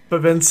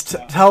 But Vince,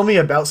 tell me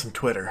about some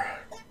Twitter.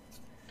 You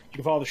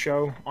can follow the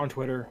show on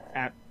Twitter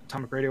at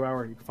Atomic Radio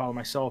Hour. You can follow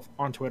myself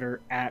on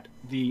Twitter at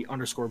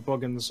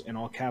 @the_Boogans in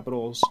all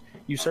capitals.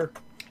 You, sir?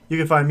 You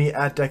can find me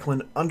at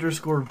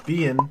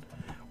Declan_Bean.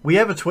 We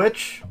have a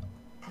Twitch.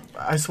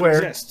 I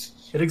swear.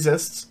 It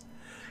exists.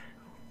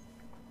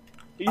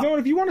 You know what?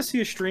 If you want to see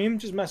a stream,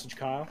 just message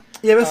Kyle.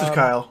 Yeah, message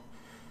Kyle.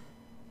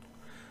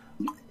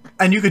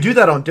 And you could do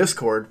that on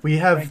Discord. We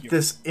have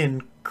this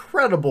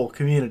incredible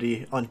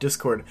community on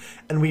Discord,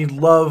 and we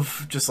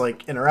love just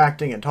like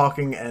interacting and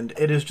talking, and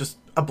it is just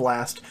a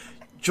blast.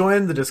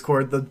 Join the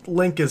Discord. The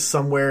link is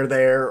somewhere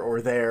there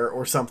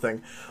or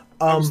something.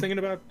 I was thinking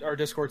about our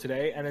Discord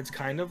today, and it's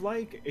kind of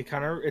like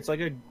it's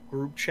like a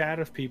group chat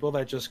of people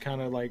that just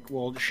kind of like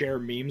will share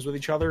memes with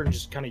each other and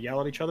just kind of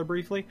yell at each other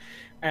briefly,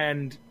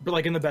 but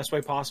like in the best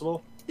way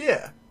possible.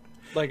 Yeah.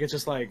 Like, it's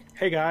just like,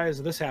 hey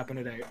guys, this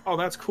happened today. Oh,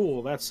 that's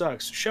cool. That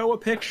sucks. Show a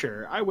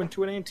picture. I went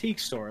to an antique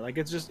store. Like,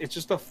 it's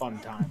just a fun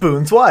time.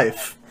 Boone's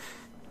wife.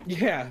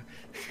 Yeah.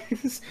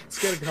 Let's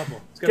get a couple.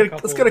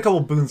 Let's get a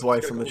couple Boone's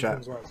wives from the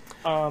chat.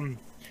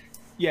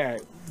 Yeah.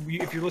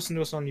 If you're listening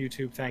to us on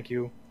YouTube, thank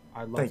you.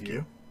 I love Thank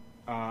you.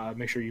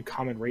 Make sure you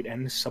comment, rate,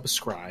 and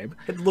subscribe.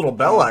 Hit the little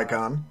bell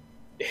icon.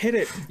 Hit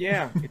it.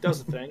 Yeah, it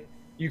does the thing.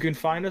 You can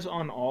find us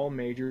on all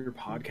major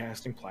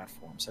podcasting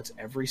platforms. That's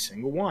every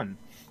single one.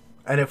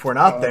 And if we're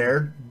not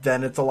there,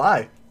 then it's a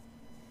lie.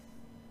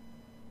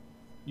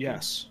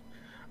 Yes.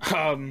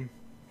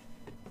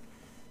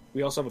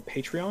 We also have a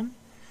Patreon.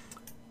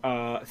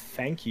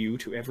 Thank you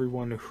to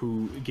everyone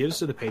who gives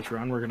to the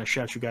Patreon. We're going to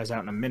shout you guys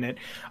out in a minute.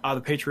 The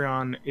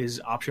Patreon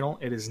is optional.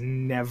 It is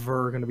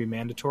never going to be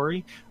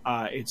mandatory.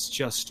 It's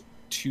just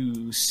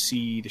to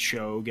see the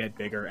show get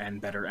bigger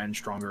and better and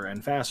stronger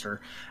and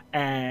faster.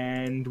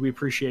 And we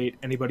appreciate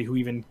anybody who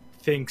even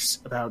thinks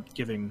about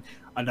giving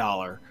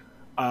 $1.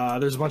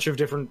 There's a bunch of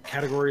different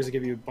categories that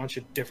give you a bunch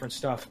of different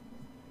stuff.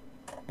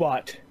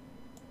 But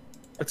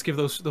let's give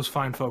those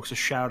fine folks a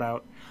shout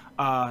out.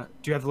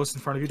 Do you have the list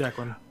in front of you,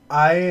 Declan?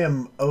 I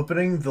am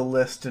opening the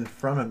list in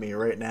front of me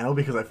right now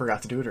because I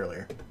forgot to do it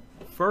earlier.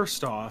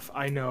 First off,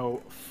 I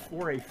know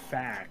for a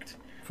fact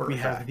we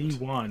have the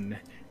one,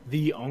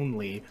 the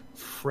only,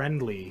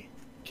 friendly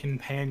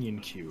companion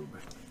cube.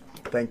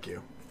 Thank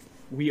you.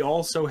 We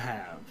also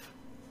have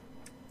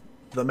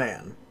The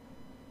man.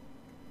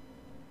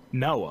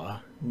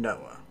 Noah.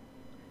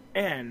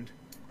 And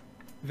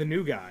the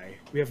new guy,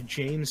 we have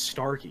James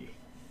Starkey.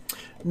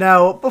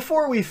 Now,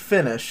 before we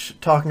finish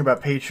talking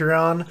about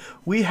Patreon,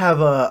 we have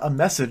a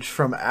message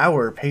from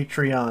our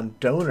Patreon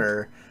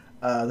donor,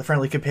 the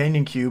Friendly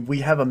Companion Cube.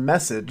 We have a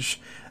message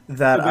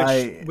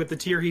that with the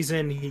tier he's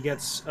in, he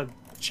gets a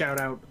shout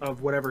out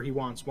of whatever he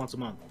wants once a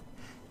month.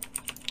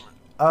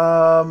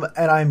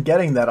 And I'm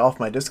getting that off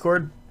my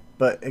Discord,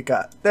 but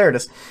there it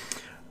is.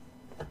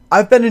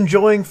 I've been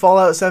enjoying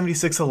Fallout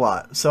 76 a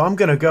lot, so I'm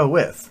gonna go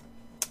with,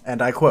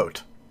 and I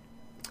quote,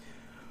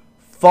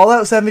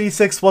 Fallout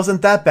 76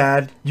 wasn't that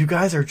bad, you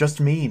guys are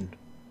just mean.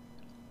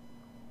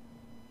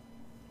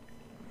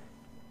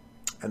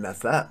 And that's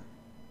that.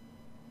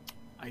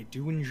 I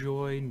do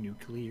enjoy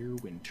Nuclear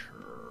Winter.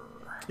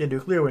 Yeah,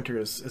 Nuclear Winter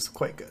is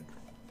quite good.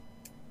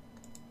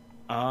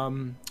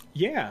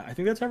 Yeah, I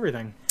think that's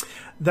everything.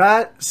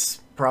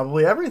 That's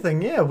probably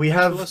everything. Yeah, we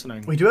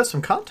do have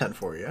some content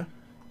for you.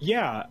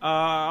 Yeah,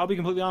 I'll be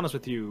completely honest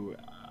with you.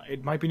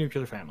 It might be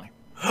Nuclear Family.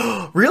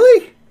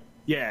 Really?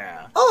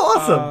 Yeah. Oh,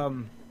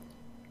 awesome.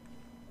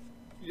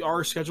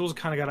 Our schedules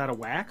kind of got out of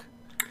whack.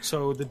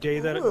 So the day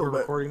that we're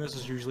recording this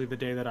is usually the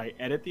day that I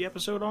edit the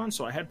episode on.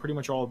 So I had pretty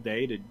much all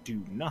day to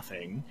do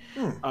nothing.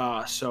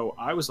 So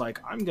I was like,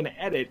 I'm going to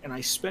edit. And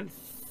I spent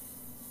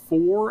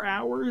 4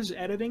 hours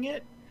editing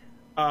it.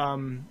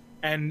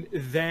 And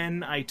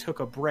then I took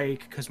a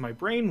break because my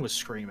brain was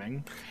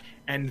screaming.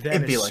 And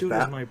then as soon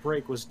as my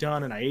break was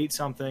done and I ate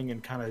something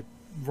and kind of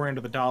ran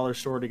to the dollar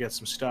store to get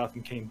some stuff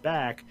and came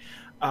back,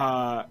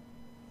 I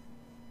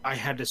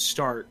had to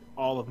start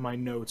all of my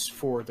notes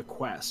for the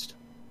quest.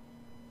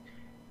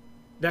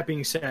 That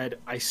being said,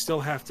 I still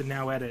have to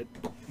now edit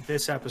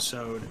this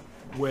episode,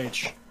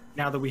 which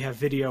now that we have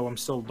video, I'm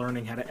still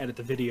learning how to edit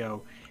the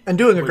video. And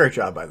doing a great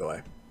job, by the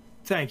way.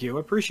 Thank you.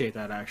 I appreciate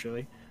that,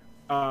 actually.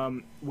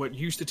 What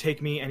used to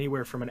take me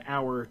anywhere from an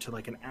hour to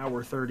like an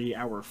hour 30,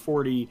 hour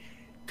 40,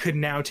 could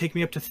now take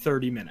me up to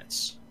 30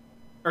 minutes.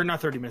 Or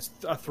not 30 minutes,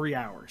 3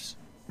 hours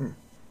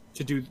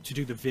to do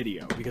the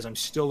video, because I'm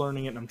still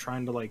learning it and I'm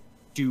trying to like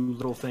do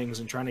little things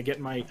and trying to get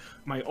my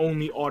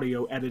only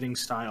audio editing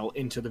style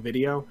into the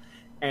video.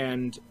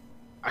 And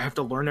I have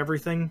to learn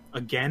everything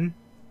again,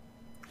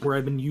 where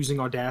I've been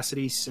using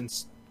Audacity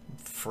since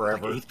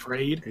forever, like 8th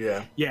grade.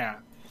 Yeah.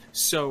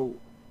 So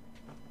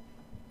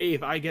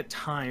if I get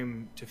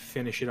time to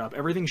finish it up,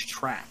 everything's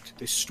tracked.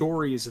 The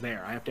story is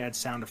there. I have to add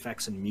sound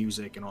effects and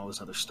music and all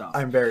this other stuff.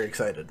 I'm very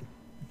excited.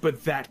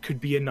 But that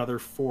could be another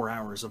 4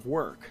 hours of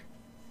work.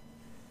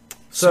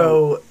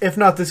 So if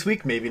not this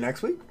week, maybe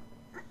next week?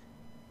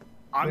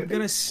 I'm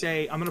going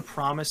to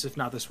promise, if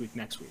not this week,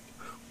 next week.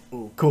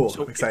 Ooh, cool.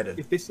 So I'm excited.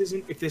 If this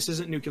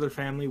isn't Nuclear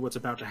Family, what's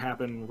about to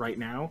happen right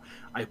now,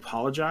 I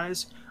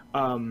apologize.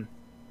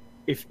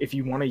 If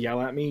you want to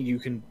yell at me, you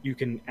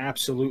can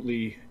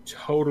absolutely,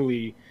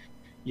 totally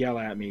yell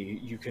at me.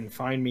 You can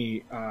find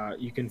me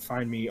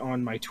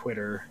on my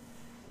Twitter.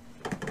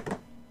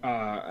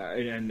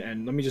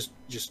 And let me just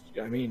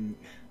I mean,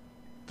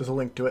 there's a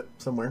link to it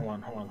somewhere.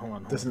 Hold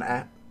on. There's an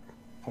app.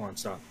 Hold on,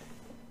 stop.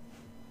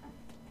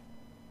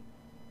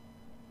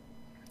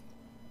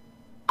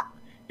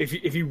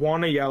 If you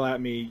want to yell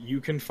at me, you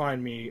can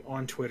find me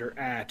on Twitter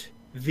at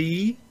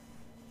the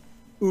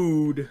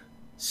Ood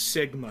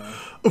Sigma.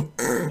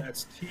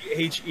 That's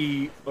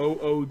TheOodSigma.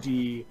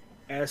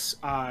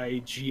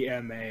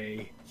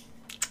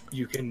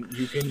 You can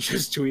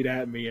just tweet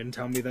at me and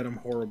tell me that I'm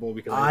horrible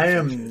because I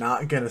am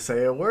not gonna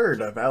say a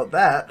word about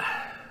that.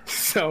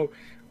 So,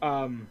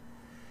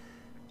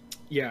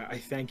 yeah, I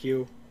thank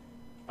you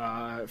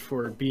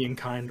for being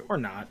kind or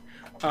not.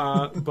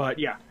 But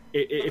yeah,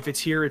 if it's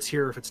here, it's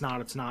here. If it's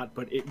not, it's not.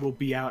 But it will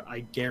be out,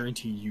 I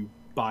guarantee you,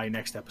 by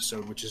next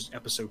episode, which is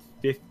episode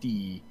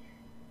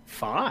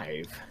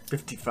 55.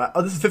 55.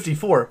 Oh, this is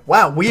 54.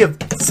 Wow, we have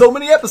so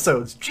many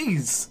episodes.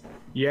 Jeez.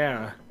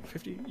 Yeah.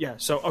 50. Yeah.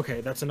 So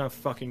okay, that's enough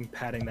fucking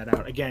padding that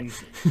out. Again,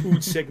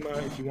 Ood Sigma.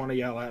 If you want to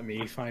yell at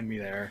me, find me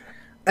there.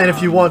 And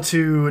if you want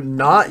to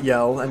not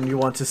yell and you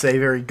want to say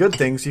very good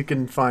things, you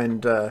can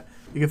find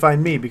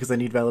me because I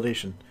need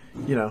validation.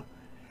 You know,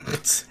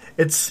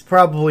 it's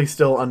probably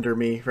still under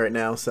me right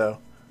now. So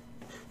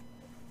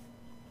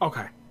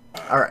okay.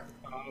 All right.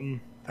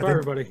 Bye,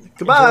 everybody.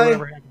 Goodbye. Enjoy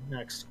whatever happens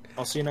next.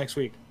 I'll see you next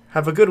week.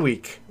 Have a good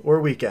week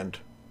or weekend.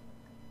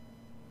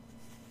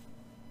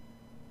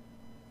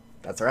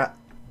 That's a wrap.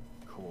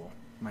 Cool.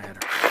 My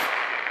head hurts.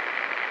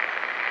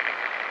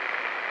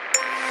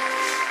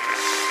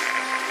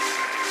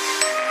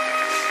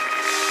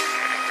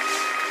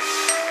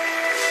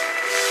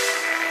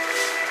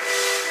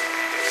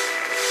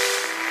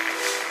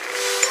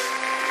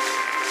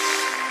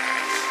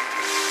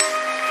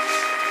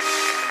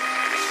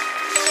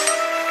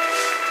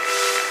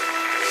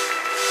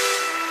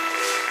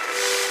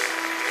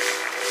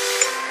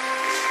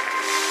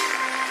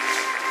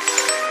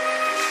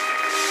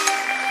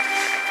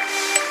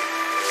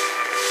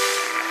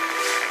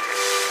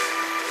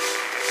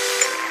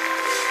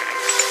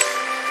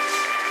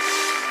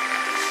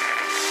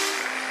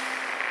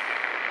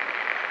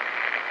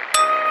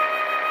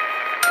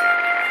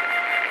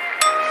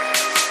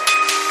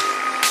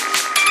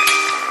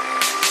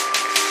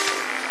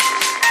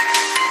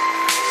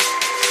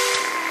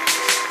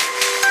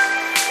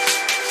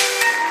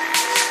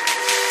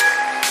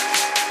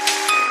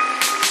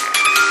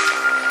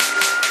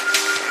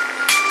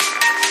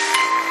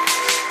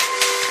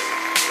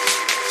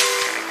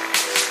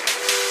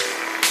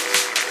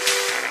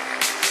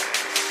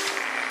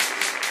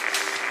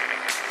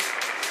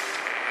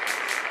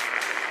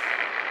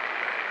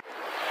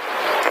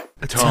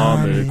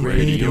 Atomic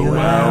Radio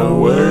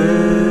Hour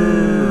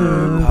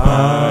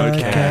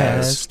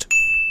podcast.